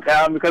in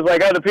downtown because,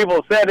 like other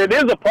people said, it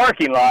is a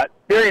parking lot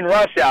during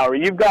rush hour.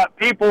 You've got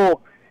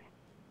people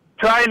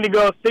trying to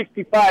go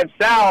 65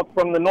 south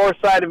from the north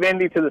side of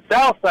Indy to the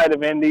south side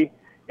of Indy,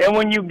 and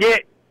when you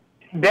get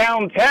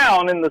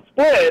downtown in the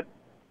split,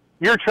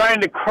 you're trying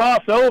to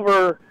cross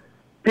over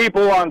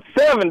people on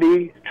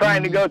 70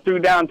 trying to go through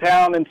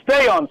downtown and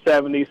stay on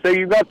 70. So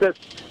you've got this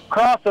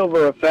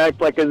crossover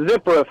effect, like a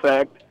zipper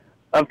effect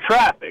of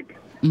traffic,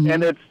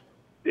 and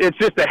it's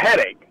just a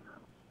headache.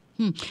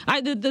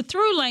 The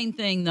through lane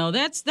thing, though,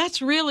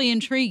 that's really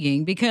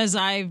intriguing because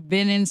I've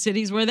been in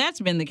cities where that's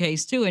been the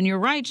case, too. And you're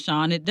right,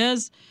 Sean. It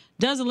does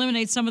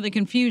eliminate some of the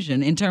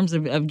confusion in terms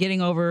of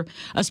getting over,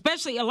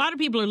 especially a lot of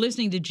people are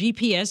listening to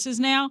GPSs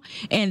now,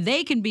 and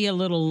they can be a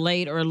little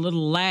late or a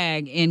little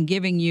lag in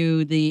giving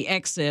you the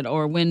exit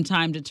or when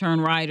time to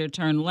turn right or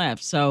turn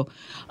left. So,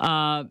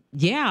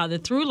 the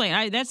through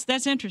lane,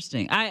 that's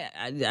interesting.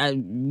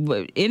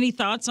 Any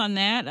thoughts on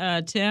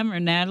that, Tim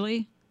or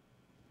Natalie?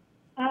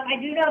 I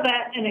do know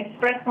that an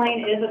express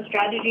lane is a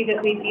strategy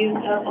that we've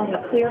used up on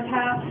the clear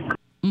path.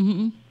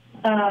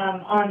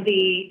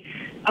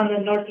 On the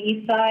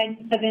northeast side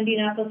of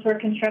Indianapolis where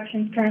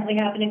construction is currently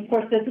happening. Of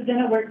course, this is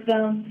in a work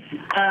zone,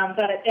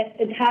 but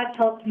it has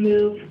helped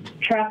move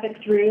traffic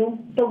through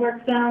the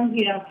work zone,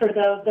 for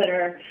those that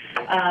are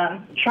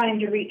trying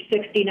to reach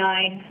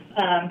 69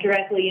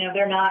 directly.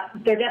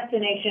 Their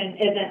destination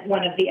isn't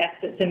one of the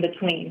exits in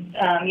between.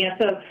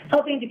 So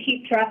helping to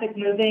keep traffic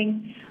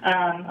moving,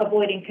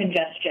 avoiding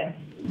congestion.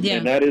 Yeah.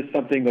 And that is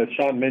something that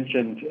Sean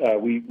mentioned.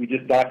 We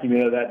just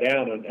documented that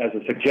down as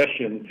a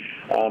suggestion,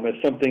 as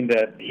something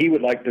that he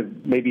would like to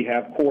maybe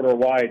have corridor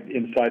wide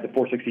inside the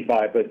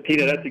 465. But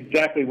Tina, that's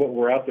exactly what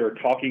we're out there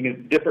talking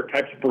in different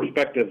types of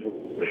perspectives.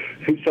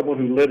 Someone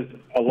who lives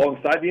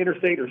alongside the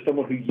interstate or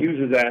someone who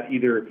uses that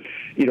either,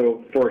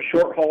 for a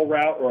short haul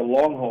route or a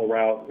long haul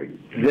route.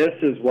 This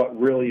is what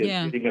really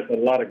is giving us a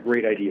lot of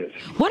great ideas.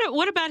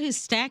 What about his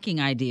stacking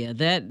idea?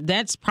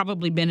 That's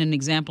probably been an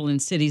example in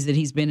cities that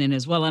he's been in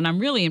as well. And I'm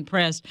really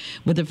impressed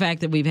with the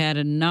fact that we've had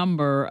a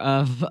number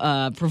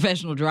of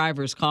professional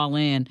drivers call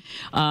in,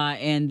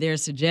 and their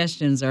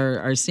suggestions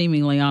are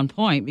seemingly on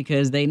point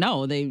because they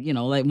know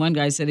like one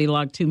guy said he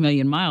logged 2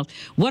 million miles.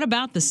 What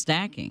about the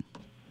stacking?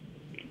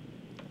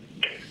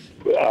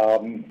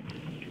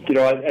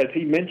 As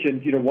he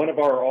mentioned, one of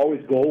our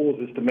always goals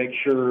is to make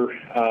sure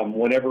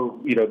whenever,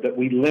 that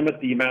we limit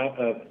the amount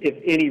of, if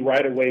any,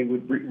 right-of-way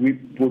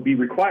would be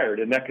required.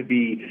 And that could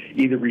be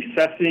either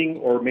recessing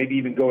or maybe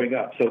even going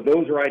up. So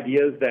those are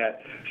ideas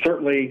that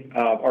certainly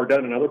are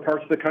done in other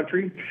parts of the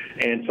country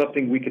and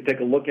something we could take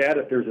a look at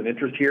if there's an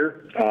interest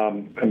here.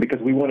 And because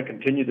we want to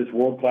continue this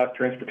world-class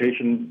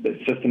transportation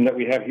system that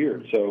we have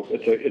here. So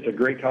it's a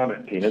great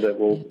comment, Tina, that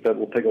we'll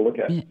take a look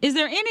at. Is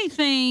there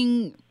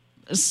anything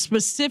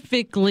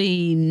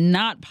specifically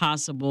not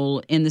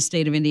possible in the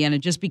state of Indiana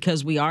just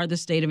because we are the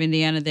state of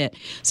Indiana that,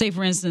 say,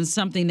 for instance,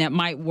 something that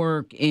might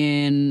work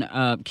in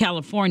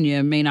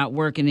California may not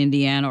work in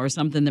Indiana, or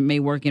something that may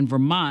work in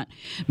Vermont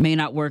may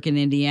not work in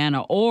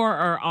Indiana, or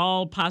are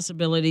all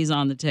possibilities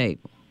on the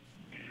table?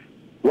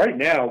 Right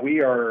now,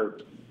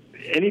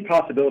 any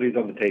possibilities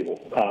on the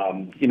table.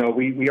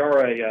 We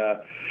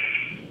are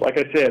like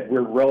I said,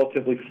 we're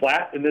relatively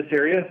flat in this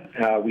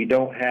area. We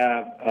don't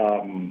have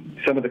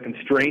some of the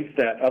constraints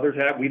that others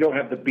have. We don't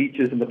have the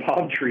beaches and the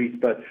palm trees,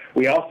 but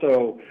we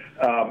also,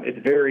 the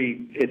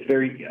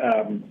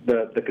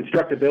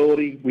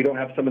constructability. We don't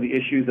have some of the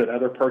issues that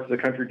other parts of the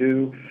country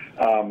do.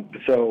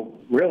 So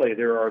really,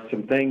 there are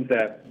some things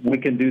that we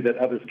can do that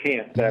others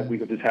can't that we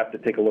would just have to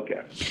take a look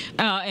at.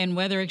 And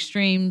weather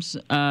extremes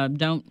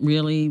don't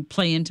really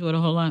play into it a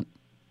whole lot?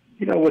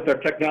 With our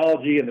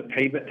technology and the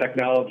pavement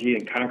technology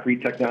and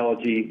concrete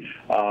technology,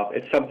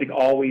 it's something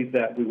always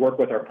that we work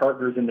with our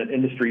partners in the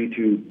industry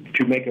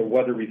to make it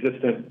weather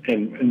resistant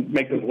and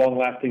make those long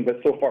lasting, but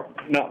so far,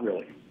 not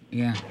really.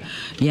 Yeah.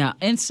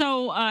 And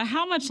so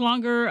how much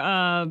longer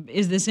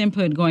is this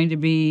input going to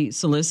be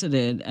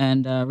solicited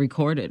and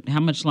recorded?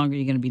 How much longer are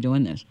you going to be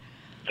doing this?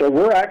 So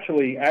we're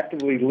actually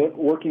actively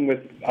working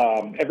with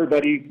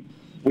everybody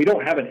We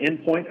don't have an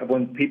endpoint of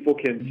when people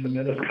can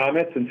submit us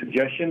comments and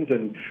suggestions,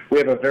 and we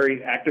have a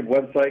very active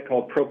website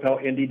called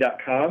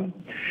propelindy.com.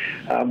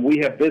 We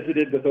have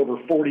visited with over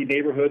 40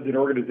 neighborhoods and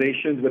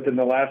organizations within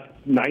the last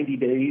 90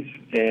 days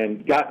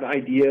and gotten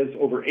ideas,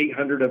 over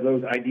 800 of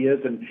those ideas,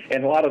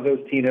 and a lot of those,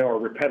 Tina, are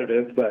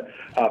repetitive, but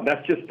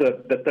that's just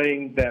the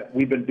thing that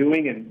we've been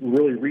doing and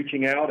really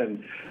reaching out.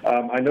 And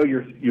I know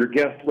your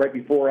guest right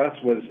before us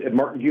was at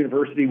Martin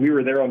University. We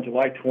were there on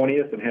July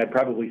 20th and had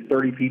probably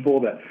 30 people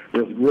that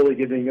was really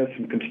giving us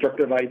some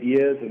constructive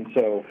ideas, and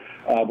so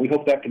we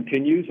hope that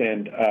continues,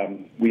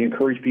 and we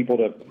encourage people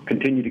to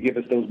continue to give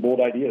us those bold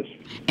ideas.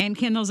 And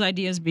can those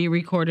ideas be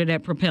recorded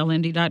at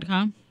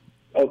propelindy.com?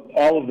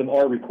 All of them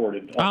are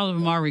recorded. All of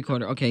them are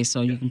recorded. Okay, so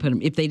you can put them,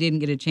 if they didn't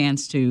get a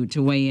chance to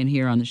weigh in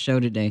here on the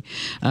show today,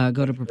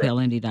 go to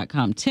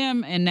propelindy.com.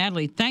 Tim and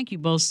Natalie, thank you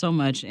both so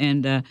much.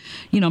 And,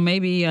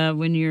 maybe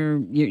when you're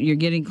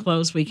getting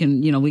close, we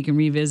can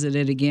revisit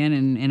it again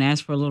and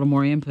ask for a little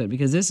more input,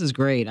 because this is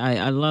great.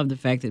 I love the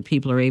fact that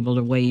people are able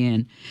to weigh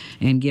in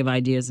and give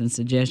ideas and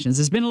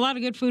suggestions. It's been a lot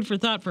of good food for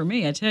thought for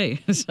me, I tell you.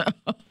 So.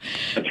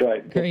 That's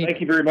right. Well,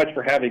 thank you very much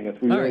for having us.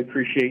 We really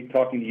appreciate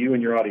talking to you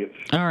and your audience.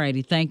 All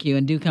righty. Thank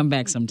you. And do come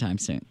back sometime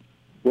soon.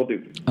 Will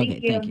do.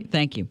 Okay,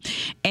 thank you.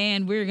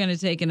 And we're going to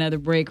take another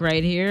break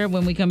right here.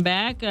 When we come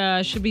back,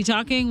 should be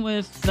talking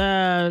with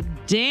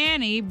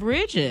Danny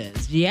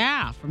Bridges.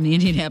 Yeah, from the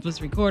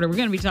Indianapolis Recorder. We're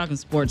going to be talking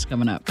sports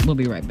coming up. We'll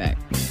be right back.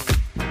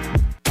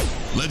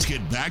 Let's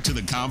get back to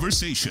the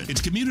conversation.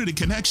 It's Community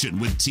Connection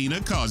with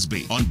Tina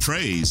Cosby on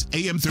Praise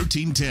AM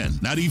 1310,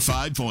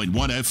 95.1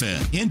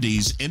 FM,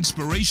 Indy's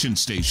inspiration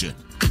station.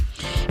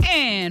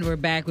 And we're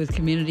back with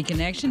Community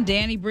Connection.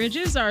 Danny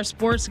Bridges, our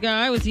sports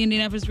guy with the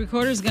Indianapolis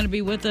Recorder, is going to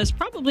be with us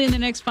probably in the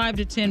next 5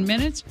 to 10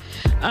 minutes.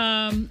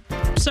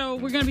 So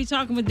we're going to be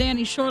talking with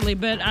Danny shortly,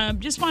 but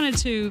just wanted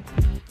to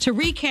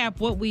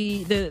recap what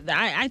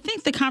I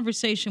think the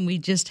conversation we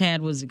just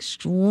had was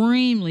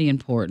extremely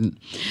important,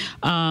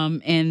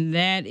 and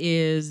that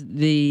is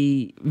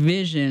the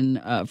vision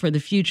for the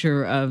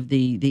future of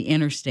the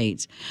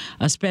interstates,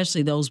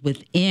 especially those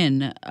within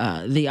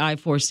the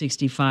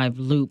I-465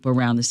 loop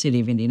around the city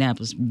of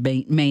Indianapolis,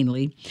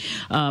 mainly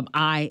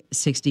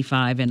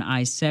I-65 and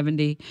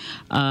I-70.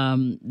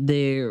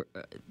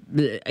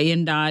 The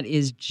INDOT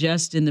is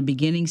just in the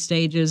beginning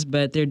stages,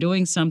 but they're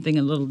doing something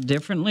a little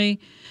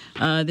differently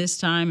this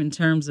time in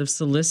terms of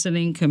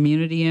soliciting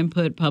community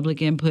input,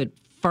 public input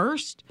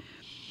first,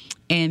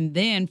 and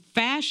then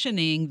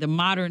fashioning the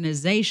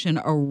modernization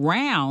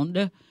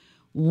around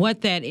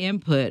what that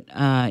input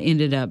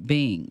ended up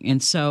being.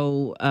 And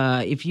so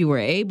if you were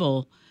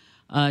able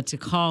to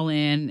call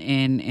in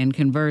and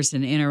converse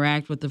and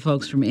interact with the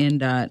folks from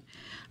INDOT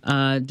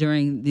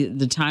during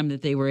the time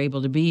that they were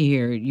able to be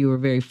here, you were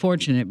very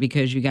fortunate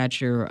because you got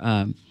your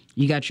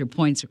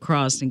points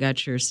across and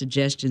got your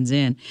suggestions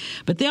in.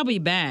 But they'll be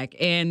back,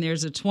 and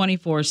there's a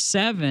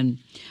 24/7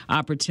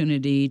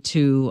 opportunity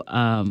to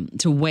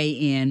weigh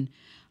in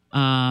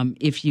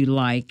if you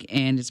like,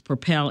 and it's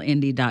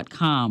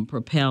propelindy.com,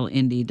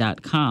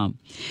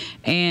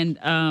 and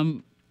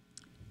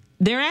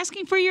they're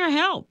asking for your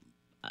help.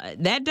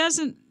 That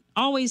doesn't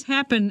always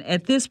happen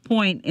at this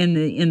point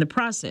in the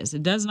process.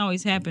 It doesn't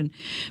always happen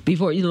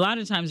before. A lot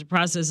of times the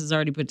process is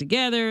already put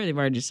together. They've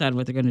already decided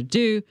what they're going to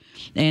do,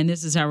 and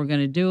this is how we're going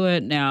to do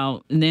it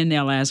now. And then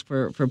they'll ask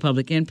for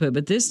public input.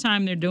 But this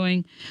time they're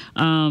doing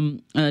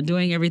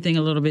everything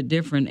a little bit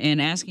different and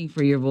asking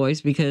for your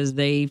voice because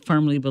they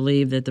firmly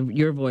believe that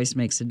your voice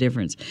makes a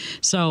difference.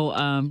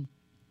 So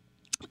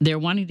they're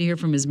wanting to hear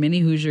from as many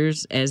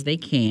Hoosiers as they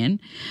can,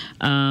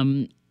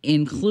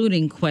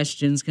 including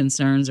questions,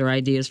 concerns, or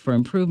ideas for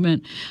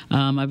improvement.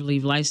 I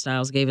believe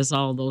Lifestyles gave us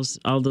all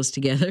those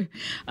together.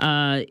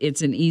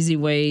 It's an easy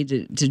way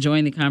to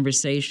join the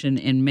conversation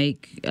and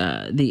make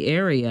the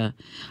area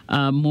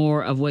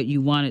more of what you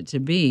want it to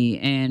be.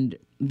 And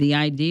the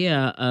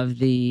idea of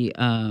the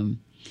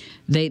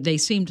They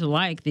seem to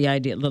like the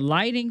idea. The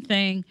lighting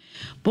thing,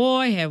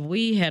 boy, have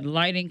we had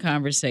lighting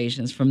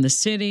conversations from the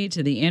city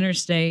to the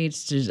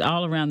interstates to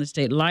all around the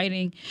state.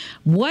 Lighting.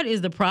 What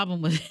is the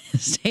problem with the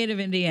state of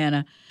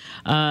Indiana,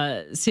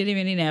 city of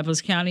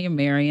Indianapolis, county of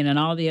Marion, and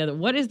all the other?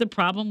 What is the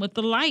problem with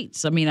the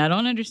lights? I mean, I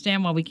don't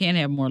understand why we can't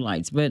have more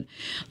lights, but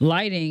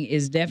lighting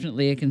is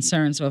definitely a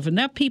concern. So if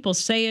enough people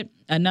say it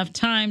enough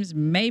times,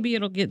 maybe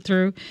it'll get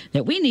through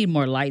that we need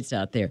more lights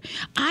out there.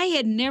 I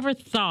had never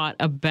thought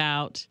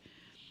about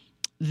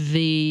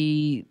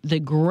the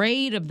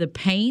grade of the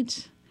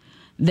paint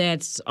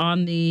that's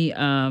on the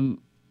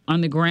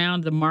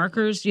ground, the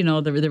markers,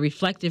 the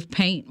reflective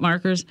paint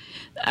markers.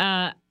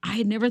 I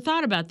had never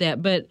thought about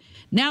that, but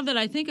now that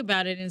I think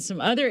about it, in some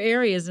other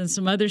areas, in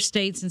some other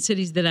states and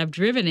cities that I've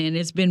driven in,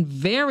 it's been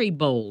very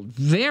bold,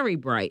 very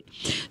bright.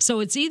 So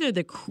it's either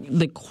the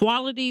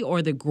quality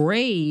or the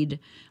grade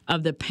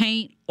of the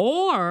paint,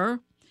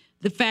 or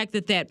the fact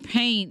that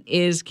paint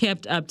is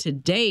kept up to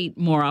date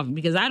more often,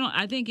 because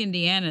I think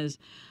Indiana's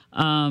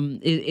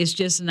it's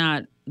just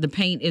not the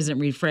paint isn't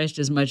refreshed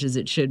as much as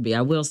it should be.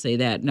 I will say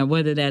that. Now,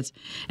 whether that's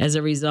as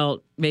a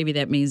result, maybe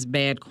that means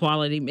bad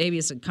quality. Maybe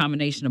it's a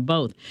combination of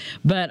both.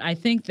 But I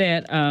think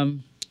that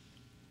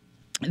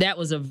that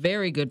was a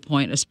very good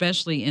point,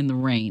 especially in the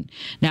rain.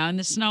 Now, in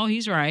the snow,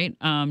 he's right.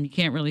 You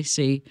can't really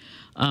see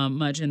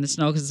much in the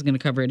snow because it's going to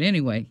cover it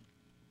anyway.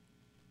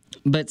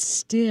 But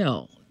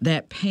still,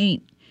 that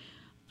paint,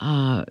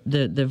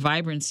 the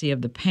vibrancy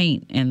of the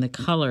paint and the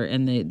color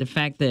and the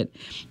fact that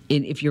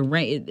if you're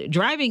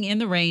driving in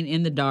the rain,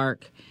 in the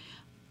dark,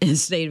 in the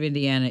state of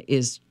Indiana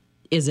is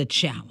a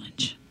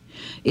challenge.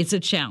 It's a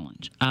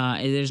challenge.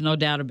 There's no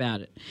doubt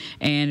about it.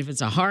 And if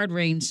it's a hard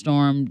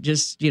rainstorm,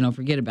 just,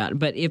 forget about it.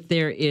 But if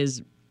there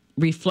is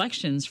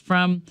reflections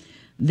from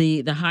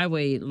the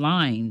highway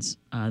lines,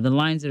 the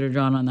lines that are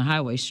drawn on the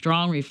highway,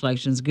 strong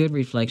reflections, good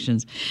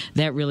reflections,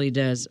 that really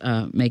does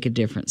make a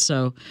difference.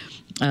 So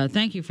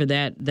thank you for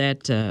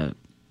that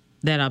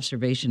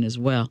observation as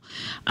well.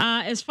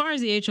 As far as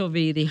the HOV,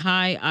 the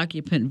high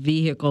occupant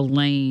vehicle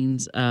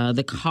lanes,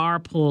 the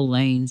carpool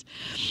lanes,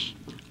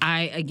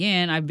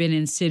 I've been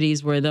in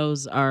cities where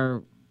those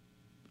are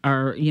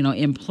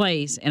in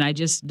place, and I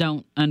just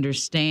don't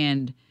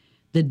understand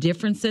the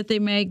difference that they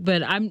make.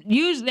 But I'm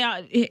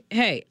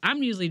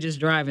usually just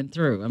driving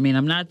through. I mean,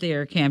 I'm not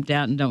there camped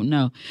out and don't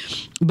know.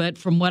 But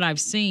from what I've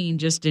seen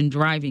just in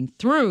driving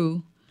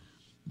through,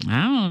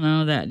 I don't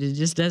know, that it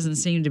just doesn't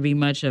seem to be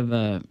much of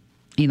a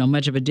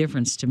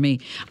difference to me.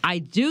 I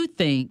do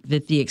think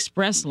that the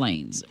express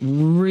lanes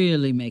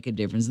really make a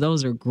difference.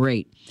 Those are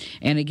great.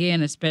 And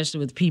again,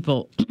 especially with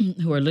people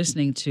who are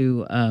listening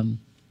to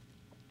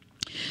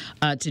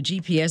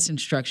GPS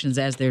instructions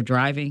as they're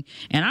driving.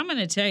 And I'm going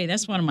to tell you,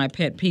 that's one of my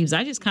pet peeves.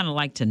 I just kind of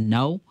like to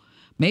know.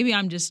 Maybe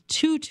I'm just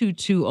too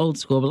old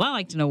school, but I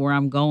like to know where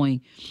I'm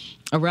going,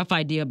 a rough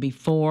idea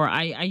before.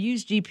 I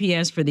use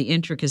GPS for the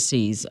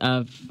intricacies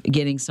of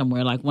getting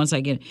somewhere, like once I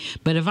get.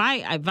 But if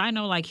I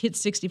know, like, hit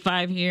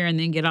 65 here and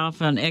then get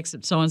off on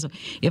exit so and so,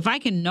 if I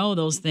can know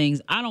those things,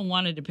 I don't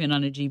want to depend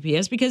on a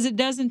GPS because it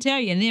doesn't tell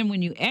you. And then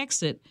when you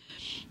exit,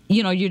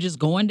 you're just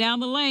going down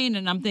the lane,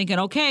 and I'm thinking,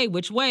 okay,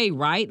 which way?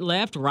 Right,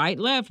 left,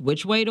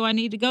 which way do I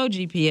need to go,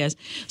 GPS?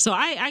 So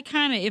I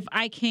kind of,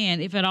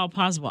 if at all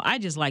possible, I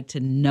just like to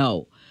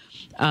know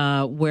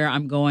where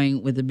I'm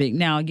going with the big.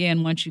 Now,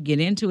 again, once you get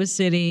into a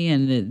city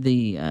and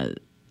the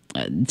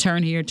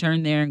turn here,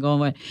 turn there, and go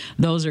away,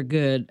 those are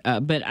good.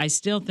 But I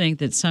still think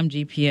that some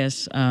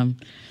GPS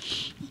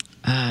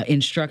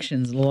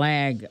instructions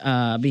lag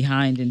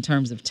behind in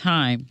terms of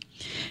time.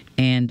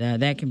 And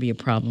that can be a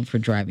problem for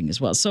driving as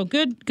well. So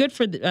good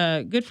for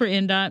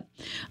NDOT,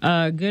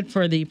 good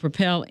for the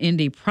Propel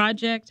Indy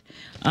project,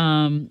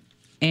 and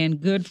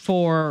good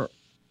for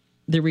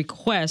the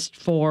request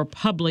for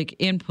public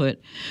input,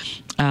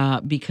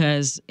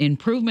 because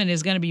improvement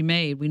is going to be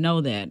made. We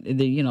know that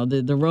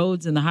the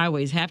roads and the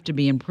highways have to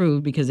be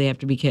improved because they have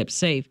to be kept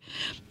safe.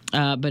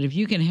 But if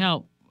you can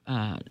help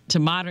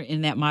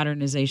in that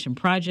modernization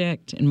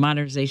project and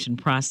modernization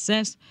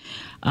process,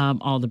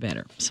 all the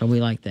better. So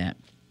we like that.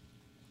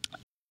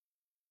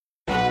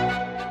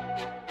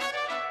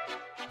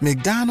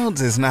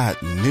 McDonald's is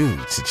not new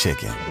to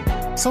chicken.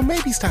 So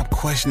maybe stop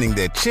questioning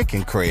their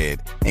chicken cred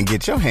and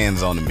get your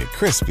hands on the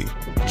McCrispy.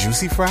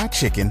 Juicy fried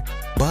chicken,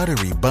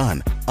 buttery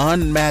bun,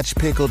 unmatched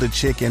pickle to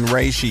chicken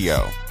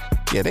ratio.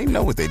 Yeah, they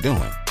know what they're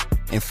doing.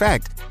 In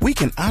fact, we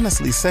can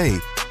honestly say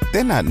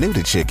they're not new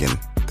to chicken.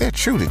 They're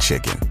true to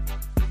chicken.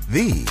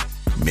 The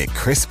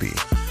McCrispy.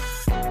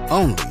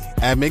 Only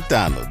at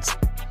McDonald's.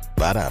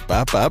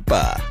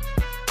 Ba-da-ba-ba-ba.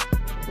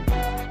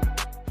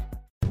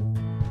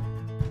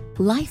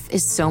 Life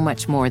is so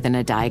much more than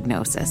a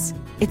diagnosis.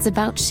 It's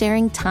about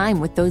sharing time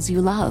with those you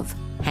love,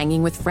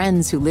 hanging with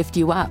friends who lift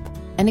you up,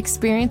 and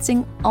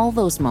experiencing all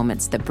those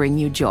moments that bring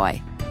you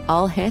joy.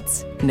 All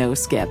hits, no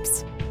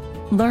skips.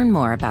 Learn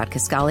more about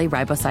Kisqali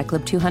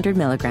Ribociclib 200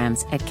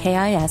 milligrams at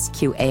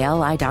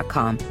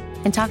KISQALI.com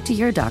and talk to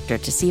your doctor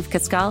to see if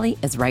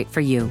Kisqali is right for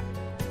you.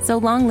 So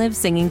long live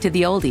singing to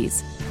the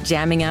oldies,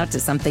 jamming out to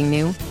something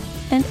new,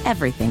 and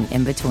everything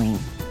in between.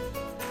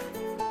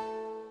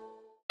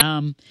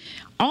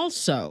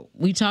 Also,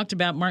 we talked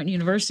about Martin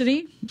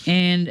University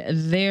and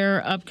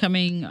their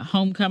upcoming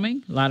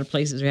homecoming. A lot of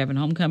places are having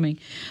homecoming.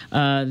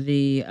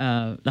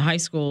 The high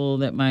school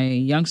that my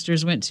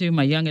youngsters went to,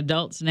 my young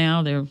adults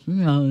now, they're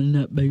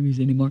not babies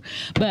anymore,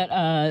 but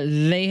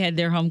they had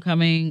their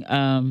homecoming.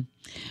 I'm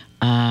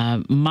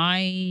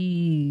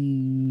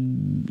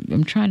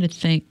trying to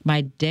think. My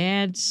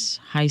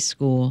dad's high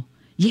school.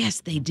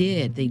 Yes, they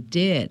did. They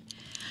did.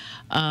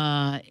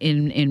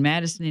 In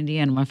Madison,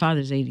 Indiana. My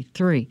father's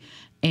 83.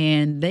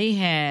 and they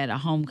had a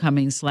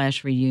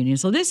homecoming/reunion.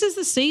 So this is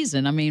the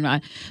season. I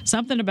mean,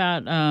 something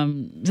about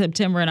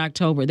September and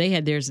October. They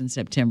had theirs in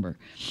September,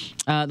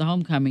 the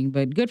homecoming.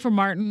 But good for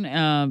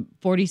Martin,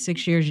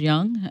 46 years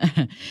young,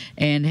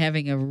 and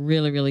having a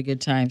really, really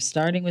good time,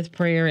 starting with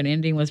prayer and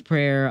ending with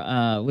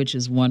prayer, which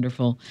is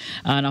wonderful,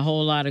 and a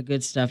whole lot of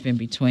good stuff in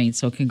between.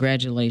 So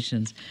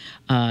congratulations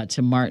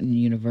to Martin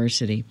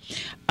University.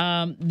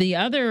 The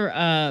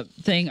other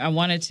thing I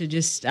wanted to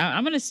just,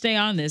 I'm going to stay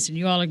on this, and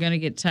you all are going to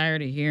get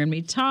tired of hearing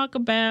me talk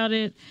about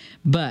it,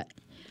 but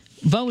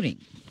voting.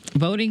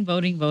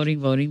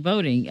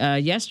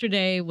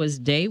 Yesterday was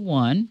day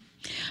one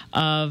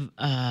of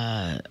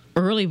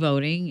early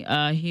voting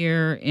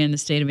here in the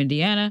state of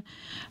Indiana.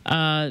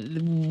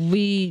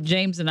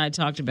 James and I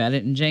talked about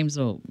it, and James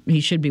he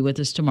should be with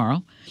us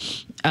tomorrow.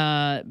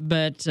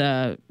 But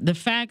the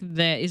fact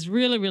that is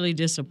really, really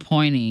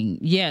disappointing.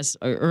 Yes,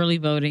 early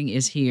voting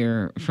is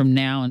here from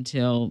now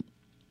until,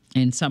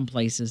 in some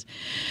places,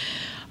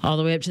 all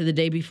the way up to the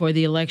day before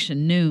the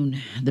election, noon,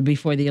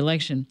 before the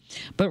election.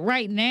 But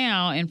right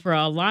now, and for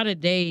a lot of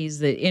days,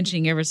 the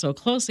inching ever so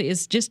closely,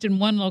 it's just in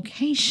one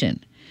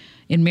location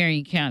in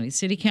Marion County,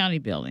 City County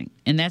Building,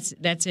 and that's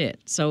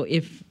it. So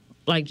if,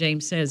 like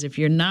James says, if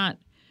you're not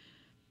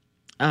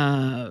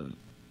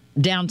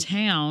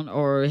downtown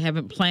or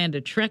haven't planned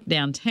a trek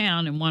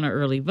downtown and want to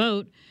early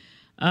vote,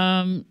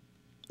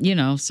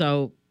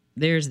 so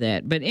there's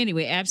that. But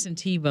anyway,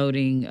 absentee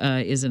voting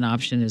is an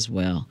option as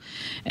well,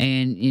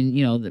 and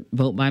the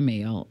vote by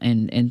mail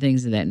and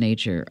things of that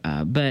nature.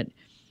 But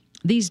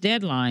these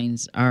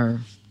deadlines are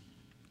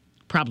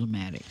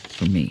problematic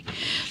for me.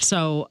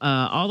 So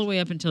all the way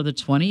up until the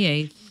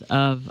 28th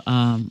of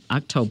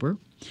October,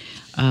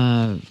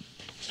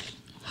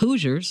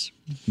 Hoosiers,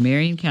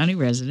 Marion County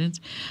residents,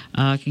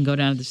 can go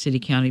down to the City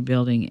County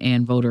Building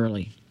and vote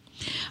early.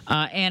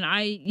 And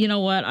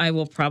I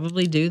will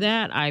probably do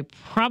that. I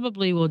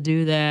probably will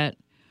do that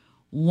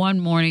one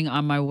morning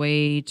on my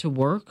way to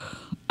work,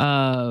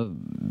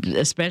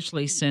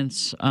 especially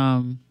since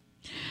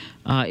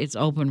it's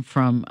open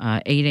from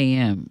 8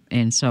 a.m.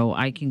 And so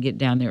I can get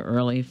down there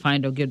early,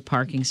 find a good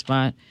parking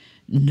spot.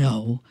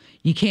 No,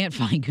 you can't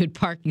find good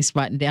parking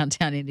spot in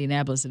downtown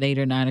Indianapolis at 8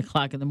 or 9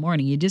 o'clock in the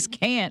morning. You just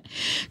can't,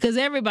 because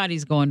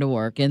everybody's going to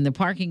work, and the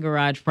parking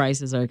garage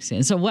prices are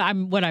expensive. So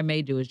what I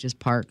may do is just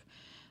park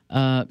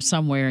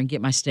somewhere and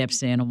get my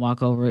steps in and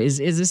walk over.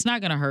 It's not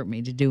going to hurt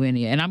me to do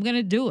any, and I'm going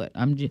to do it.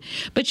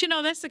 But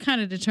that's the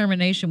kind of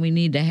determination we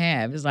need to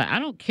have. It's like, I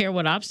don't care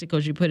what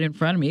obstacles you put in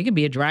front of me. It could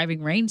be a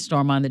driving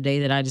rainstorm on the day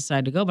that I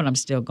decide to go, but I'm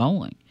still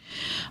going.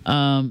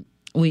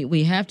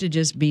 We have to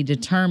just be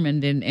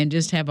determined and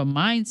just have a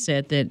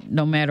mindset that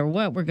no matter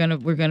what, we're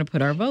gonna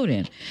put our vote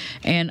in.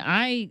 And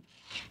I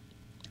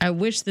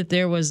wish that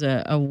there was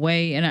a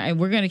way, and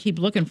we're going to keep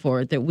looking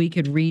for it, that we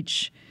could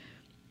reach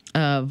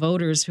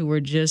voters who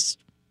were just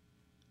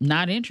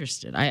not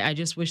interested. I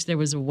just wish there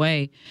was a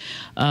way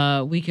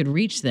we could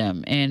reach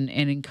them and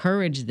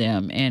encourage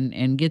them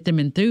and get them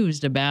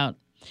enthused about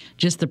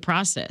just the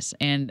process.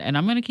 And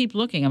I'm going to keep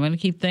looking. I'm going to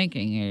keep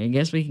thinking. I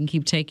guess we can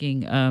keep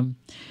taking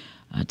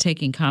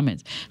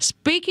comments.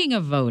 Speaking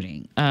of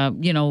voting,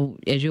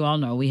 as you all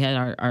know, we had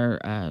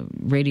our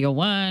Radio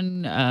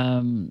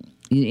 1,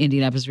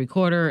 Indianapolis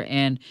Recorder,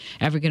 and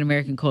African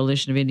American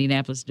Coalition of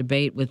Indianapolis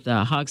debate with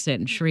Hogsett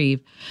and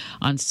Shreve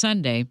on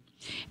Sunday.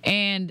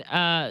 And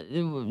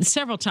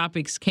several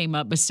topics came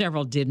up, but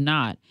several did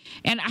not.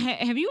 And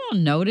have you all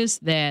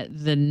noticed that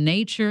the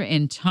nature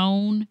and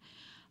tone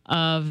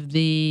of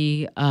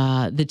the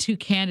two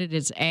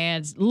candidates'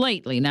 ads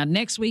lately? Now,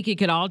 next week it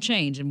could all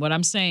change, and what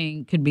I'm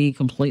saying could be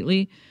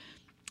completely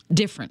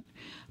different.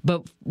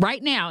 But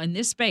right now, in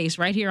this space,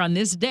 right here on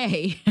this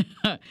day,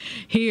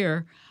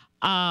 here,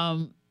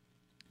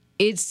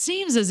 it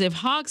seems as if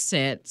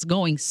Hogsett's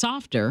going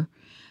softer,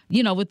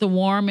 with the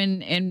warm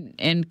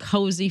and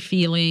cozy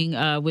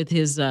feeling with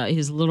his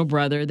little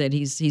brother that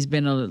he's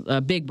been a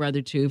big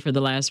brother to for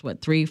the last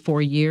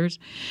 3-4 years,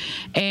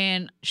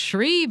 and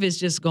Shreve is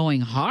just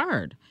going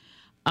hard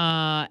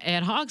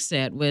at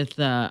Hogsett with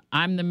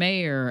I'm the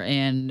mayor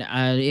and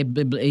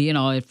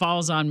it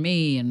falls on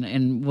me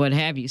and what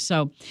have you.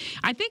 So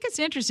I think it's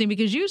interesting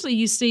because usually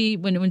you see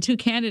when two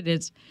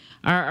candidates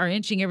are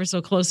inching ever so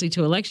closely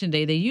to Election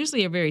Day, they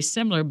usually are very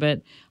similar,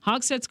 but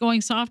Hogsett's going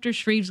softer,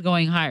 Shreve's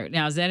going higher.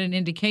 Now, is that an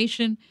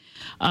indication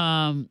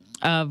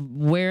of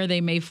where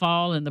they may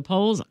fall in the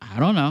polls? I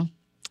don't know.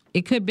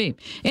 It could be.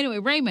 Anyway,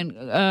 Raymond,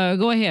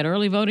 go ahead.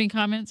 Early voting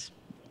comments?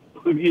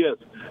 Yes.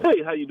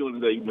 Hey, how you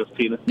doing today, Miss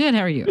Tina? Good.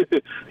 How are you?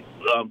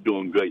 I'm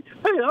doing great.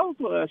 Hey, I was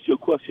going to ask you a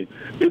question.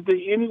 Is there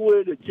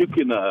anywhere that you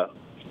can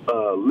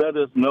let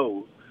us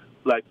know,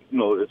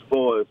 as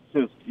far as,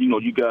 since,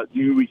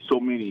 you reach so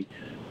many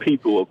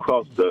people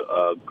across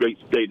the great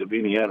state of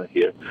Indiana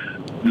here.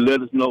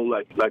 Let us know,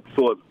 like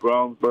so as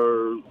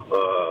Brownsburg,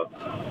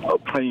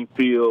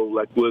 Plainfield,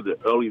 like where the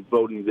early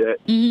voting is at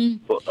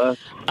for us.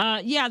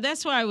 Yeah,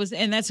 that's why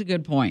and that's a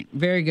good point.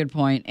 Very good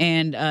point.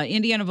 And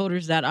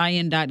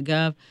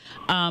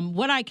indianavoters.in.gov.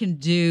 What I can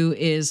do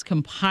is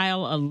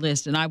compile a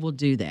list, and I will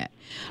do that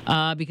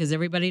because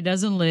everybody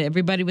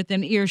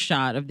within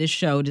earshot of this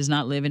show does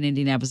not live in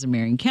Indianapolis and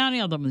Marion County,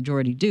 although the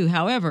majority do.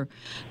 However,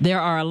 there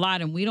are a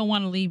lot, and we don't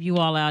want to leave you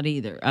all out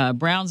either.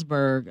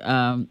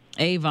 Brownsburg,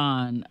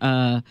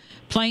 Avon,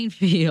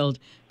 Plainfield,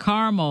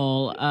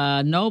 Carmel,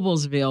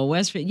 Noblesville,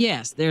 Westfield.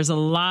 Yes, there's a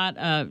lot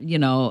of,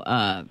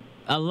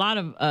 a lot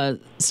of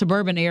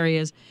suburban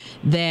areas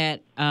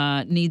that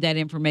need that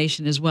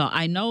information as well.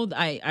 I know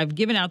I've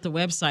given out the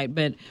website,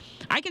 but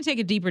I can take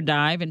a deeper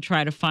dive and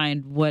try to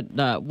find what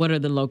are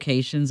the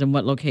locations and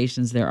what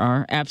locations there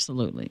are.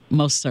 Absolutely.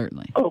 Most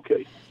certainly.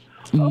 Okay.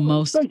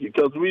 Thank you.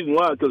 Because the reason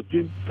why, because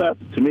you passed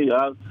it to me,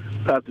 I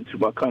passed it to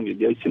my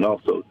congregation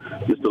also,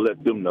 just to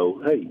let them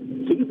know, hey,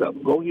 check this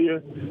out. Go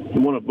here.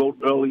 You want to vote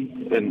early,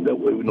 and that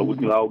way we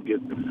can all get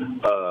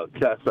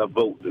cast our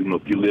vote.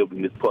 If you live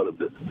in this part of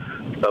the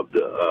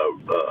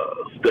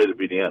state of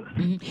Indiana.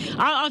 Mm-hmm.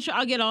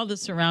 I'll get all the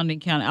surrounding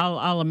county.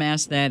 I'll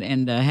amass that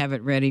and have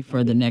it ready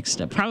for the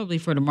next, probably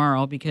for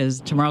tomorrow,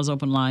 because tomorrow's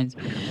open lines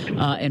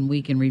and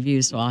week in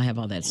review. So I'll have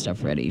all that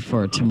stuff ready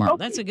for tomorrow.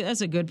 Okay.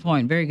 That's a good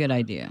point. Very good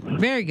idea.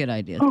 Very good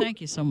idea.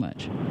 Thank you so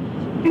much.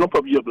 No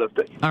problem. You have a blessed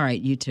day. All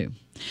right. You too.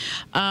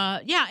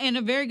 Yeah, and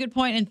a very good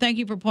point. And thank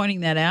you for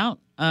pointing that out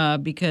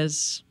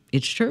because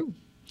it's true.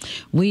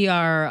 We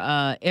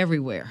are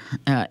everywhere,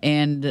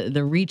 and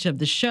the reach of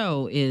the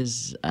show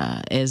is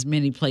as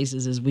many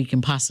places as we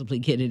can possibly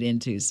get it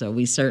into. So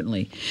we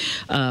certainly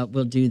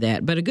will do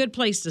that. But a good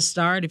place to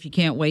start, if you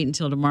can't wait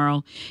until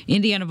tomorrow,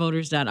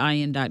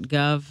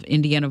 indianavoters.in.gov,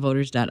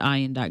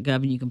 indianavoters.in.gov,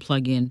 and you can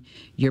plug in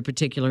your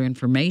particular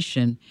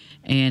information,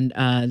 and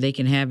they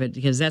can have it,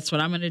 because that's what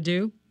I'm going to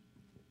do.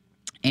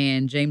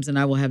 And James and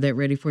I will have that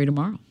ready for you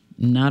tomorrow.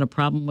 Not a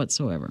problem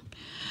whatsoever.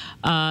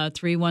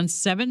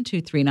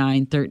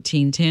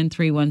 317-239-1310,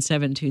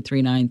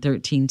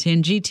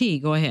 317-239-1310.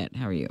 GT, go ahead.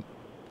 How are you?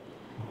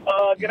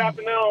 Good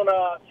afternoon,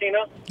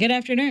 Tina. Good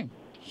afternoon.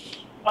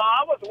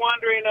 I was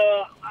wondering,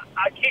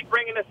 I keep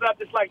bringing this up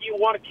just like you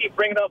want to keep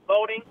bringing up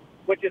voting,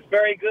 which is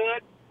very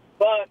good.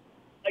 But,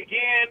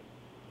 again,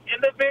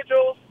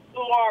 individuals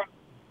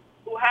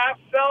who have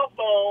cell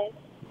phones,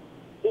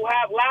 who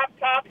have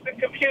laptops and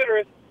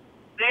computers,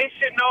 they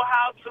should know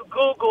how to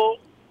Google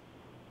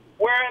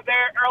where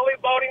their early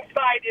voting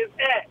site is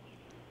at.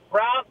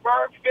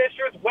 Brownsburg,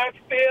 Fishers,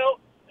 Westfield,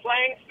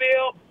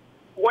 Plainfield,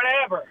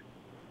 whatever.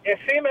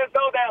 It seems as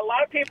though that a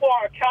lot of people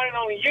are counting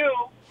on you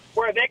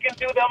where they can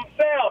do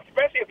themselves,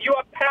 especially if you're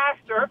a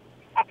pastor.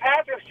 A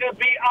pastor should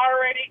be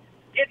already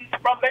getting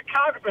from their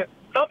congressman.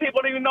 Some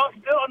people still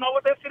don't know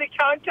what their city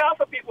county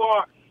council people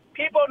are.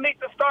 People need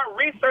to start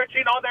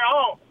researching on their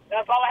own.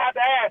 That's all I have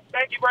to ask.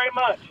 Thank you very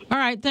much. All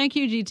right. Thank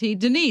you, GT.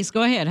 Denise,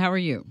 go ahead. How are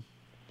you?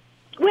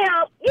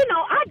 Well,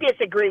 I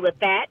disagree with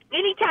that.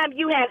 Anytime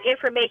you have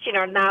information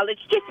or knowledge,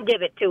 just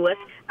give it to us.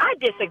 I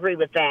disagree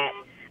with that.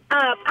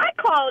 I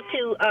called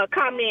to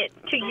comment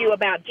to you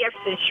about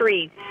Jefferson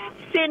Shreve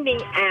sending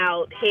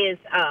out his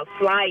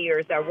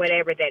flyers or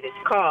whatever that is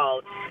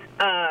called.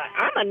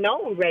 I'm a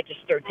known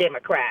registered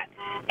Democrat,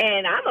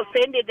 and I'm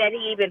offended that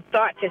he even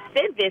thought to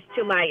send this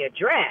to my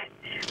address.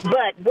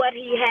 But what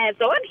he has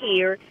on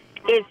here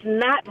is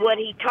not what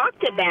he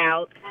talked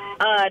about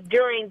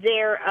during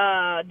their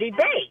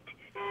debate.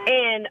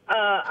 And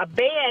a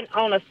ban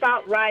on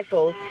assault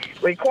rifles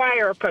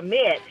require a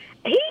permit.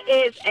 He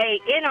is a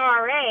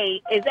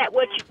NRA. Is that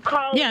what you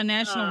call it? Yeah,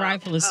 National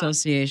Rifle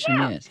Association,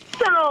 yes.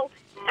 So,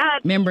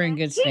 member in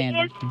good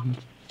standing.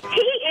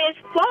 He is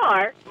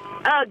for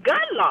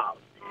gun laws.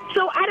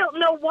 So I don't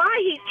know why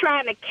he's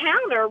trying to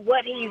counter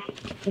what his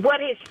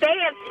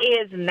stance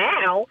is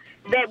now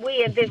that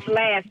we in this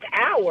last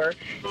hour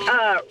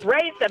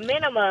raised the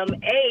minimum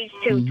age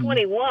to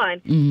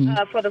 21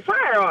 for the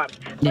firearms.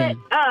 Yeah. But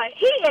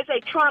he is a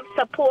Trump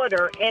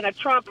supporter and a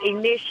Trump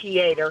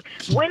initiator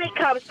when it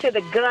comes to the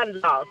gun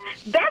laws.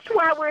 That's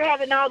why we're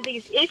having all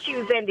these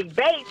issues and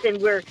debates,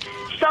 and we're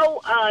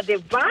so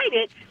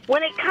divided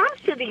when it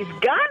comes to these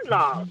gun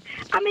laws.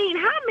 I mean,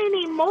 how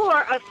many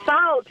more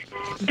assaults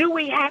do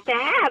we have to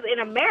have in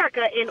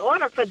America in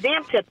order for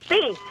them to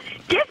think?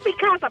 Just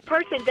because a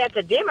person that's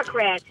a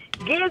Democrat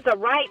gives a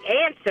right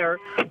answer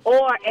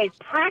or a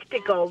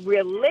practical,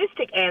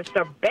 realistic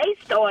answer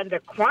based on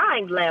the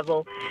crime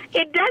level,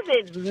 it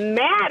doesn't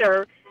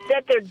matter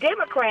that they're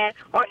Democrat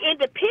or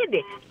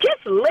independent.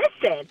 Just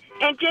listen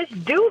and just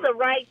do the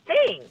right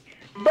thing.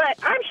 But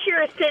I'm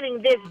sure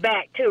sending this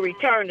back to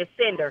return to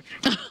sender.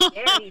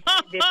 He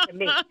sent this to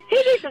me. He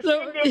needs to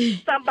send this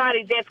to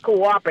somebody that's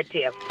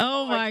cooperative.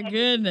 Oh, my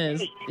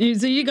goodness.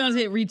 So you're going to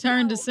hit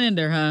return to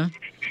sender, huh?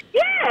 Yeah,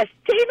 Yes,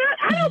 Tina,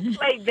 I don't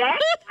play that.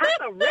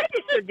 I'm a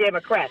registered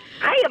Democrat.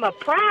 I am a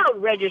proud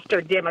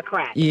registered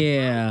Democrat.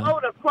 Yeah. I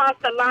vote across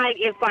the line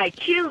if I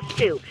choose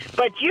to.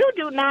 But you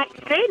do not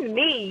send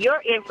me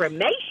your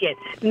information.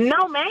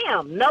 No,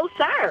 ma'am. No,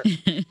 sir.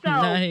 So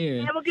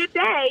have a good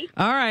day.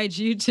 All right,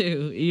 you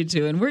too. You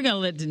too. And we're going to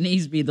let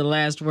Denise be the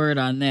last word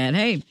on that.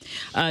 Hey,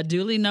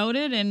 duly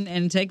noted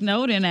and take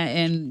note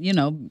and you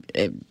know,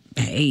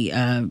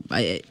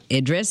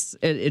 address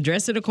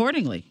it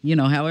accordingly. You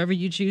know, however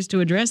you choose to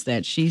address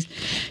that.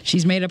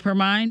 She's made up her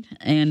mind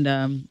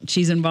and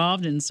she's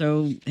involved, and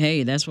so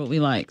hey, that's what we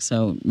like.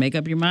 So make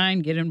up your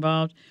mind, get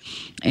involved,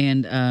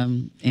 and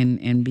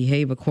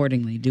behave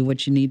accordingly. Do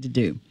what you need to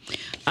do.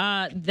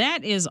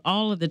 That is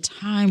all of the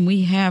time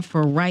we have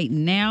for right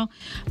now.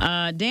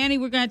 Danny,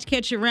 we're going to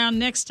catch you around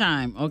next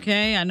time.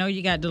 Okay, I know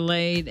you got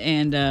delayed,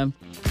 and I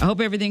hope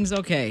everything's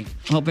okay.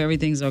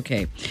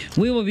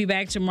 We will be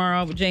back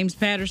tomorrow with James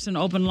Patterson,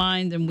 Open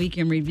Line, and Week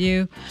in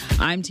Review.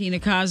 I'm Tina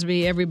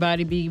Cosby.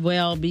 Everybody be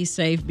well, be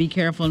safe, be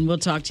careful, and we'll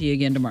talk to you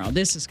again tomorrow.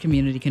 This is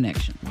Community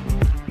Connection.